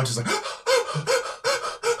very much is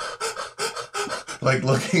like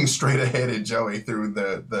looking straight ahead at Joey through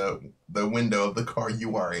the window of the car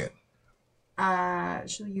you are in.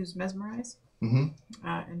 She'll use mesmerize, Mm-hmm.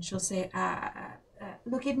 and she'll say,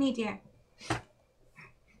 Look at me, dear.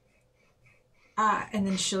 and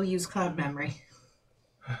then she'll use cloud memory.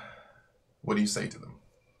 What do you say to them?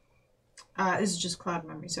 This is just cloud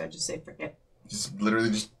memory, so I just say forget. Just literally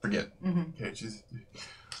just forget. Mm-hmm. Okay, she's.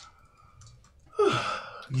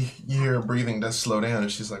 You hear her breathing does slow down,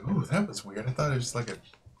 and she's like, "Oh, that was weird. I thought it was like a."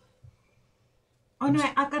 Oh no,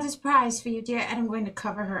 I've got a surprise for you, dear, and I'm going to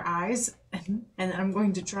cover her eyes. And I'm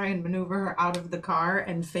going to try and maneuver her out of the car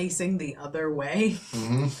and facing the other way.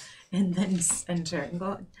 Mm-hmm. And then enter and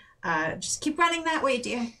go, Just keep running that way,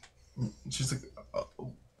 dear. She's like,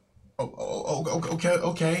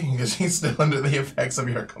 okay, because she's still under the effects of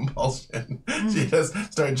your compulsion. She does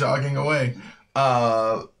start jogging away.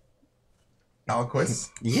 Alquist,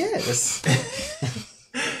 Yes.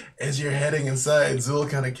 as you're heading inside, Zul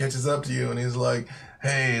kind of catches up to you and he's like,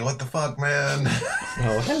 hey, what the fuck, man?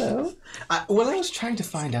 Oh, hello. Well, I was trying to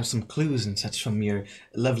find out some clues and such from your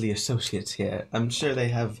lovely associates here. I'm sure they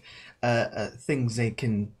have things they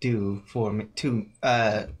can do for me to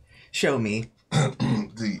show me.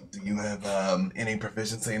 do you have any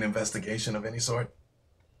proficiency in investigation of any sort?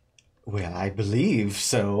 Well, I believe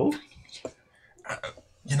so.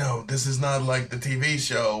 You know, this is not like the TV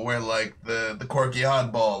show where, like, the quirky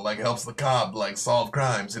oddball, like, helps the cop, like, solve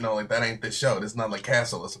crimes. You know, like, that ain't the show. This is not like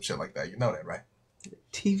Castle or some shit like that. You know that, right?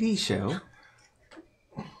 TV show?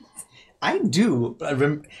 I do.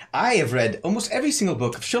 I have read almost every single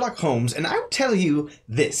book of Sherlock Holmes, and I will tell you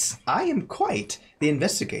this. I am quite the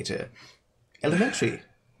investigator. Elementary.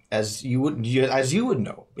 As you would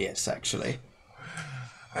know. Yes, actually.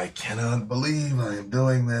 I cannot believe I am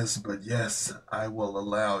doing this, but yes, I will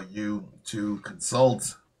allow you to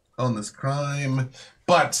consult on this crime.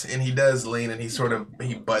 But, and he does lean and he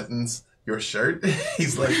buttons your shirt.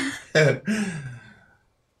 He's like,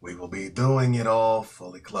 we will be doing it all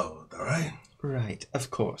fully clothed, all right? Right, of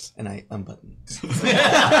course. And I unbutton.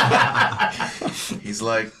 He's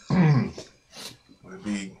like, would it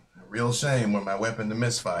be a real shame were my weapon to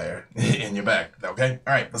misfire in your back, okay?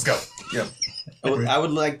 All right, let's go. Yeah. I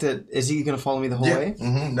would like to... Is he going to follow me the whole way?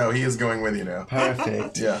 Mm-hmm. No, he is going with you now.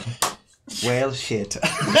 Perfect. Yeah. Well, shit.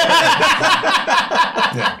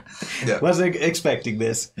 Yeah. Wasn't expecting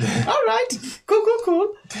this. All right.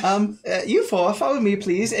 Cool. You four, follow me,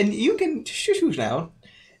 please. And you can shoo now.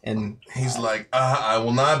 And he's like, I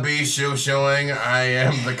will not be shoo-shooing. I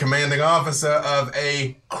am the commanding officer of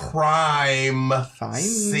a crime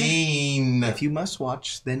scene. If you must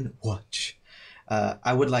watch, then watch.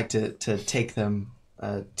 I would like to take them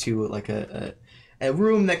to like a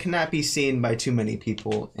room that cannot be seen by too many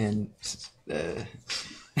people and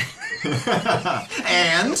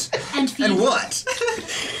And what?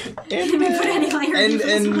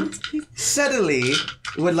 and subtly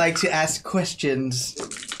would like to ask questions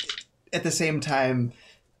at the same time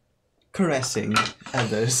caressing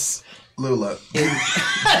others. Lula,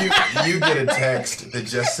 you get a text that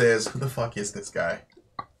just says, who the fuck is this guy?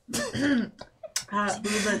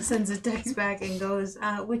 Lula sends a text back and goes,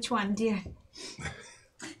 which one, dear?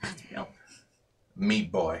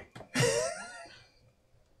 Meat boy.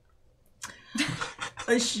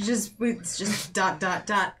 it's just dot.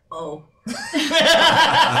 Oh.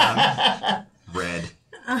 Red.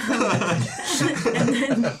 and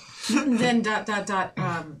then dot.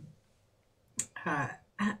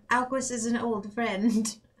 Alquist is an old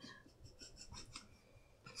friend.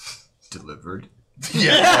 Delivered.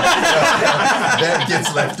 Yeah. That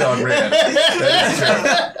gets left on red.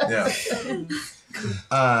 That is true.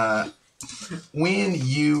 Yeah. When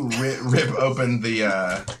you rip open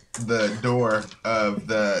the door of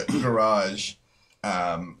the garage,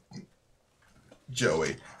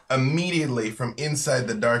 Joey, immediately from inside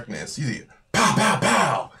the darkness, you see pow, pow,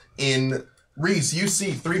 pow. In Reese, you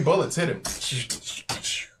see 3 bullets hit him.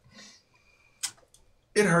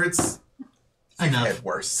 It hurts. You've had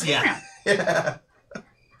worse. Yeah. Yeah.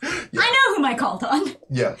 I know whom I called on.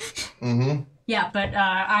 Yeah. Mm-hmm. Yeah, but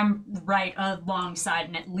I'm right alongside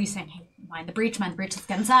and at least saying, hey, mind the breach, let's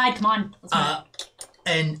get inside, come on. Let's move.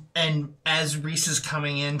 And as Reese is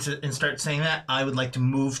coming in and start saying that, I would like to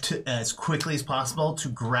move to as quickly as possible to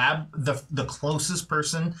grab the closest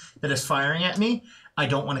person that is firing at me. I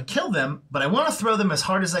don't want to kill them, but I want to throw them as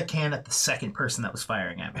hard as I can at the second person that was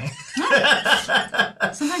firing at me.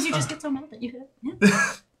 Sometimes you just get so mad that you hit.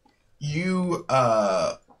 Yeah. You,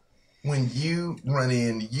 when you run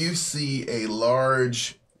in, you see a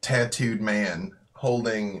large tattooed man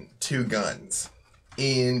holding 2 guns.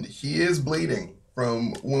 And he is bleeding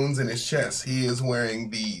from wounds in his chest. He is wearing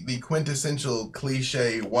the quintessential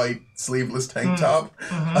cliche white sleeveless tank top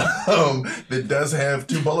that does have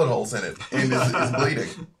 2 bullet holes in it and is bleeding.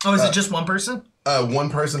 Oh, is it just one person? One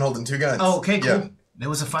person holding 2 guns. Oh, okay, cool. Yeah. It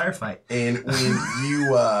was a firefight. And when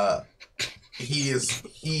you, he is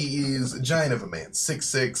a giant of a man,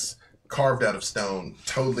 6'6", carved out of stone,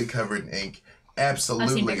 totally covered in ink.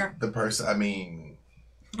 Absolutely bigger. the person. I mean,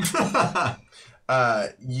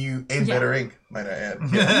 better ink, might I add.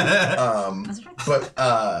 That's right. But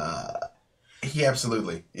He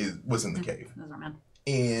absolutely was in the cave. Those are men.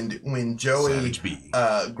 And when Joey Savage B.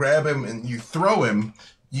 grab him and you throw him,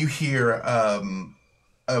 you hear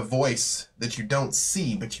a voice that you don't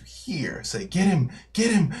see but you hear say, "Get him!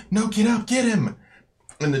 Get him! No, get up! Get him!"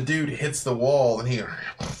 And the dude hits the wall and he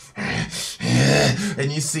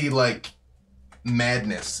and you see like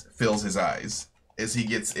madness fills his eyes as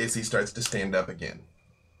he starts to stand up again.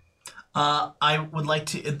 I would like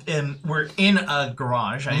to, and we're in a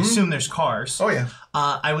garage. I assume there's cars. Oh yeah.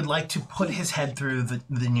 I would like to put his head through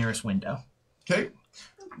the nearest window. Okay.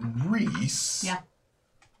 Reese. Yeah.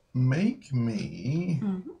 Make me.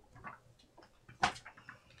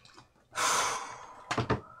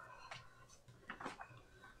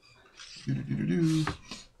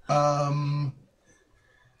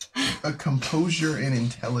 A composure and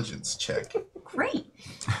intelligence check. Great.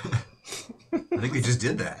 I think we just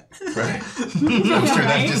did that. Right. I'm sure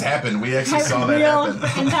that just happened. We actually saw that Real happen.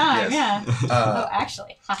 freaking time, Yes. yeah. Oh,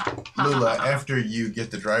 actually. Lula, after you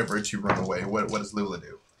get the driver to run away, what does Lula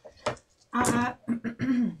do?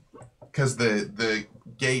 Because the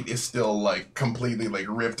gate is still like completely like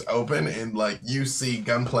ripped open, and like you see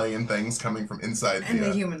gunplay and things coming from inside. And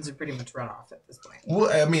the humans are pretty much run off at this point.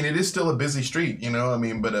 Well, I mean, it is still a busy street, you know. I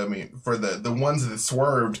mean, but I mean, for the ones that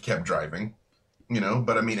swerved kept driving, you know.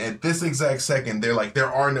 But I mean, at this exact second, they're like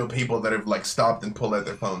there are no people that have like stopped and pulled out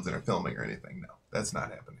their phones and are filming or anything. No, that's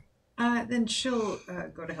not happening. Then she'll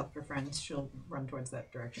go to help her friends. She'll run towards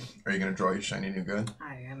that direction. Are you gonna draw your shiny new gun?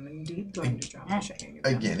 I am indeed going to draw my shiny new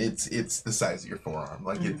gun. Again, it's the size of your forearm.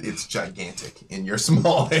 Like it's gigantic in your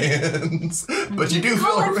small hands, but you do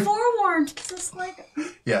Call feel. it forewarned. It's just like...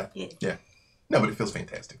 Yeah. No, but it feels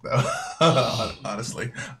fantastic though.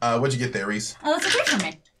 Honestly, what'd you get there, Reese? Oh, that's a 3 for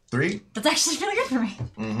me. 3. That's actually really good for me.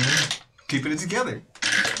 Keeping it together.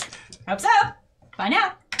 Hope so. Find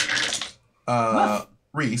out.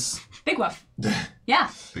 Reese. Big woof. Yeah.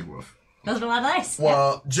 Big woof. Those are a lot of dice.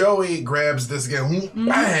 Well, Joey grabs this guy,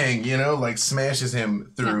 bang, you know, like smashes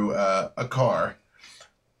him through a car.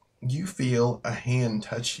 You feel a hand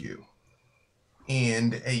touch you,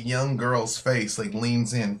 and a young girl's face like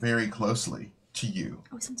leans in very closely to you,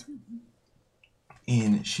 Oh, sounds sweet.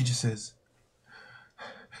 and she just says,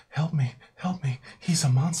 help me, he's a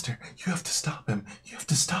monster, you have to stop him,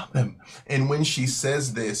 And when she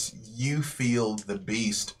says this, you feel the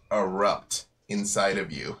beast erupt inside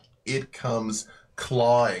of you. It comes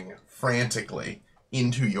clawing frantically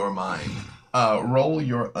into your mind. Roll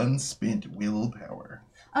your unspent willpower.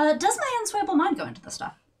 Does my unswayable mind go into this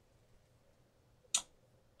stuff?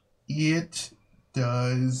 It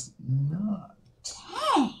does not.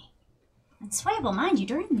 Hey! Unswayable mind, you're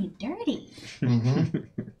doing me dirty.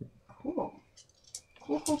 Cool.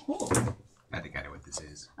 Cool. I think I know what this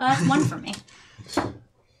is. That's 1 for me.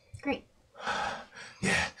 Great.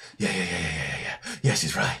 Yeah,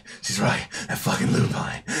 she's right. That fucking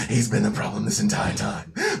Lupine, he's been the problem this entire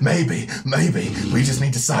time. Maybe, we just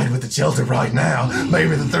need to side with the Chilter right now.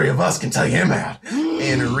 Maybe the 3 of us can take him out.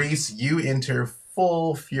 And Reese, you enter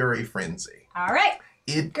full fury frenzy. All right.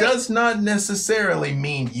 It does not necessarily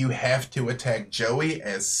mean you have to attack Joey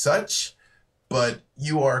as such, but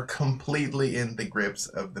you are completely in the grips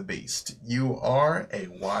of the beast. You are a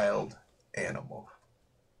wild animal.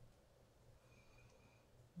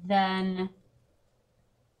 Then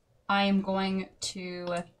I am going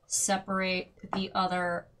to separate the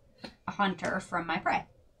other hunter from my prey.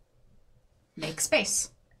 Make space.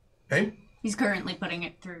 Okay? He's currently putting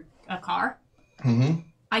it through a car. Mm-hmm.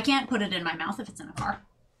 I can't put it in my mouth if it's in a car.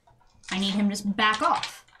 I need him to just back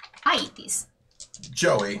off. I eat these.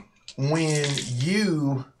 Joey, when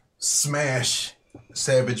you smash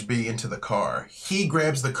Savage B into the car, he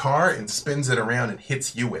grabs the car and spins it around and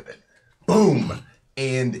hits you with it. Boom!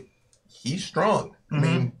 And he's strong. I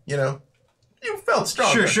mean, you know, you felt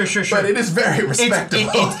stronger. Sure. But it is very respectable.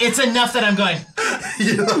 It's enough that I'm going.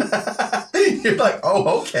 You're like,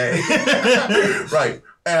 oh, okay. Right.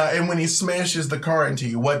 And when he smashes the car into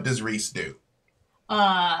you, what does Reese do?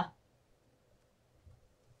 I'm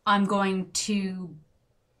going to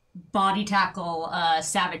body tackle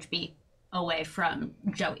Savage Beat away from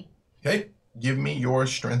Joey. Okay. Give me your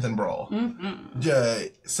strength and brawl.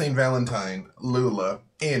 St. Valentine, Lula,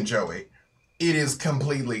 and Joey. It is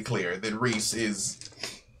completely clear that Reese is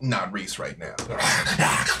not Reese right now.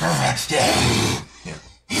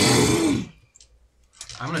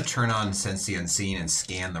 I'm gonna turn on Sense the Unseen and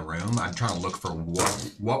scan the room. I'm trying to look for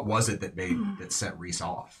what was it that set Reese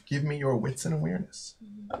off. Give me your wits and awareness.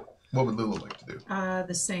 What would Lula like to do?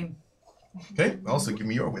 The same. Okay. Also, give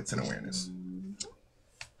me your wits and awareness.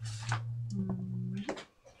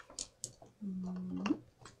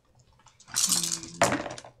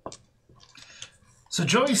 So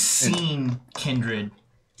Joey's seen Kindred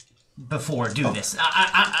before do this.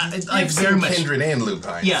 Like You've very seen much. Kindred and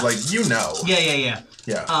Lupine. Yeah. Like, you know. Yeah.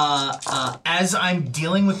 Yeah. As I'm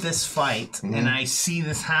dealing with this fight and I see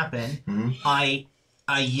this happen, I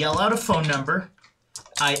yell out a phone number.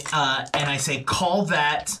 And I say, call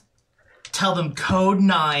that, tell them code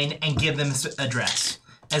 9, and give them this address.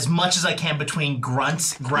 As much as I can between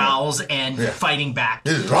grunts, growls, and fighting back.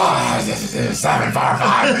 This is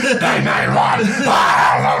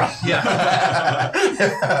 745-991. Yeah.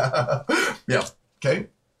 Yeah. Okay.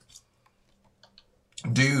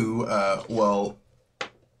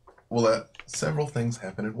 Several things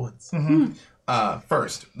happen at once.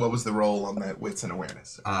 First, what was the roll on that wits and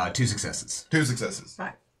awareness? 2 successes. 2 successes.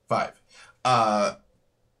 5.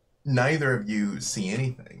 Neither of you see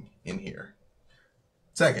anything in here.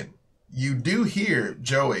 Second, you do hear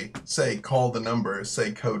Joey say, call the number,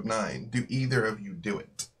 say code 9. Do either of you do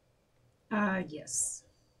it? Yes.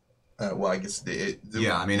 Well, I guess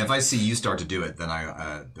Yeah, I mean, if I see you start to do it, then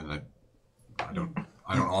I don't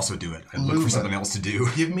also do it. I look for something else to do.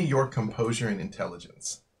 Give me your composure and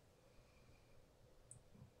intelligence.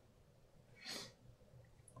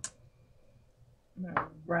 I'm gonna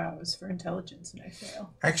rouse for intelligence and I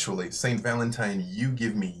fail. Actually, St. Valentine, you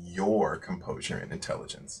give me your composure and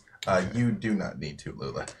intelligence. You do not need to,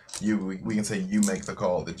 Lula. We can say you make the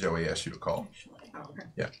call that Joey asked you to call. Oh, okay.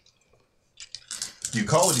 Yeah. Do you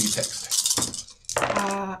call or do you text?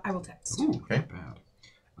 I will text. Ooh, Okay. not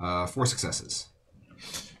bad. 4 successes.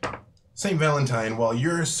 St. Valentine, while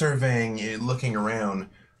you're surveying it, looking around,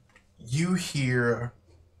 you hear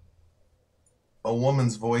a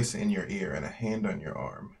woman's voice in your ear and a hand on your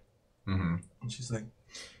arm. Mm-hmm. And she's like,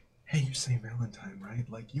 hey, you're St. Valentine, right?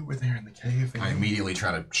 Like, you were there in the cave. And I immediately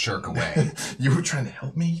try to shirk away. You were trying to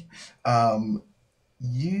help me?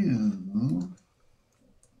 You...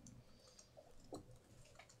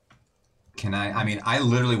 Can I mean, I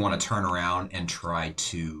literally want to turn around and try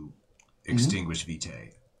to extinguish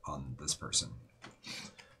Vitae on this person.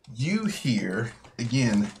 You hear,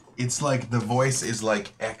 again, it's like the voice is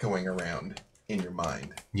like echoing around in your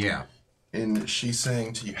mind. Yeah. And she's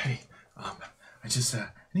saying to you, hey, I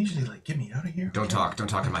need you to, like, get me out of here. Don't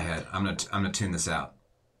talk in my head. I'm gonna tune this out.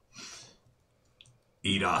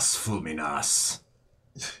 Idas fulminas.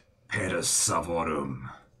 Pedus savorum.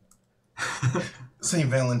 St.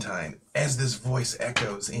 Valentine, as this voice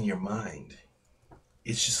echoes in your mind,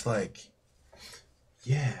 it's just like,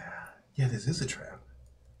 yeah, this is a trap.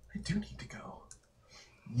 I do need to go.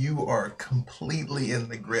 You are completely in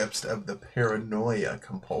the grips of the paranoia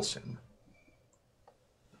compulsion.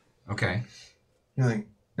 Okay. You're like,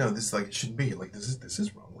 no, this is like, it shouldn't be. Like, this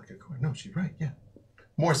is wrong. Like, no, she's right, yeah.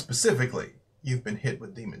 More specifically, you've been hit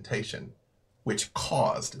with dementation, which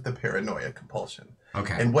caused the paranoia compulsion.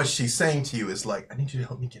 Okay. And what she's saying to you is like, I need you to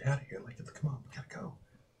help me get out of here. Like, come on, we gotta go.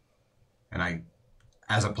 And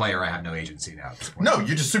as a player, I have no agency now at this point. No,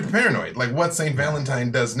 you're just super paranoid. Like, what St. Valentine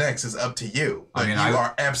does next is up to you. But you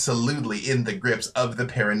are absolutely in the grips of the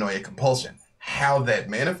paranoia compulsion. How that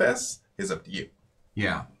manifests is up to you.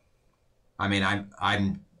 Yeah. I mean, I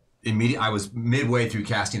was midway through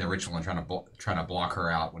casting the ritual and trying to block her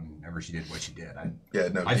out whenever she did what she did. I'm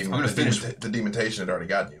gonna finish. The dementation had already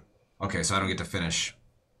gotten you. Okay, so I don't get to finish.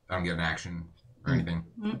 I don't get an action or anything.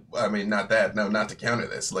 I mean, not that. No, not to counter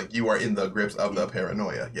this. Like, you are in the grips of the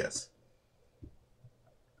paranoia, yes.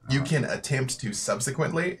 You can attempt to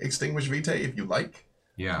subsequently extinguish Vitae if you like.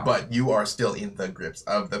 Yeah. But you are still in the grips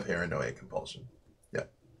of the paranoia compulsion. Yeah.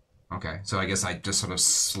 Okay, so I guess I just sort of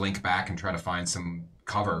slink back and try to find some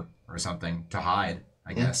cover or something to hide,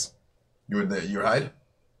 I guess. You hide?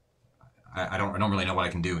 I don't really know what I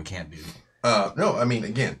can do and can't do. No, I mean,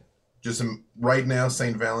 again, just right now,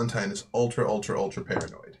 St. Valentine is ultra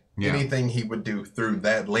paranoid. Yeah. Anything he would do through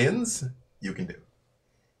that lens, you can do.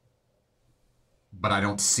 But I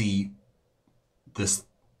don't see this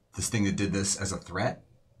thing that did this as a threat.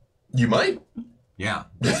 You might. Yeah,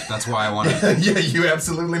 that's why I want to. Yeah, you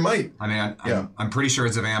absolutely might. I mean, I'm pretty sure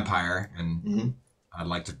it's a vampire, and I'd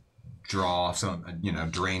like to draw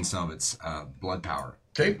drain some of its blood power.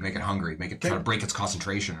 Okay. Make it hungry. Try to break its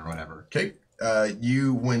concentration or whatever. Okay.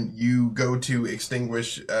 When you go to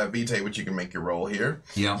extinguish Vitae, which you can make your roll here.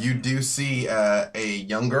 Yeah. You do see a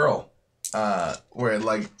young girl, wearing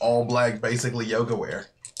like all black, basically yoga wear.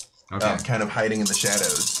 Okay. Kind of hiding in the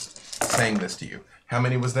shadows, saying this to you. How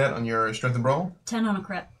many was that on your strength and roll? 10 on a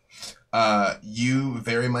crit. You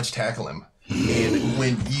very much tackle him. And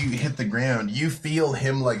when you hit the ground, you feel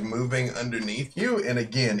him like moving underneath you. And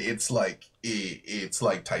again, it's like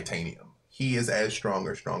titanium. He is as strong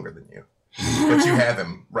or stronger than you. But you have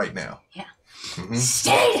him right now. Yeah. Mm-hmm.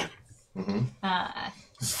 Stay!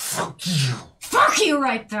 Fuck you. Fuck you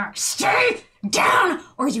right back. Stay down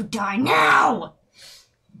or you die now.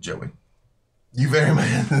 Joey. You very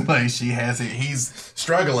much, like, she has it. He's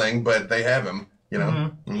struggling, but they have him, you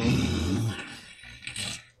know?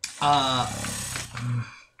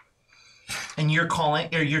 And you're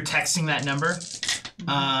calling, or you're texting that number.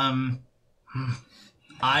 I'm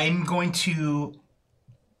going to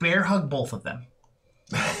bear hug both of them.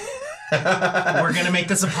 We're gonna make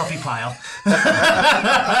this a puppy pile.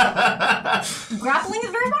 Grappling is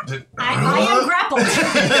very much. I am grappled.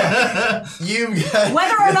 You got...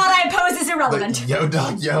 Whether or not I oppose is irrelevant. Yo,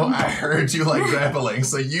 dog, yo, I heard you like grappling,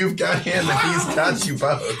 so you've got him and he's got you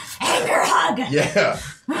both. Anger hug. Yeah.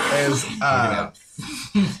 As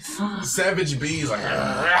Savage B's like,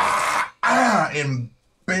 and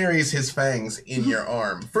buries his fangs in your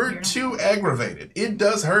arm. For too aggravated. It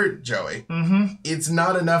does hurt, Joey. It's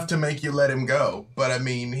not enough to make you let him go. But I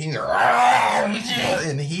mean,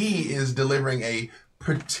 and he is delivering a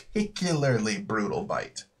particularly brutal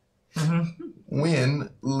bite.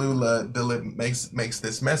 When Lula makes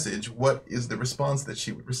this message, what is the response that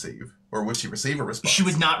she would receive? Or would she receive a response? She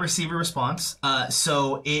would not receive a response.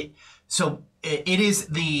 So it is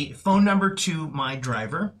the phone number to my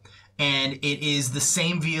driver. And it is the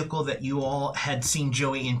same vehicle that you all had seen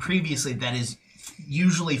Joey in previously that is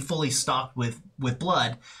usually fully stocked with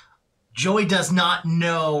blood. Joey does not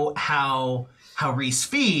know how Reese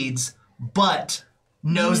feeds, but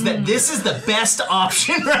knows that this is the best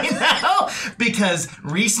option right now because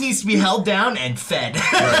Reese needs to be held down and fed.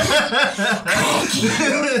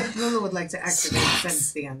 Lula would like to activate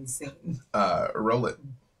Sense the Unseen. Roll it.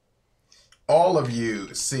 All of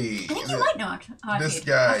you see I think you might know this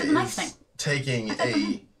guy after the knife is thing. taking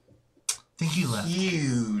a Think you left.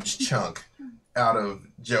 huge chunk out of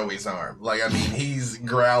Joey's arm. Like, I mean, he's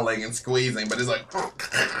growling and squeezing, but it's like...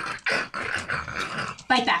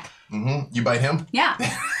 Bite back. You bite him? Yeah.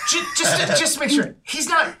 Just make sure. He's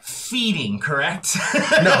not feeding, correct?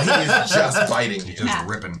 No, he is just biting you. Just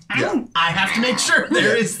ripping. Yeah. I have to make sure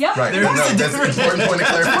there is. Yep. Right. There No, is a that's an difference. important point of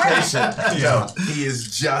clarification. No, he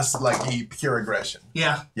is just like pure aggression.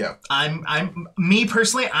 Yeah. Yeah. I'm me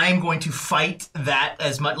personally, I'm going to fight that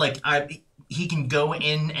as much he can go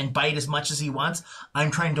in and bite as much as he wants.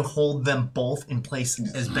 I'm trying to hold them both in place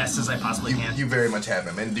as best as I possibly can. You very much have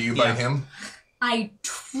him. And do you bite him? I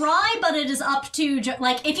try, but it is up to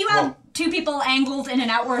if you have two people angled in an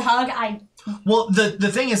outward hug, Well,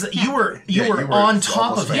 the thing is that you were on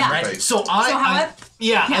top of it, face to right? face. So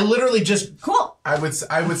I literally just cool. I would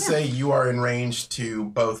say you are in range to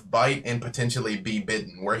both bite and potentially be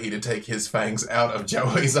bitten, were he to take his fangs out of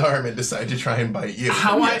Joey's arm and decide to try and bite you.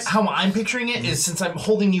 how I'm picturing it is since I'm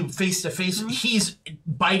holding you face to face, he's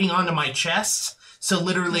biting onto my chest. So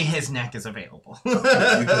literally his neck is available. You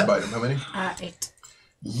could bite him. How many? 8.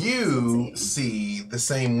 You see the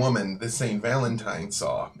same woman that St. Valentine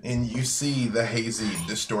saw, and you see the hazy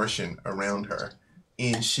distortion around her.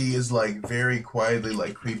 And she is like very quietly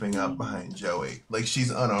like creeping up behind Joey. Like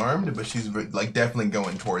she's unarmed, but she's like definitely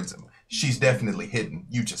going towards him. She's definitely hidden.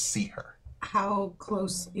 You just see her. How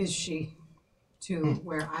close is she to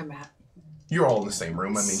where I'm at? You're all in the same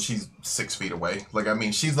room. I mean, she's 6 feet away. Like, I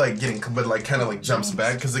mean, she's like getting, but like kind of like jumps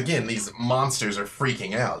back. Because again, these monsters are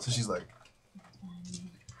freaking out. So she's like.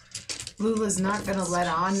 Lula's not going to let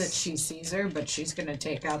on that she sees her, but she's going to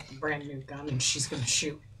take out the brand new gun and she's going to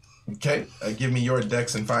shoot. Okay, give me your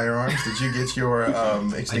dex and firearms. Did you get your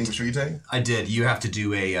extinguisher take? I did. You have to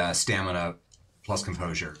do a stamina plus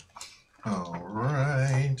composure. All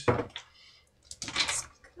right.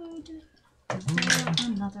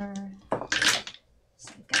 Another.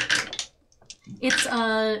 It's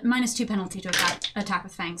a -2 penalty to attack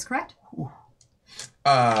with fangs, correct?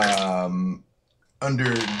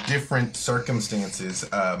 Under different circumstances,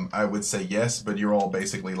 I would say yes, but you're all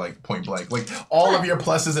basically like point blank. Like all of your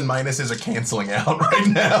pluses and minuses are canceling out right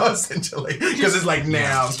now, essentially, because it's like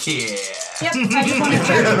now, kid. Yep. I just want to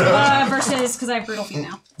check versus because I have brutal feet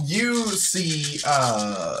now. You see,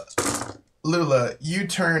 Lula, you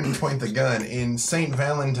turn and point the gun, and St.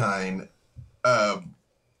 Valentine,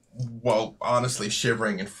 well, honestly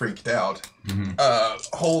shivering and freaked out,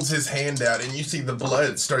 holds his hand out, and you see the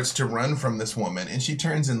blood starts to run from this woman, and she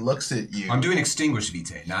turns and looks at you. I'm doing extinguish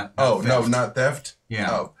vitae, not Oh, theft. no, not theft?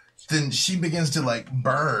 Yeah. Oh. Then she begins to, like,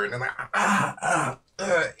 burn, and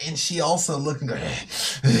and she also looks and goes,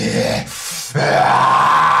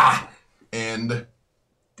 and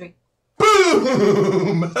 3.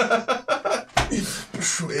 boom!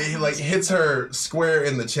 He, like, hits her square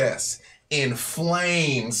in the chest, and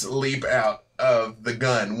flames leap out of the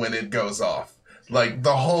gun when it goes off. Like,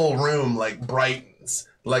 the whole room, like, brightens.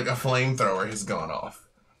 like a flamethrower has gone off.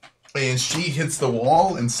 And she hits the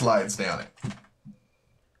wall and slides down it.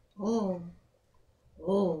 Oh.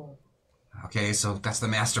 Oh. Okay, so that's the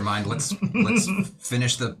mastermind. Let's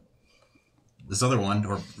finish this other one,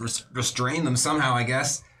 or restrain them somehow, I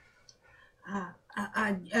guess.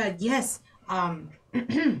 Yes.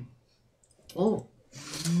 Oh.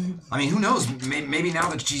 I mean, who knows? Maybe now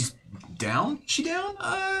that she's down,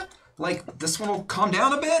 like, this one will calm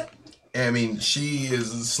down a bit? I mean, she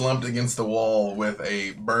is slumped against the wall with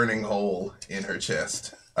a burning hole in her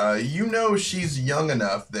chest. You know she's young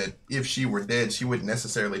enough that if she were dead, she wouldn't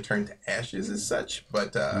necessarily turn to ashes as such,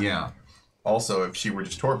 but Yeah. also if she were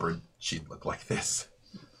just torpid, she'd look like this.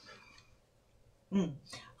 Well,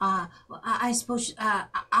 I suppose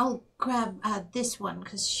I'll grab this one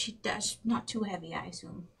because she's not too heavy, I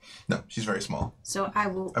assume. No, she's very small. So I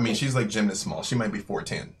will. I mean, she's like gymnast small. She might be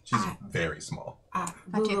 4'10". She's very small.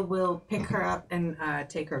 Lula will pick her up and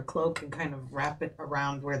take her cloak and kind of wrap it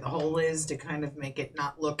around where the hole is to kind of make it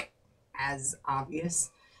not look as obvious.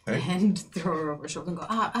 Okay. And throw her over her shoulder and go,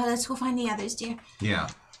 Let's go find the others, dear. Yeah.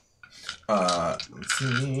 Let's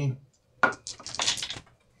see.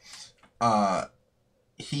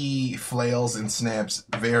 He flails and snaps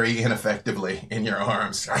very ineffectively in your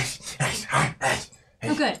arms.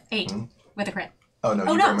 Oh, good. 8 with a crit. Oh no!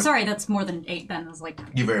 Oh you no, very much, sorry, that's more than 8 then. It was like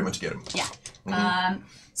 10. You very much get him. Yeah.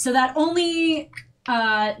 So that only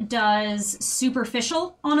does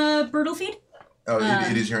superficial on a brutal feed. Oh,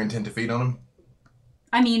 it is your intent to feed on him?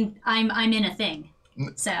 I mean, I'm in a thing.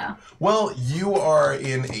 So Well, you are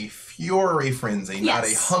in a fury frenzy, not a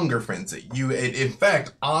Yes. hunger frenzy. In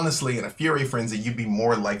fact, honestly, in a fury frenzy, you'd be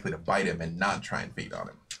more likely to bite him and not try and feed on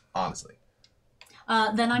him. Honestly.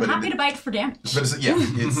 then I'm But happy it- to bite for damage. But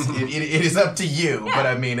it is up to you. But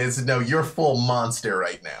I mean, you're full monster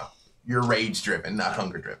right now. You're rage driven, not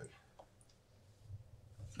hunger driven.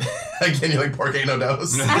 Again, you're like Porcano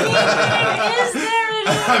Dos. I mean, is there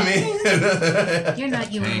I mean, You're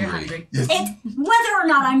not you when you're Angry. hungry. whether or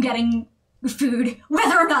not I'm getting food,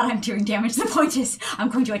 whether or not I'm doing damage, the point is I'm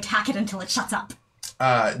going to attack it until it shuts up.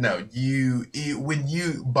 no, when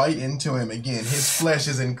you bite into him again, his flesh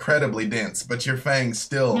is incredibly dense, but your fangs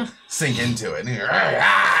still sink into it.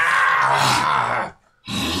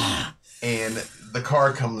 And the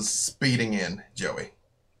car comes speeding in, Joey.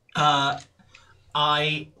 I'm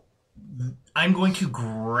going to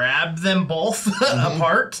grab them both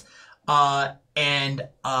apart, and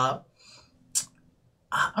I'm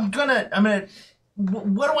gonna.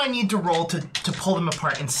 What do I need to roll to pull them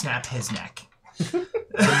apart and snap his neck?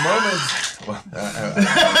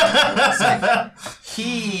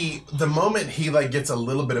 The moment he like gets a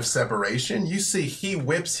little bit of separation, you see he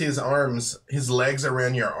whips his legs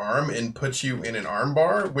around your arm and puts you in an arm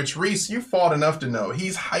bar, which Reese, you fought enough to know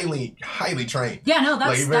he's highly trained. Yeah, no, Like,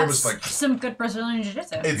 that's very much like- some good Brazilian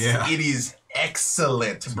jiu-jitsu. It is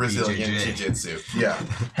excellent Brazilian BJJ. jiu-jitsu. Yeah.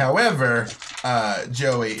 However,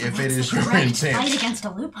 Joey, if it is your Correct. Fight intent, against a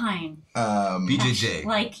lupine. BJJ.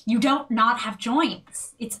 Like, you don't not have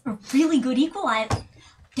joints. It's a really good equalizer.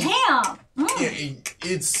 Damn!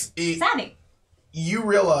 Savvy. you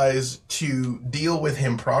realize to deal with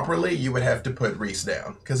him properly, you would have to put Reese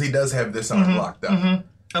down because he does have this arm locked up.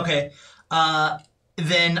 Okay.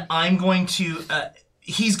 Then I'm going to.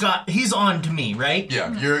 He's on to me, right?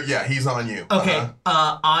 Yeah, he's on you. Okay.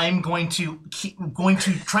 I'm going to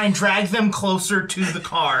try and drag them closer to the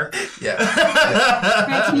car. Yeah.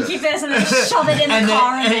 Right, can you keep this and then shove it in the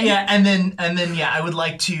car? And then I would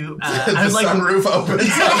like to. I would like. sunroof opens.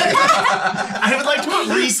 I would like to put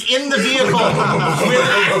Reese in the vehicle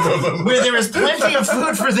where there is plenty of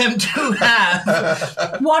food for them to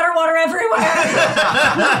have. Water everywhere!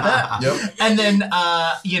 Yep. And then,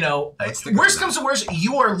 It's the good worst one. comes to worst,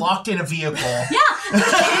 you are locked in a vehicle. Yeah!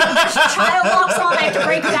 There's child locks on, I have to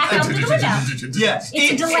break back out through the window. Yeah.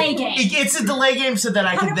 It's a delay game. It's a delay game so that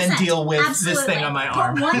I can then 100%. deal with Absolutely. this thing on my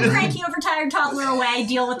arm. Put one cranky overtired toddler away,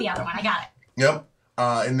 deal with the other one. I got it. Yep.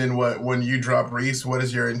 And then when you drop Reese, what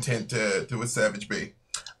is your intent to with Savage be?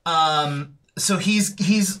 So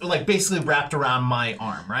he's like basically wrapped around my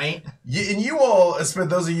arm, right? And you all, especially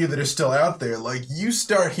those of you that are still out there, like you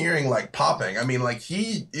start hearing like popping. I mean, like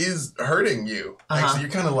he is hurting you. Like, so you're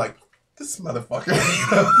kind of like, this motherfucker.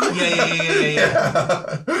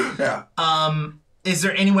 Yeah. Yeah. Is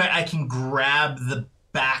there any way I can grab the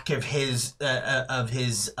back of his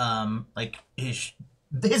his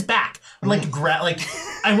back? I'd like to grab, like,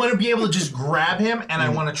 I want to be able to just grab him, and I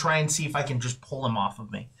want to try and see if I can just pull him off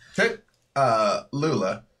of me. Okay.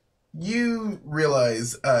 Lula, you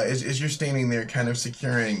realize as you're standing there kind of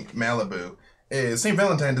securing Malibu, St.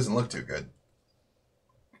 Valentine doesn't look too good.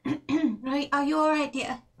 Right, are you alright,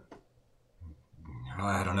 dear? Oh,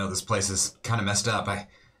 I don't know. This place is kind of messed up. I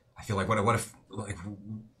feel like what if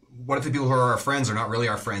the people who are our friends are not really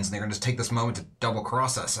our friends, and they're gonna just take this moment to double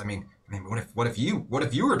cross us? I mean, what if you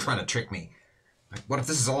were trying to trick me? Like, what if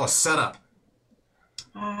this is all a setup?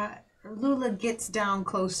 Lula gets down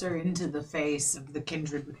closer into the face of the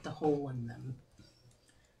kindred with the hole in them.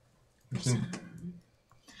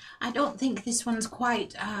 I don't think this one's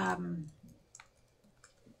quite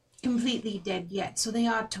completely dead yet, so they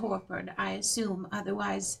are torpid, I assume.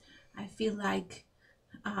 Otherwise, I feel like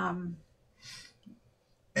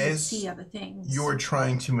As see other things. you're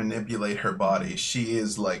trying to manipulate her body, she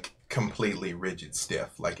is like completely rigid,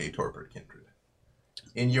 stiff, like a torpid kindred.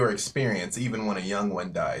 In your experience, even when a young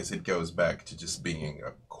one dies, it goes back to just being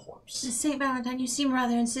a corpse. St. Valentine, you seem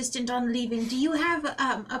rather insistent on leaving. Do you have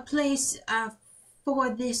a place for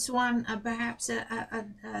this one? Perhaps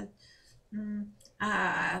a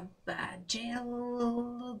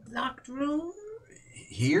jail locked room?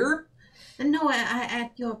 Here? No,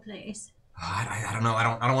 at your place. I don't know. I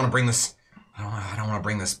don't want to bring this. I don't want to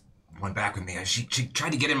bring this one back with me. She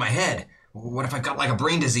tried to get in my head. What if I've got like a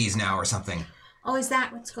brain disease now or something? Oh, is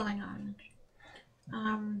that what's going on?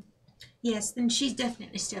 Yes, then she's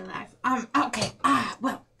definitely still alive. Okay.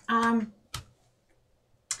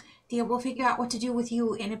 Dear, we'll figure out what to do with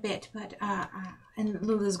you in a bit, but, And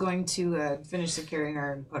Lula's going to finish securing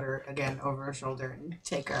her and put her again over her shoulder and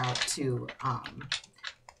take her out to a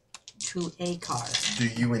car. Do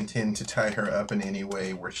you intend to tie her up in any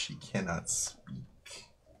way where she cannot speak?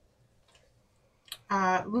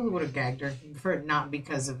 Lula would have gagged her, for not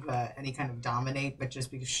because of any kind of dominate, but just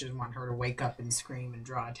because she didn't want her to wake up and scream and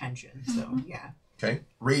draw attention. So, yeah. Okay.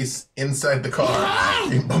 Reese, inside the car.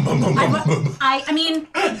 Boom, boom, boom, boom, boom. I mean,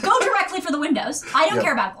 go directly for the windows. I don't Yep.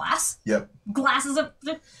 care about glass. Yep. Glass is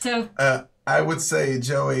so. I would say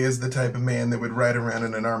Joey is the type of man that would ride around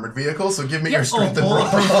in an armored vehicle, so give me your Yep. strength and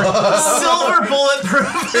bulletproof. brawn. Silver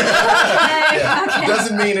bulletproof. Okay.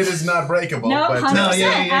 Doesn't mean it is not breakable. No, but, 100%. No,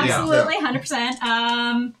 yeah. Absolutely,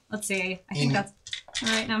 100%. Let's see. I think In- that's the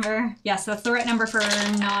right number. Yes, that's the right number for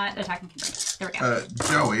not attacking kindred. There we go.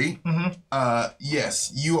 Joey,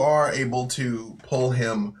 yes, you are able to pull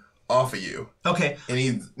him off of you, Okay. and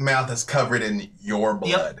his mouth is covered in your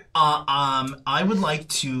blood. Yep. I would like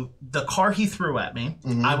to the car he threw at me.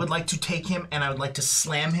 I would like to take him and I would like to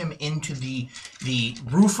slam him into the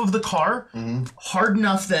roof of the car hard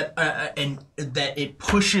enough that and that it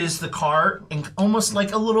pushes the car and almost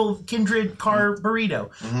like a little kindred car burrito.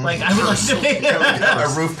 Like I would like to make A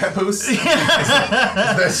roof papoose.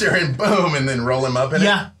 That's your and boom, and then roll him up in it.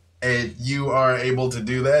 Yeah. And you are able to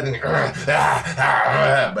do that, and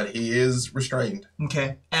but he is restrained.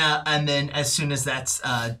 Okay. And then as soon as that's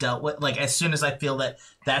dealt with, like as soon as I feel that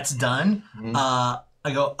that's done, I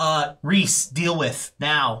go, Reese, deal with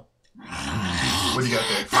now. What do you got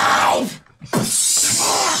there?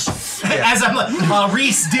 As I'm like,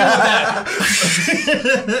 Reese, deal with that.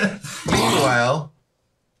 Meanwhile,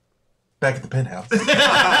 back at the penthouse. Oh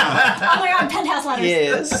my god, penthouse letters.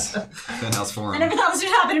 Yes. Penthouse forum. I never thought this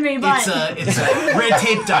would happen to me, but It's Red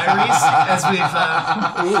Tape Diaries, as we've.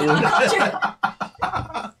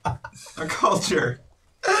 A culture.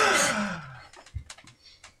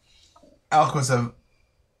 Alquist,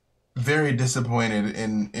 very disappointed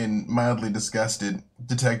and mildly disgusted,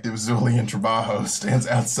 Detective Zulian Trabajo stands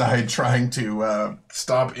outside trying to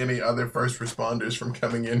stop any other first responders from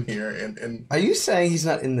coming in here. And Are you saying he's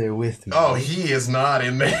not in there with me? oh, he is not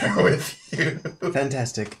in there with you.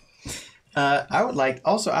 Fantastic. I would like.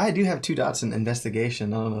 Also, I do have 2 dots in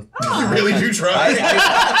investigation. I don't know. You really do try.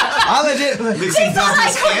 I legit. Mixing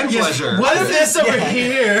justice and pleasure. What is this over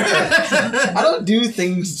here? I don't do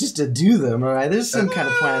things just to do them. All right, there's some kind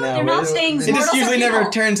of plan out. You're not It- staying It just mortal usually to never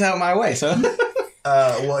people. turns out my way. So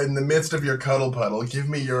Well, in the midst of your cuddle puddle, give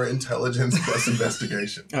me your intelligence plus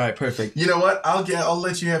investigation. all right, perfect. You know what? I'll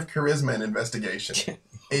let you have charisma and investigation,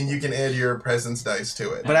 and you can add your presence dice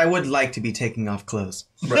to it. But I would like to be taking off clothes.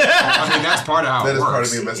 Right. I mean, that's part of how That it is part of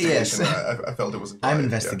works. the investigation. Yes. I felt it was implied, I'm yeah.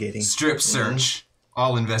 investigating. Strip search.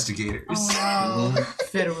 All investigators.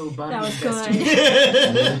 Federal body that was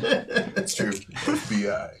investigation. good. It's true.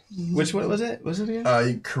 FBI. Which one was it? Was it again?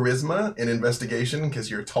 Charisma and investigation, because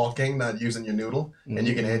you're talking, not using your noodle, and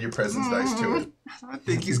you can add your presence dice to it. I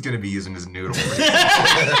think he's going to be using his noodle.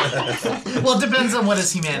 Well, it depends on what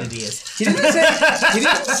his humanity is. He didn't say. He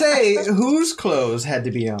didn't say whose clothes had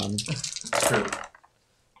to be on. True.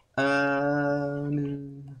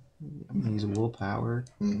 I'm gonna use willpower.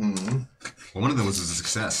 Mm-hmm. Well, one of them was a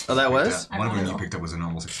success. Oh, that was? One of them you picked up was a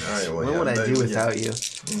normal success. All right, well, What yeah, would I that- do yeah. without you?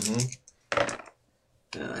 Mm-hmm.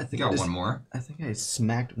 I think You got I just, one more. I think I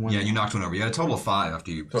smacked one. Yeah, you knocked one over. You had a total of 5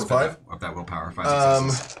 after you Total spent 5? Up that willpower. 5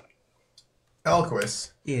 successes.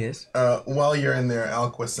 Alquist, Yes. while you're in there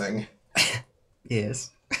alquisting,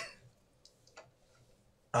 Yes.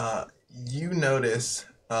 you notice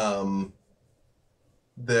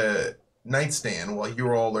the nightstand while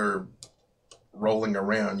you all are rolling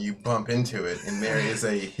around. You bump into it, and there is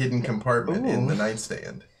a hidden compartment in the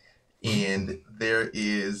nightstand, and there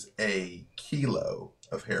is a kilo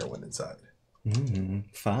of heroin inside.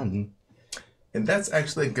 Fun. And that's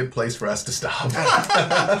actually a good place for us to stop.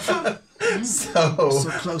 So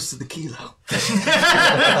close to the kilo.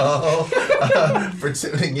 for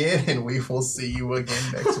tuning in, and we will see you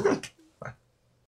again next week.